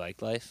pissed. Oh, you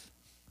like Life?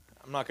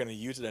 I'm not gonna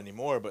use it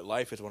anymore, but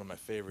life is one of my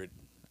favorite.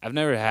 I've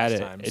never had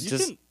it. Pastimes. It You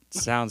just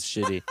sounds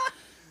shitty.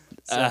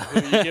 So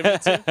who you give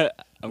it to?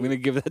 I'm gonna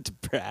give that to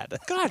Brad.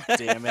 God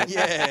damn it.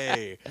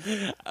 Yay!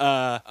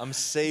 I'm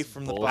safe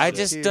from the. Bullshit. I bottom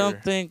just tier.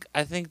 don't think.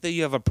 I think that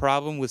you have a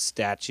problem with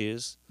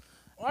statues.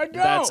 I don't.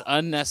 That's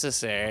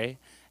unnecessary,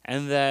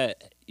 and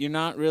that you're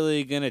not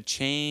really gonna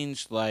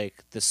change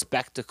like the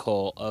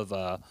spectacle of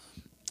an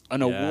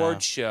Yeah.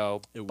 award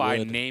show It by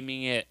would.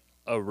 naming it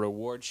a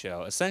reward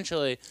show.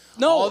 Essentially,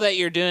 No, all that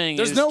you're doing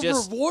There's is no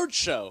just reward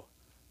show.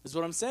 Is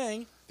what I'm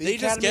saying. The They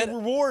just Academy get.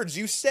 rewards.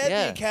 You said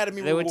yeah, the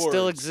Academy they rewards. would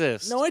still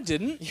exist. No, I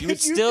didn't. you would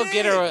still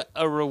get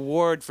a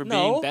reward for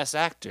No. being best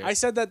actor. I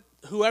said that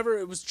whoever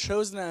it was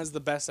chosen as the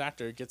best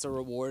actor gets a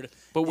reward.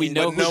 but we in-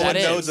 know But who no that one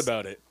is. knows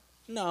about it.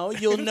 No,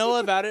 you'll know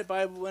about it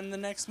by when the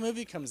next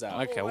movie comes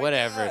out. Okay, Oh my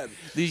whatever. God.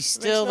 These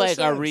still no like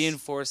are sense.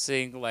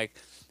 reinforcing like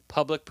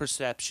public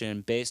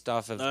perception based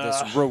off of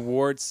this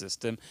reward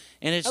system,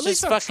 and it's At just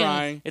least I'm fucking.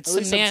 trying. It's At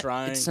least I'm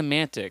trying. It's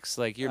semantics.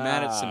 Like you're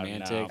mad at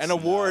semantics. no. An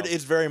award No.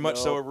 is very much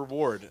so a Nope.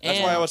 reward. That's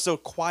And- why I was so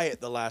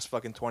quiet the last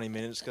fucking 20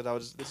 minutes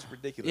because this is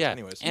ridiculous. Yeah.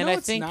 Anyways, And No, I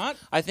it's think not.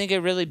 I think it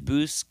really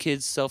boosts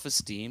kids'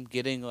 self-esteem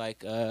getting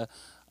like an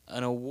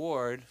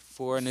award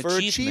for an for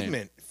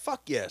achievement.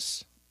 fuck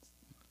yes.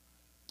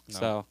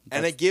 So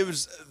And it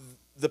gives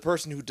the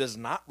person who does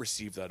not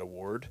receive that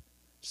award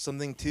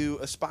something to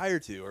aspire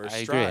to or I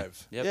agree.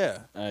 strive. Yep. Yeah.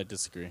 I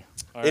disagree.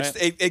 All It's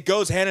right. it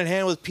goes hand in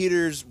hand with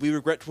Peter's. We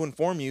regret to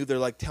inform you. They're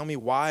like, tell me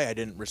why I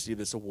didn't receive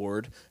this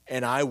award,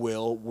 and I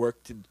will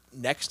work to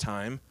next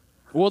time.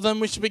 Well, then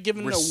we should be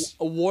giving Res-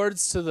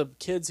 awards to the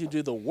kids who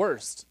do the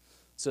worst,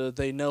 so that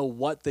they know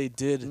what they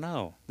did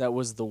no, that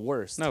was the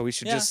worst. no, we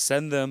should Yeah. just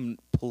send them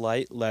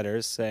polite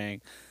letters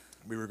saying,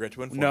 We regret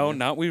to inform "No, you.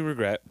 not we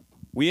regret.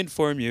 We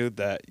inform you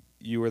that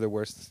you were the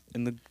worst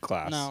in the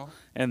class, No.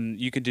 and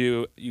you could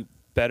do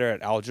better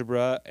at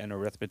algebra and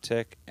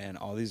arithmetic and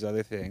all these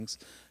other things,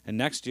 and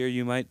next year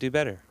you might do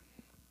better."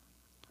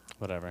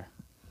 Whatever.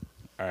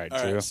 All right,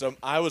 All Drew. right, so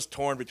I was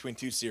torn between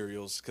two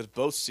cereals because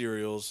both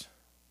cereals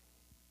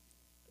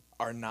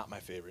are not my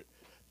favorite.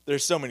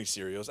 There's so many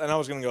cereals, and I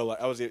was gonna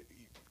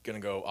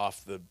go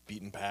off the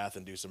beaten path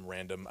and do some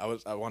random.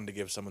 I wanted to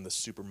give someone the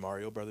Super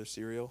Mario Brothers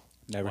cereal,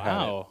 Never had it.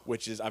 Wow.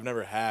 which is I've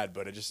never had,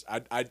 but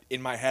I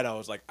in my head I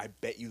was like, I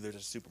bet you there's a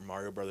Super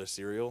Mario Brothers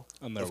cereal.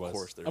 And there of was.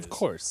 course there Of is.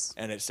 course.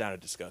 And it sounded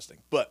disgusting,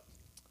 but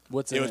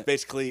What's it in was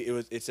basically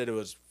it said it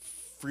was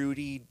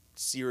fruity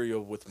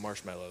cereal with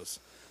marshmallows.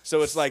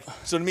 So it's like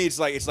to me it's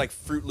like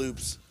Fruit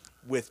Loops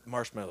with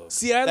marshmallows.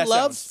 See, I That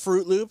love sounds-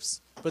 Fruit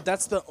Loops, but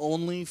that's the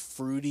only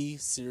fruity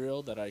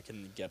cereal that I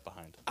can get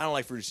behind. I don't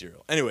like fruity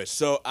cereal. Anyway,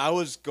 so I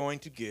was going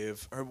to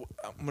I'm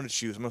going to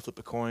choose. I'm going to flip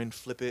a coin,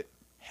 flip it,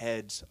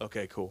 heads.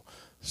 Okay, cool.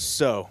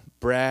 So,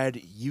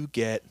 Brad, you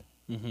get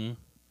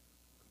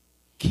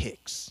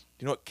Kicks.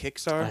 Do you know what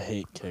Kicks are? I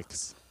hate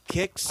Kicks.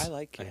 Kicks? I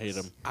like I Kicks. hate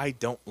them. I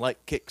don't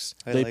like Kicks.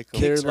 I They, like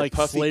 'em. they're Kicks are like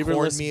puffy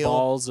flavorless cornmeal.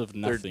 balls of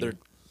nothing. They're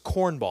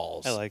corn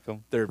balls. I like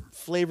them. They're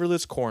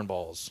flavorless corn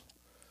balls.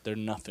 They're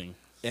nothing.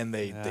 And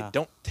they Yeah.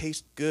 don't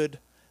taste good,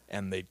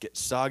 and they get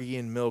soggy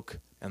in milk,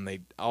 and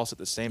they also at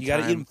the same You time...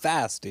 gotta eat them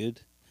fast,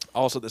 dude.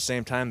 Also at the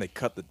same time, they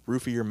cut the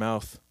roof of your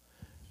mouth.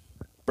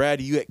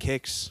 Brad, you get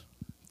Kicks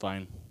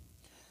Fine.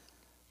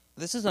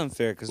 This is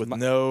unfair because with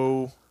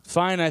no...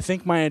 Fine, I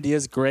think my idea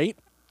is great.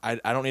 I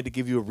don't need to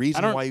give you a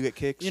reason don't- why you get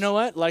Kicks. You know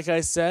what? Like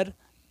I said,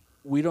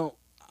 we don't.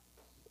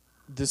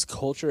 This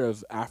culture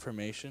of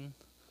affirmation,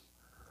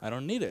 I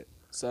don't need it.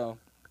 So,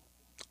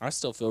 I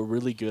still feel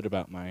really good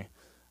about my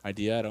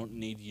idea. I don't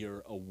need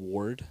your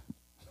award.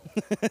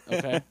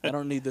 Okay, I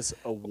don't need this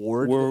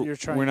award that you're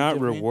trying. we're to not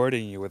give me.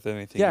 rewarding you with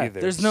anything Yeah, either.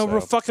 there's no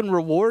so. fucking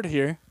reward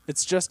here.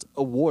 It's just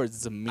awards.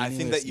 It's a I meaningless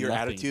think that your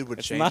nothing. attitude would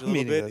It's change not a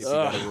little bit if meaningless. you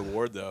got a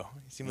reward, though.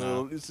 You seem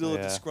No. a little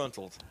Yeah.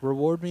 disgruntled.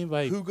 Reward me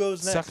by Who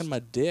goes next? sucking my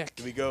dick.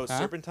 Do we go Huh?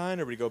 serpentine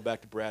or do we go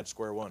back to Brad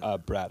square one?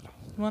 Brad.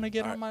 You wanna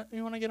get All on my?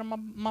 You wanna get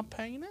on my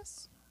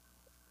penis?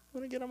 You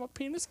wanna get on my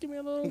penis? Give me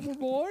a little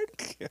reward,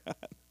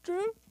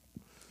 Drew.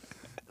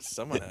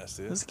 Someone has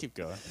to. Let's keep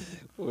going.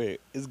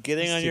 Wait, is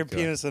getting Let's on your keep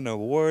going. penis an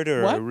award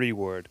or What? a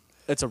reward?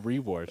 It's a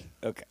reward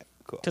Okay,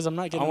 cool. because I'm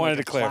not getting. I wanted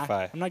like to a plaque-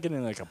 clarify. I'm not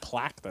getting like a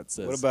plaque that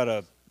says.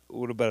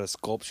 What about a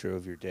sculpture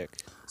of your dick?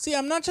 See,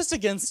 I'm not just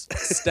against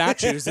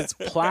statues. It's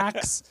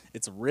plaques.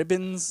 It's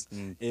ribbons.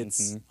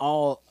 It's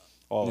all.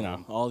 All you of know,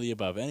 them. all the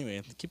above.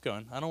 Anyway, keep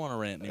going. I don't want to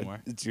rant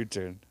anymore. It's your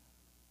turn.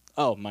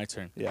 Oh, my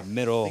turn. Yeah,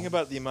 middle. Think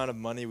about the amount of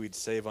money we'd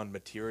save on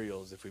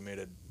materials if we made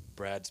a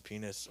Brad's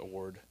penis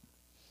award.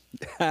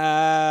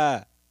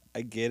 I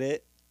get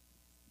it.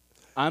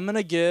 I'm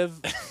gonna give.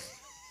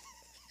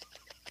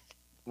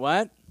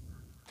 What?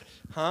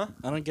 Huh?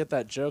 I don't get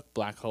that joke,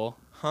 black hole.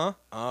 Huh?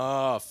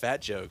 Oh,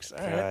 fat jokes.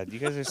 All right. God, you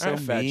guys are so Alright,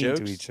 fat mean jokes.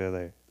 to each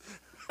other.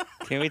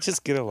 Can't we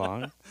just get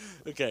along?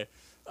 Okay,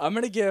 I'm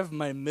gonna give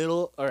my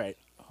middle. All right.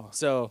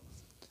 So,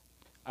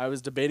 I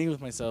was debating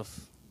with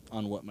myself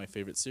on what my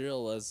favorite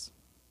cereal was.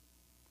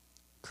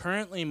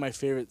 Currently, my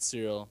favorite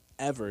cereal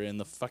ever in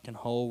the fucking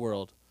whole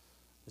world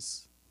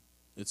is.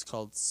 It's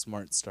called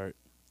Smart Start.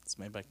 It's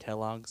made by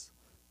Kellogg's.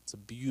 It's a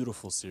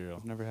beautiful cereal.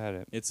 I've never had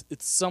it. It's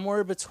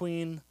somewhere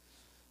between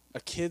a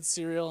kid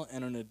cereal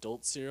and an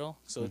adult cereal.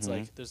 So it's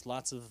like there's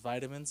lots of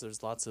vitamins.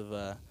 There's lots of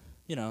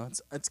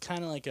it's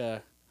kind of like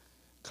a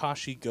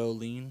Kashi Go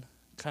Lean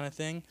kind of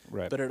thing.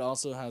 Right. But it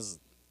also has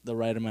the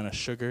right amount of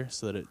sugar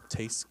so that it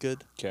tastes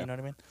good. 'Kay. You know what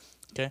I mean?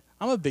 Okay.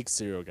 I'm a big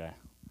cereal guy.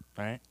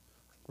 All right.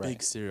 Right.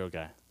 Big cereal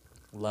guy.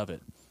 Love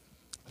it.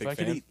 Big if I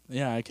could fan? eat,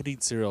 yeah, I could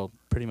eat cereal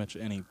pretty much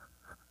any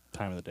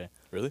time of the day.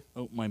 Really?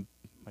 Oh, my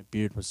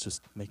beard was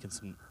just making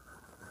some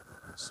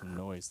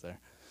noise there.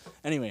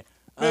 Anyway,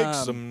 Make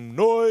some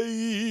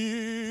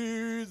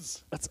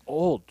noise. that's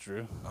old,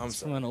 Drew. I'm It's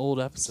sorry. from an old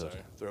episode.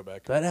 Sorry.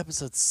 Throwback. That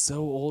episode's so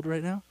old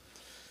right now.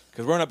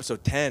 Because we're on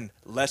episode 10,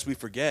 lest we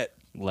forget.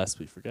 Lest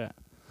we forget.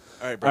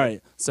 All right, All Brad.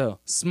 right, so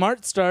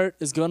Smart Start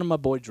is going to my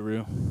boy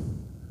Drew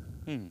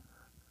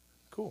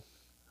Cool.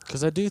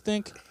 because I do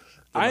think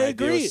I It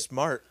agree. was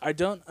smart. I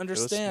don't smart.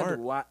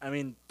 understand why. I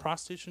mean,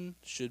 prostitution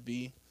should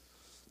be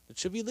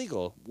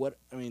legal. What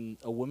I mean,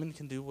 a woman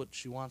can do what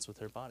she wants with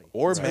her body.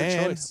 Or It's her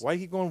man. choice. Why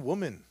keep going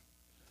woman?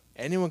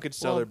 Anyone could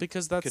sell their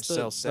because that's could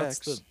the, sell that's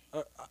sex.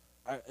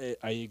 the-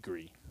 I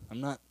agree. I'm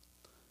not.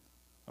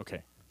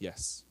 Okay.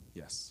 Yes.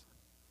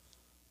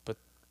 But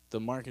the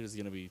market is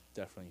going to be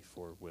definitely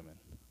for women.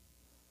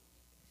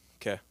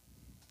 Okay.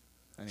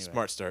 Anyway,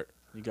 Smart start.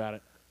 You got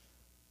it.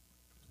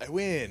 I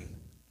win.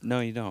 No,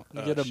 you don't.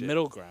 You Oh, get a shit.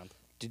 middle ground.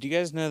 Did you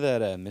guys know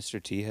that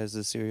Mr. T has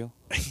the cereal?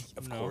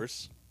 Of No.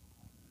 course.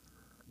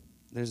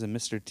 There's a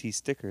Mr. T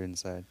sticker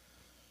inside.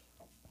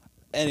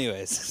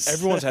 Anyways,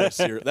 Everyone's had a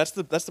cereal. That's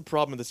the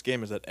problem with this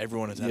game is that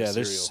everyone has had a yeah, cereal.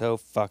 there's so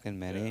fucking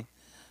many.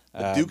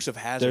 The Dukes of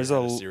Hazzard there's had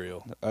a- a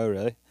cereal. Oh,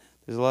 really?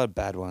 There's a lot of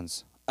bad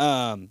ones.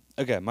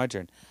 Okay, my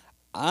turn.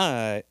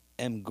 I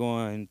am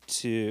going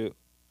to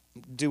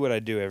do what I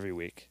do every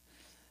week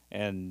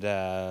and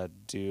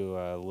do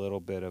a little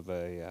bit of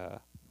a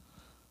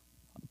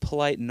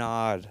polite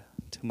nod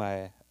to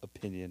my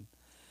opinion.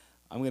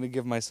 I'm going to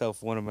give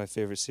myself one of my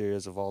favorite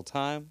cereals of all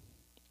time,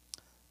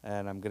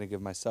 and I'm going to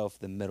give myself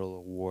the middle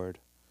award.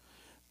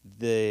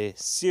 The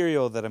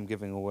cereal that I'm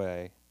giving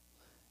away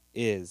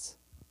is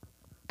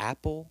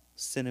Apple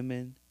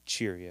Cinnamon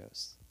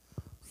Cheerios.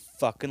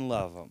 Fucking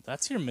love them.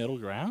 That's your middle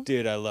ground?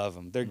 Dude, I love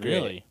them. They're great.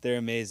 Really? They're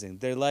amazing.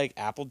 They're like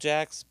Apple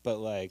Jacks, but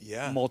like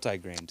Yeah.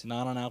 multi-grained.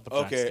 Not on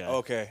Apple Jacks. guy.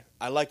 Okay.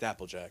 I liked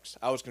Apple Jacks.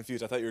 I was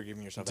confused. I thought you were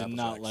giving yourself Did Apple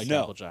not Jacks. like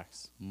No. Apple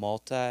Jacks.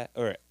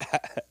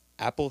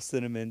 Apple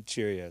Cinnamon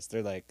Cheerios.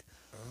 They're like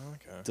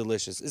Okay.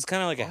 delicious. It's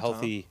kind of like a Okay.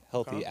 healthy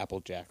Okay.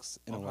 Apple Jacks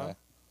in a Okay. way.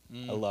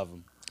 Mm. I love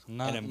them.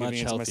 Not And I'm much giving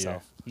it to healthier.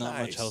 myself. Not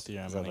Nice. much healthier.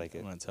 I'm 'Cause I gonna, like it.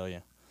 I'm gonna tell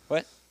you.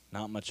 What?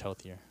 Not much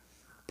healthier.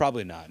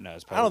 Probably not. No,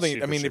 it's I probably don't think.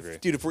 I super mean,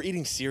 sugary. if we're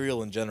eating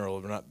cereal in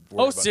general, we're not.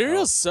 worried Oh, about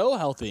cereal's so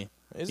healthy.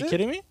 health. Is you it?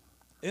 kidding me?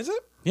 Is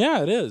it?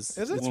 Yeah, it is.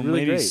 Is it? It's well,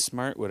 really maybe great.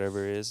 smart,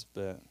 whatever it is,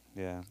 but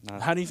yeah,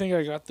 not How do you think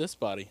I got this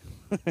body?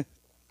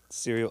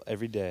 cereal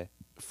every day.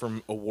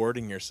 From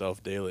awarding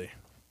yourself daily.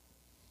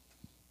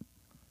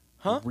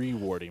 Huh?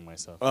 Rewarding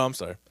myself. Oh, I'm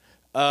sorry.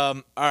 All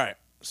right.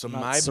 So I'm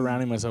not my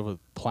surrounding myself with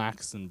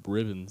plaques and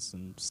ribbons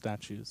and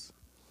statues.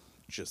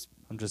 just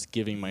I'm just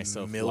giving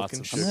myself Milk lots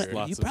and of sugar.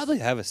 lots You of probably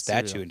have a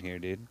statue cereal. in here,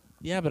 dude.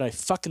 Yeah, but I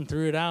fucking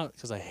threw it out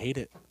because I hate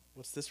it.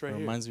 what's this It right here?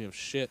 reminds me of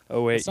shit.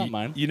 Oh wait, It's not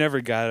mine. You never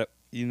got it.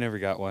 You never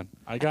got one.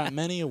 I got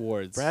many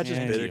awards. Brad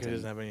just Yeah, bitter you because he did.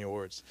 doesn't have any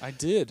awards. I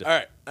did.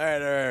 All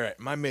right.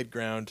 My mid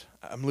ground.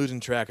 I'm losing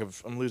track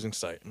of. I'm losing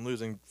sight. I'm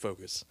losing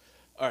focus.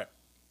 All right.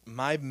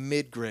 My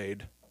mid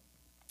grade,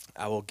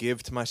 I will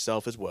give to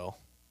myself as well.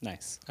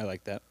 Nice. I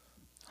like that.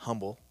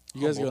 Humble.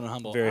 You guys Humble. going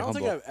humble. Very I don't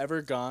think humble. I've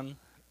ever gone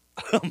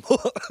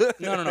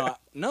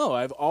No,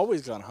 I've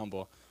always gone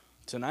humble.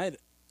 Tonight,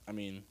 I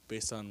mean,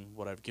 based on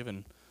what I've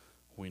given,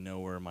 we know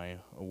where my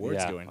award's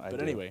Yeah, going. I But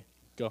do. anyway,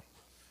 go.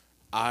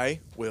 I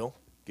will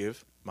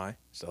give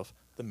myself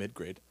the mid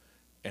grade,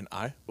 and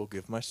I will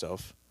give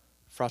myself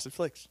Frosted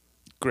Flakes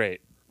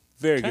Great.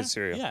 Very Okay, good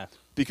cereal. Yeah.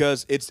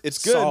 because it's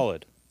good.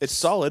 Solid. It's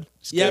solid.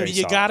 It's Yeah, good. but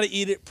you solid. gotta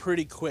eat it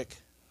pretty quick.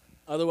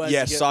 Otherwise,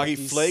 Yeah, you get soggy like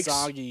these flakes.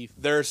 Soggy.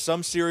 There are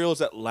some cereals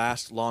that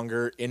last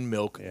longer in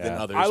milk than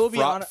Yeah. others. I will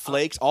be honest-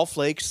 Flakes, all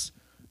flakes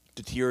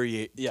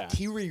deteriorate. Yeah.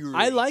 Deteriorate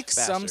I like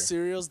faster. some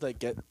cereals that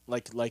get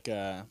like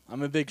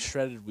I'm a big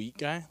shredded wheat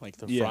guy, like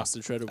the Yeah.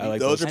 frosted shredded I wheat. like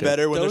Those are too.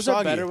 better when Those they're are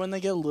soggy. better when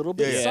they get a little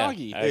bit Yeah, yeah.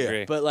 soggy. I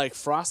agree. But like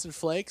frosted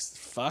flakes,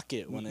 fuck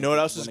it. When You know what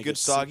else when is they good get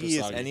super soggy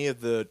is any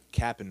of the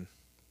Cap'n.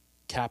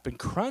 Cap'n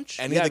Crunch.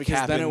 Any yeah, of the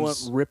because then it won't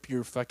Cap'ns- rip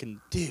your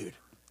fucking Dude.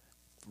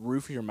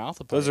 roof of your mouth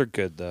apart. Those are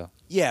good though.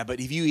 Yeah, but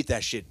if you eat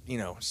that shit,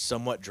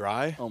 somewhat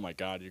dry, Oh my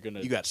god, you're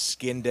gonna. you got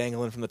skin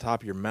dangling from the top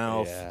of your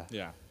mouth. Yeah.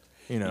 yeah.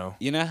 You know.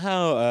 You know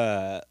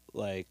how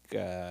Honey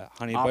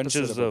Opposite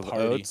Bunches of a of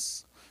party.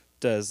 Oats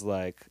does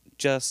like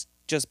just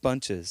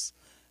bunches,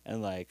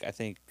 and like I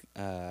think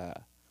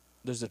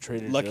There's a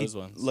Trader Lucky Joe's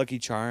ones. Lucky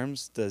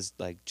Charms does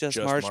like just,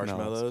 Just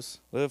marshmallows.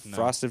 What if No.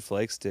 Frosted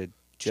Flakes did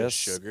Just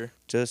sugar.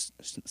 just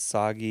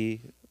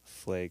soggy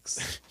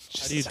flakes?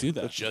 How do you do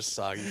that? Just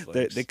soggy they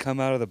flakes. they come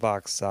out of the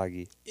box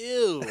soggy.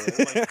 Ew!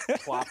 It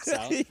like plops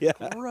out. Yeah.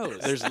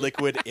 Gross. There's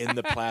liquid in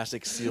the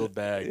plastic sealed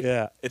bag.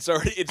 Yeah, It's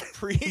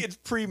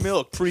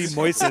pre-milk.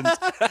 pre-moistened.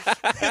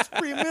 It's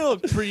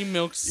pre-milk.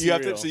 pre-milk You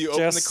have cereal. to. So you open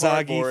Just the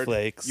soggy cardboard.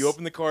 flakes. You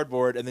open the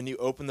cardboard and then you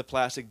open the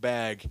plastic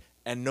bag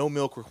and no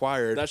milk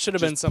required. That should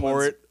have been Just pour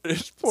someone's- it.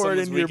 Just pour it Someone's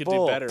into we your could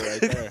bowl. do better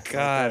right there.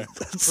 God,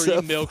 that's so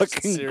Pre-milk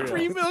fucking cereal.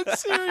 Pre-milk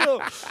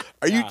cereal.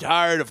 Are you Nah.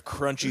 tired of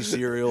crunchy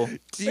cereal?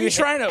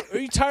 Are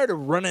you tired of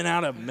running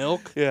out of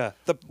milk? Yeah,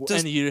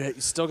 And you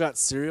still got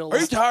cereal Are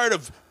you left? tired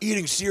of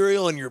eating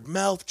cereal and your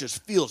mouth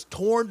just feels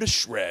torn to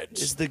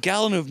shreds? is the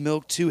gallon of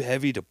milk too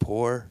heavy to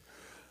pour?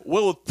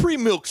 Well, with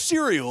pre-milk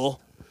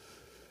cereal,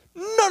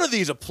 none of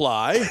these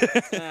apply.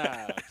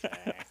 Ah,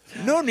 okay.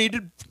 No need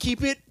to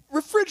keep it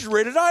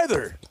refrigerated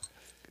either.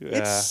 Yeah.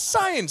 It's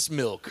science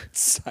milk.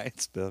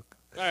 Science milk.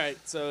 All right,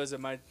 so is it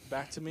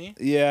back to me?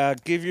 Yeah,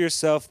 give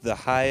yourself the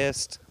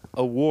highest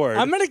award.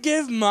 I'm gonna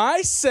give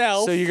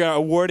myself. so you're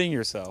awarding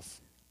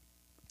yourself.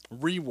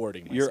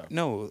 Rewarding You're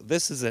myself.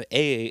 this is an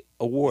A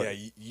award.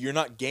 Yeah, you're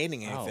not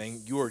gaining Oh,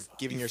 anything. You are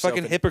giving You yourself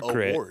fucking an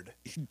hypocrite. award.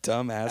 You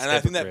dumbass. And I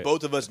think that hypocrite.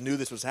 both of us knew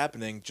this was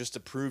happening just to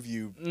prove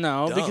you.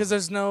 No, dumb. because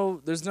there's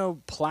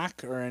no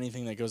plaque or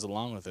anything that goes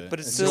along with it. But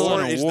it's Is still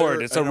there- an is award.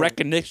 there It's a an-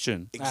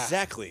 recognition.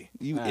 Exactly.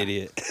 You Ah.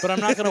 idiot. But I'm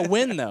not gonna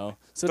win though,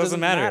 so it doesn't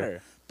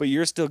matter. But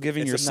you're still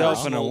giving It's a yourself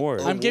an national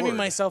award. I'm giving award.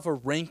 myself a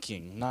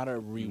ranking, not a No,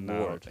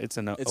 reward. it's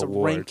an It's a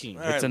award. ranking.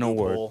 All right, It's an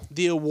award. loophole.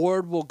 The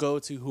award will go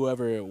to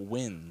whoever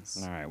wins.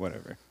 All right,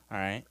 whatever. All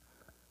right.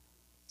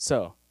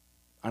 So,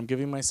 I'm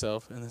giving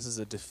myself, and this is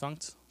a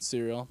defunct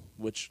cereal,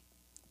 which,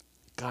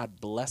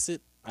 God bless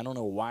it. I don't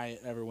know why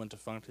it ever went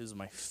defunct. This is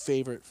my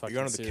favorite Are fucking you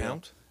on the cereal.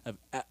 count?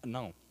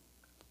 No.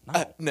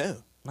 No.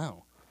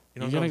 No.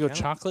 You You're don't gonna go go count?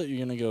 chocolate.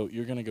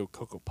 You're gonna go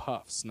Cocoa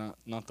Puffs, not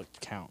the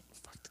count.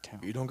 Fuck the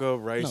count. You don't go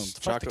rice, No, fuck the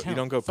chocolate. You count.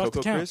 don't go Fuck the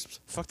Cocoa count. Crisps.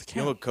 Fuck the You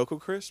don't go count. Cocoa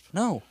Crisp.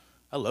 No,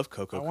 I love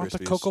Cocoa I Crispies. want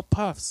the Cocoa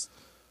Puffs.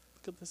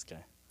 Look at this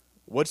guy.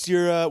 What's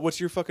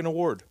your fucking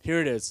award? Here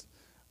it is,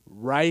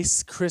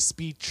 Rice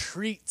Krispie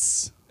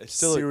Treats It's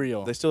still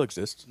cereal. They still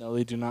exist. No,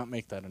 they do not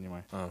make that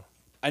anymore. Oh.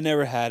 I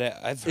never had it.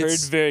 I've heard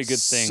It's very good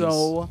things.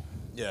 So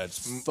Yeah,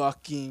 it's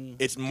fucking.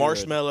 it's good.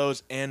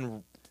 marshmallows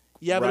and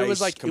Yeah, but it was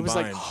rice like it was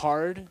like combined.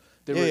 hard.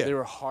 They Yeah, were yeah. they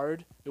were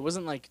hard. It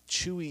wasn't like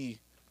chewy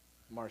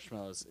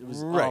marshmallows. It was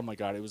Right. oh my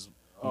god. It was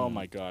oh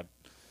my god,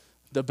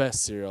 the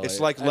best cereal. it's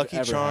I- like I've Lucky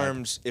ever had.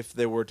 Charms if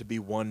there were to be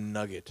one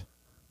nugget,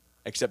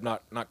 except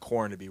not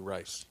corn to be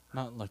rice.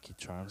 Not Lucky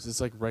Charms.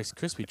 It's like Rice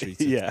Krispie treats.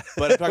 yeah.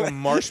 But I'm talking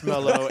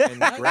marshmallow and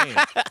grain.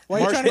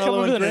 Why are you trying to come Marshmallow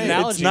up with and an grain.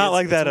 analogy? It's not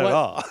like that at what-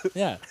 all.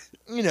 Yeah.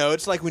 You know,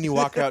 it's like when you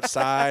walk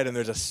outside and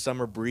there's a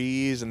summer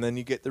breeze and then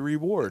you get the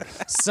reward.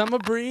 Summer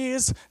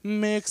breeze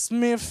makes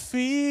me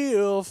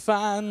feel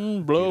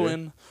fine,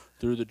 blowing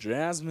through the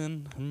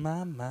jasmine in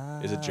my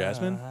mind. Is it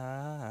jasmine?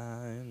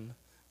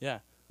 Yeah.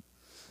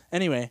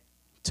 Anyway,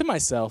 to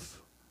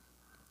myself,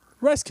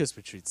 Rice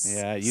Krispie treats.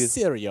 Yeah, you-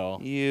 cereal.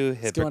 You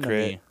It's going to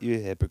hypocrite. me. You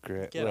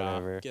hypocrite. Get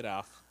Whatever. off. Get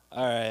off.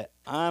 All right.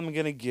 I'm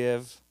going to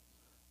give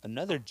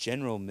another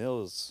General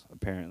Mills,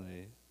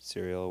 apparently,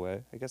 cereal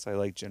away. I guess I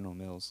like General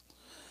Mills.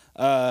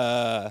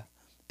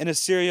 And a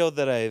cereal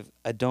that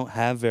I don't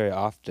have very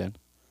often.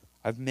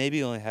 I've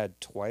maybe only had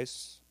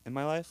twice in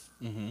my life.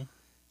 Mm-hmm.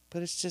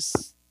 But it's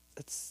just,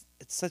 it's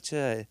such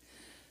a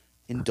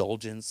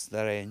indulgence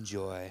that I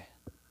enjoy.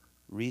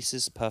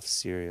 Reese's Puff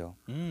cereal.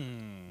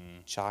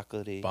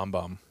 Chocolatey,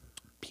 Bomb.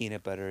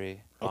 peanut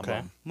buttery.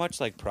 Okay. Much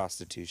like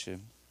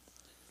prostitution.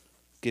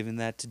 Giving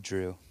that to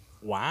Drew.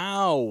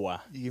 Wow.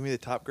 You give me the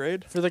top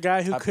grade? For the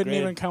guy who Top couldn't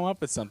grade. even come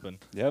up with something.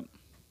 Yep.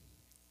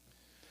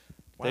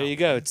 Wow. There you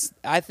go. It's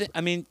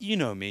I mean, you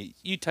know me.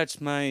 You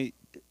touched my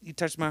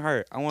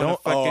heart. I want to Don't.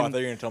 Oh, I thought fucking you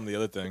were gonna tell me the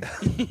other thing.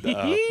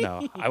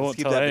 no. I won't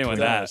Keep tell that anyone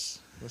between that. us.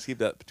 Let's keep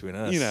that between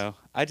us. You know,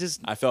 I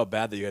felt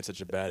bad that you had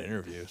such a bad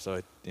interview,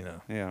 so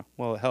yeah.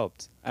 Well, it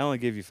helped. I only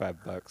gave you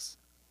 $5.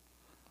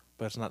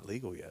 but it's not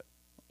legal yet.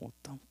 Well,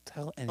 don't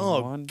tell Oh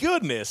anyone.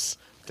 goodness!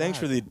 Thanks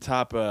God. for the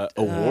top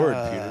award,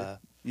 Peter.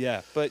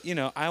 Yeah, but you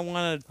know, I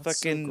want to That's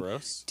so fucking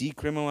gross.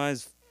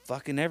 decriminalize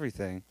fucking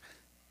everything.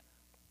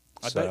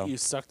 I So- bet you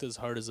sucked as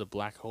hard as a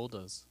black hole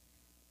does.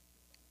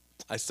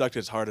 I sucked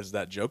as hard as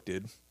that joke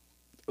did.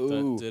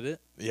 Ooh. Did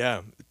it?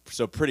 Yeah,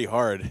 so pretty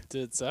hard.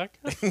 Did it suck?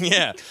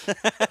 Yeah,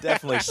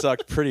 definitely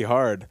sucked pretty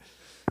hard.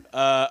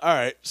 All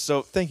right,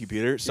 so thank you,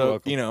 Peter. So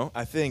welcome.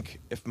 I think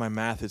if my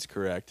math is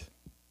correct,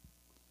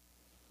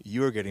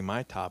 you are getting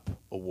my top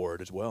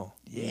award as well.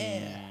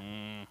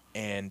 Yeah.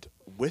 And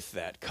with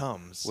that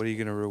comes What are you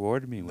gonna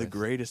reward me the with?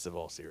 greatest of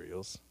all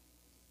cereals,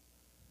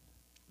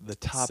 the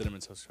top,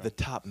 Cinnamon Toast Crunch.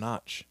 the top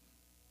notch.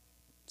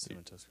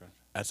 Cinnamon Toast Crunch.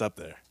 That's up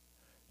there.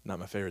 Not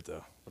my favorite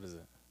though. What is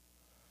it?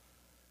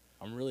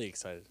 I'm really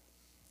excited.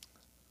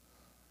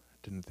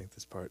 Didn't think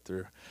this part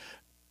through.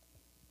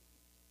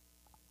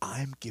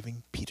 I'm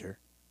giving Peter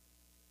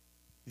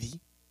the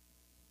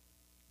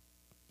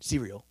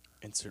cereal,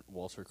 Insert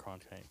Walter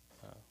Cronkite.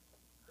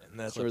 and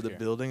that's Clip where the here.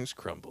 buildings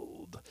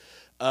crumbled.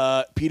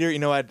 Peter,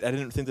 I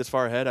didn't think this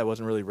far ahead. I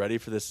wasn't really ready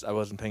for this. I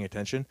wasn't paying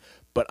attention.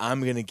 But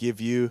I'm going to give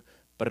you...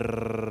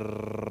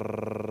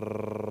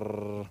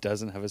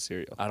 Doesn't have a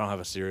cereal. I don't have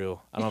a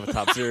cereal. I don't have a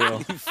top cereal.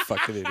 You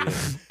fucking idiot.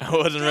 I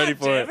wasn't ready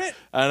for damn it. it.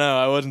 I know.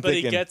 I wasn't But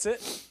thinking. he gets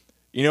it.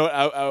 You know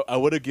what? I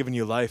would have given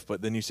you life,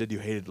 but then you said you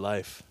hated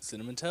life.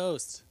 Cinnamon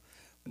Toast.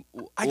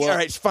 All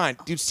right, it's fine.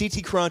 Dude,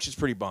 CT Crunch is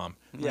pretty bomb.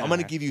 Yeah. I'm going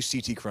to give you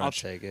CT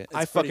Crunch. I'll take it.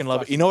 I It's pretty fucking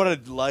love it. fucking You know what I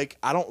like?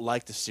 I don't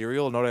like the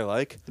cereal. You know what I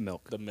like? The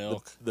milk. The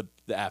milk. The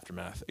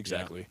aftermath.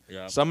 Exactly.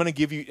 Yeah. So I'm going to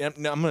give you... I'm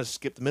going to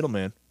skip the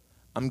middleman.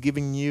 I'm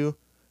giving you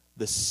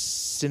the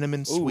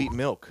cinnamon sweet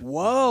milk.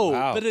 Whoa.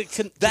 Wow. But it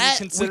can That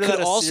you we consider could that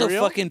a also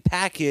cereal? fucking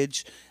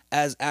package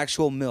as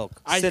actual milk.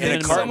 I Cinnamon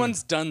think milk.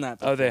 someone's done that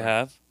before. Oh, they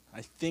have.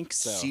 I think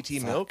so.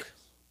 CT milk?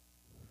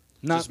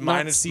 Not Just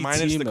minus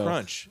CT the milk,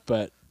 crunch.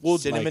 but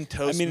Cinnamon like,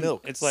 toast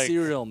milk. It's like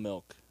cereal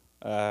milk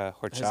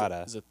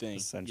horchata. is a thing.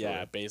 essentially.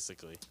 Yeah,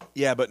 basically.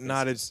 Yeah, but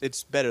not as...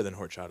 It's better than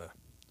horchata.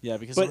 Yeah,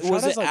 because But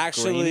was horchata's it like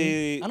actually-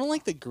 grainy. I don't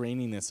like the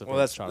graininess of Well,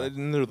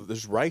 horchata.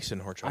 there's rice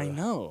in horchata. I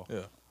know.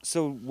 Yeah.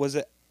 So was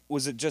it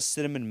was it just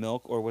cinnamon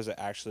milk, or was it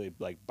actually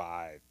like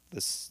by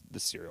the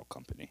cereal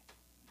company?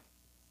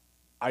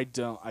 I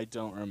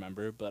don't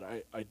remember, but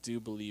I do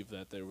believe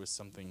that there was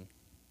something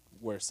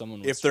where someone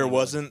was If there trying to,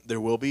 wasn't,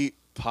 there will be.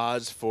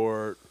 Pause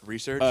for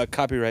research.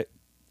 Copyright.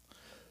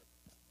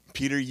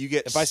 Peter, you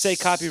get. If I say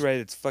copyright,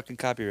 it's fucking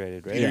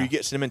copyrighted, right? Peter, Yeah. you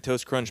get Cinnamon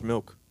Toast Crunch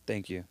milk.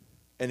 Thank you.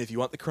 And if you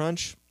want the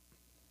crunch,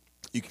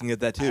 you can get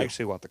that too. I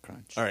actually want the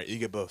crunch. All right, you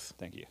get both.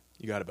 Thank you.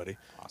 You got it, buddy.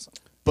 Awesome.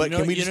 But you know,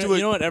 can we you just know, do it?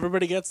 You know what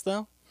everybody gets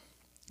though?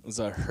 Is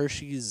a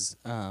Hershey's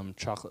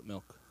chocolate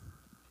milk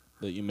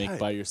that you make Tight.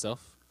 by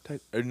yourself.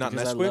 Or not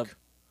Because I Nesquik? love-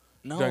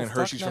 No, Talking fuck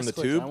Hershey's from the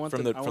Nesquik. tube? I want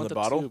From the, the- I from want the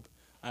bottle? tube.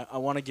 I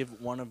want to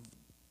give one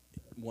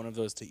of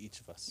those to each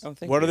of us. Oh,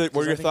 thank What you. are I your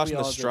think thoughts we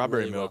on the all did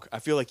strawberry really milk? well. I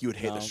feel like you would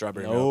hate the No,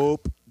 strawberry milk.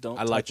 Nope. Don't.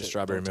 I like touch the it.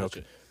 strawberry Don't milk.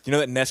 touch it. You know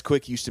that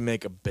Nesquik used to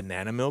make a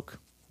banana milk?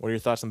 What are your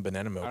thoughts on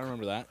banana milk? I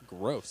remember that.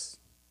 Gross.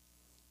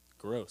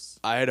 Gross.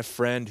 I had a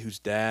friend whose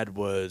dad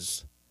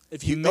was.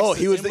 If He you mix was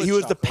it in with the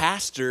chocolate-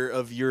 pastor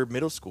of your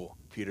middle school,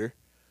 Peter.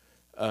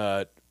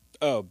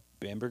 Oh,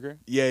 Bamberger?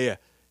 Yeah.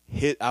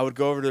 I would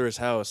go over to his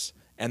house,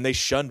 and they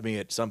shunned me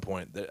at some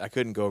point. I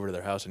couldn't go over to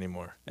their house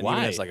anymore. And even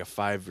Why? as like a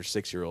 5 or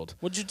 6 year old,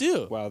 What'd you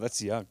do? Wow,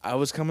 that's young. I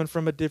was coming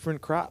from a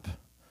different crop,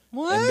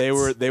 What? and they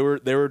were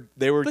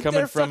But coming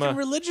they're from fucking a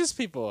religious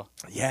people.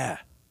 yeah.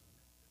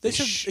 They They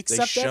should they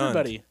accept shunned.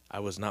 everybody. I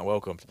was not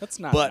welcomed. That's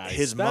not But nice.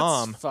 his That's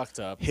mom, fucked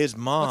up. his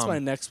mom That's why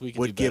next week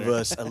would give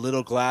us a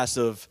little glass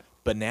of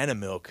banana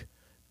milk.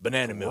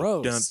 Banana milk.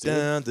 Gross, Dun,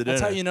 dun, dun,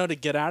 That's dun, how you know to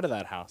get out of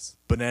that house.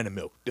 banana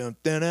milk. Dun,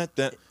 dun, dun,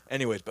 dun.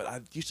 Anyways, but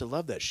I used to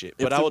love that shit.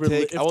 If But I the will reli-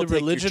 take if I will the take your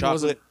religion chocolate.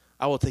 wasn't-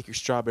 I will take your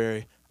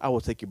strawberry. I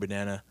will take your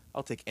banana.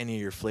 I'll take any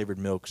of your flavored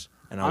milks,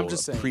 and I I'm will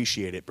just saying-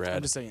 appreciate it, Brad.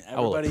 I'm just saying, I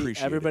will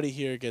appreciate everybody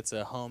here gets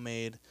a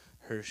homemade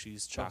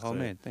Hershey's Not chocolate.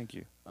 homemade. Thank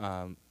you.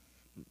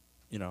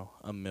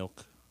 A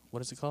milk.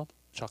 What is it called?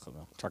 Chocolate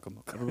milk. Chocolate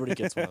milk. Everybody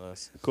gets one of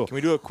those. Cool. Can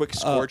we do a quick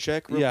score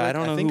check? Real yeah, quick? I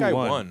don't know think who I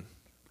won. won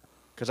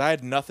because I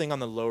had nothing on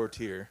the lower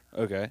tier.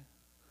 Okay.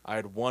 I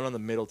had one on the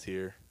middle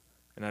tier,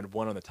 and I had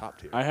one on the top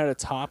tier. I had a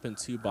top and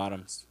two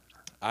bottoms.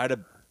 I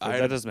had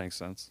That does make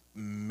sense.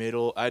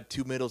 middle. I had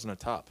two middles and a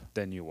top.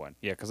 Then you won.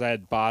 Yeah, because I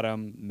had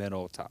bottom,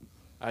 middle, top.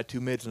 I had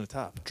two mids and a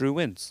top. Drew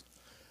wins.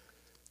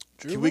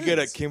 Drew Can we get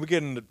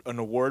wins. an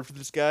award for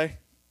this guy?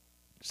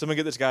 Someone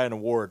get this guy an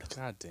award.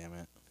 God damn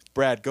it.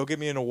 Brad, go get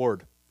me an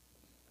award.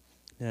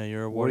 Yeah,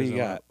 your What award do is you a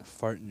got?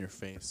 fart in your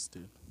face,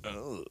 dude.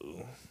 Oh.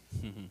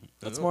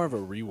 That's more of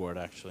a reward,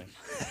 actually.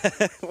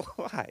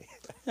 Why?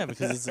 Yeah,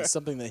 because it's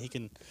something that he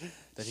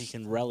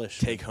can relish.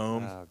 Take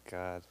home. Oh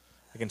God.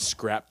 I can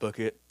scrapbook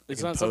it. I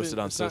It's can not post something-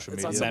 it on it's not- social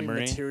it's media. not something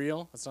Memory.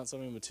 material. It's not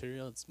something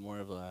material. It's more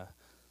of a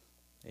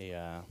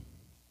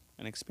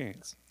An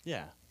experience.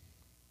 yeah.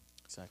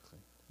 Exactly.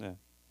 Yeah.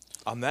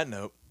 On that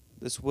note,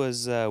 This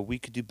was We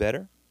Could Do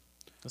Better.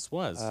 This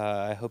was.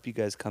 I hope you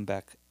guys come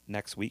back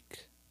next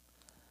week.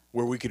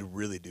 where we could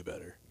really do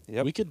better.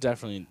 Yep. We could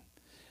definitely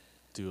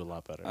do a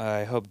lot better.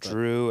 I hope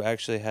Drew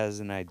actually has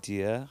an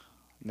idea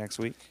next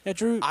week. Yeah,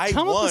 Drew, I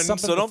come up with won,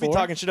 something so don't be before.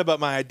 talking shit about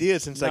my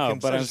ideas since I No, can.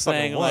 but I I'm just fucking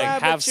saying, won. like, Yeah,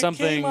 have but you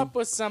something- came up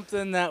with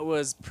something that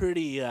was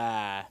pretty. You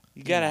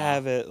gotta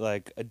have it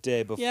like a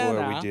day before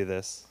nah. we do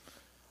this.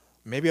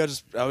 Maybe I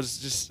was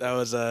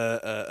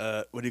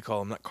what do you call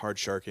them? Not card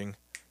sharking.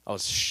 I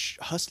was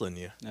hustling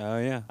you. Oh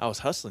yeah. I was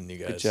hustling you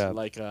guys. Good job.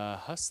 like a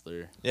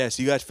hustler. Yeah,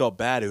 so you guys felt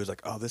bad. It was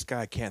like, oh, this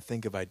guy can't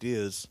think of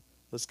ideas.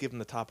 Let's give him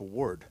the top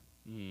award.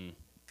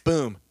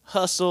 Boom.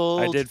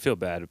 Hustled. I did feel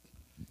bad.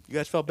 You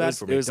guys felt bad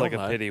for me. It was Don't like a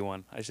lie. pity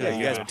one. I should Yeah, have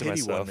you given guys it to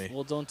pity myself. won me.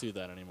 Well, don't do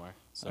that anymore.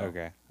 So.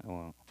 Okay, I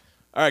won't.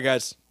 All right,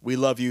 guys. We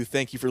love you.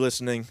 Thank you for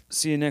listening.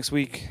 See you next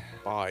week.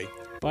 Bye.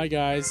 Bye,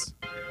 guys.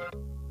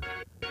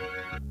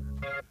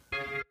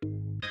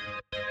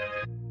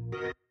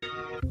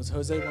 Was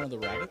Jose one of the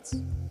rabbits?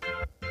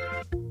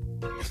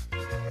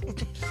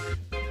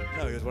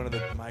 No, he was one of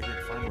the migrant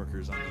farm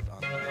workers on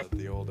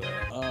the old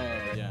Oh,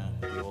 yeah.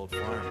 the old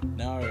farm.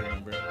 Now I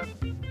remember.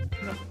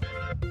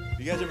 Have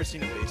you guys ever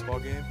seen a baseball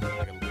game?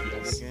 Like a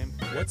little league game?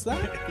 What's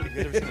that? Have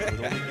you guys ever seen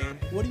a little league game?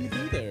 What do you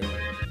do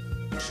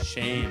there?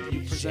 Shame. You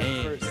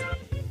present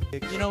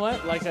first. You know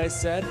what? Like I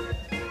said,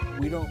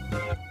 we don't.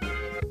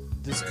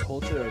 This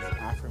culture of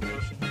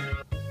affirmation,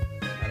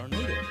 I don't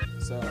need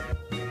it. So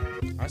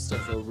I still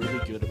feel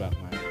really good about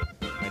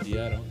my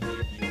idea. I don't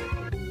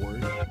need your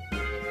word.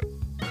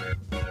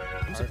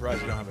 I'm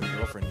surprised you don't have a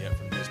girlfriend yet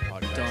from this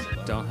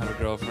podcast. Don't have a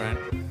girlfriend.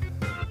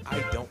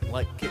 I don't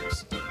like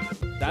kicks.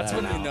 That's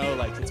when Yeah, you no. know,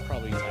 like, it's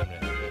probably time to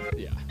end it.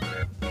 Yeah.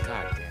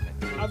 God damn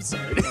it. I'm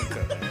sorry. Don't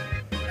say that.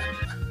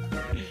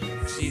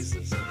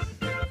 Jesus.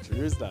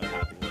 Drew's not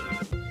happy.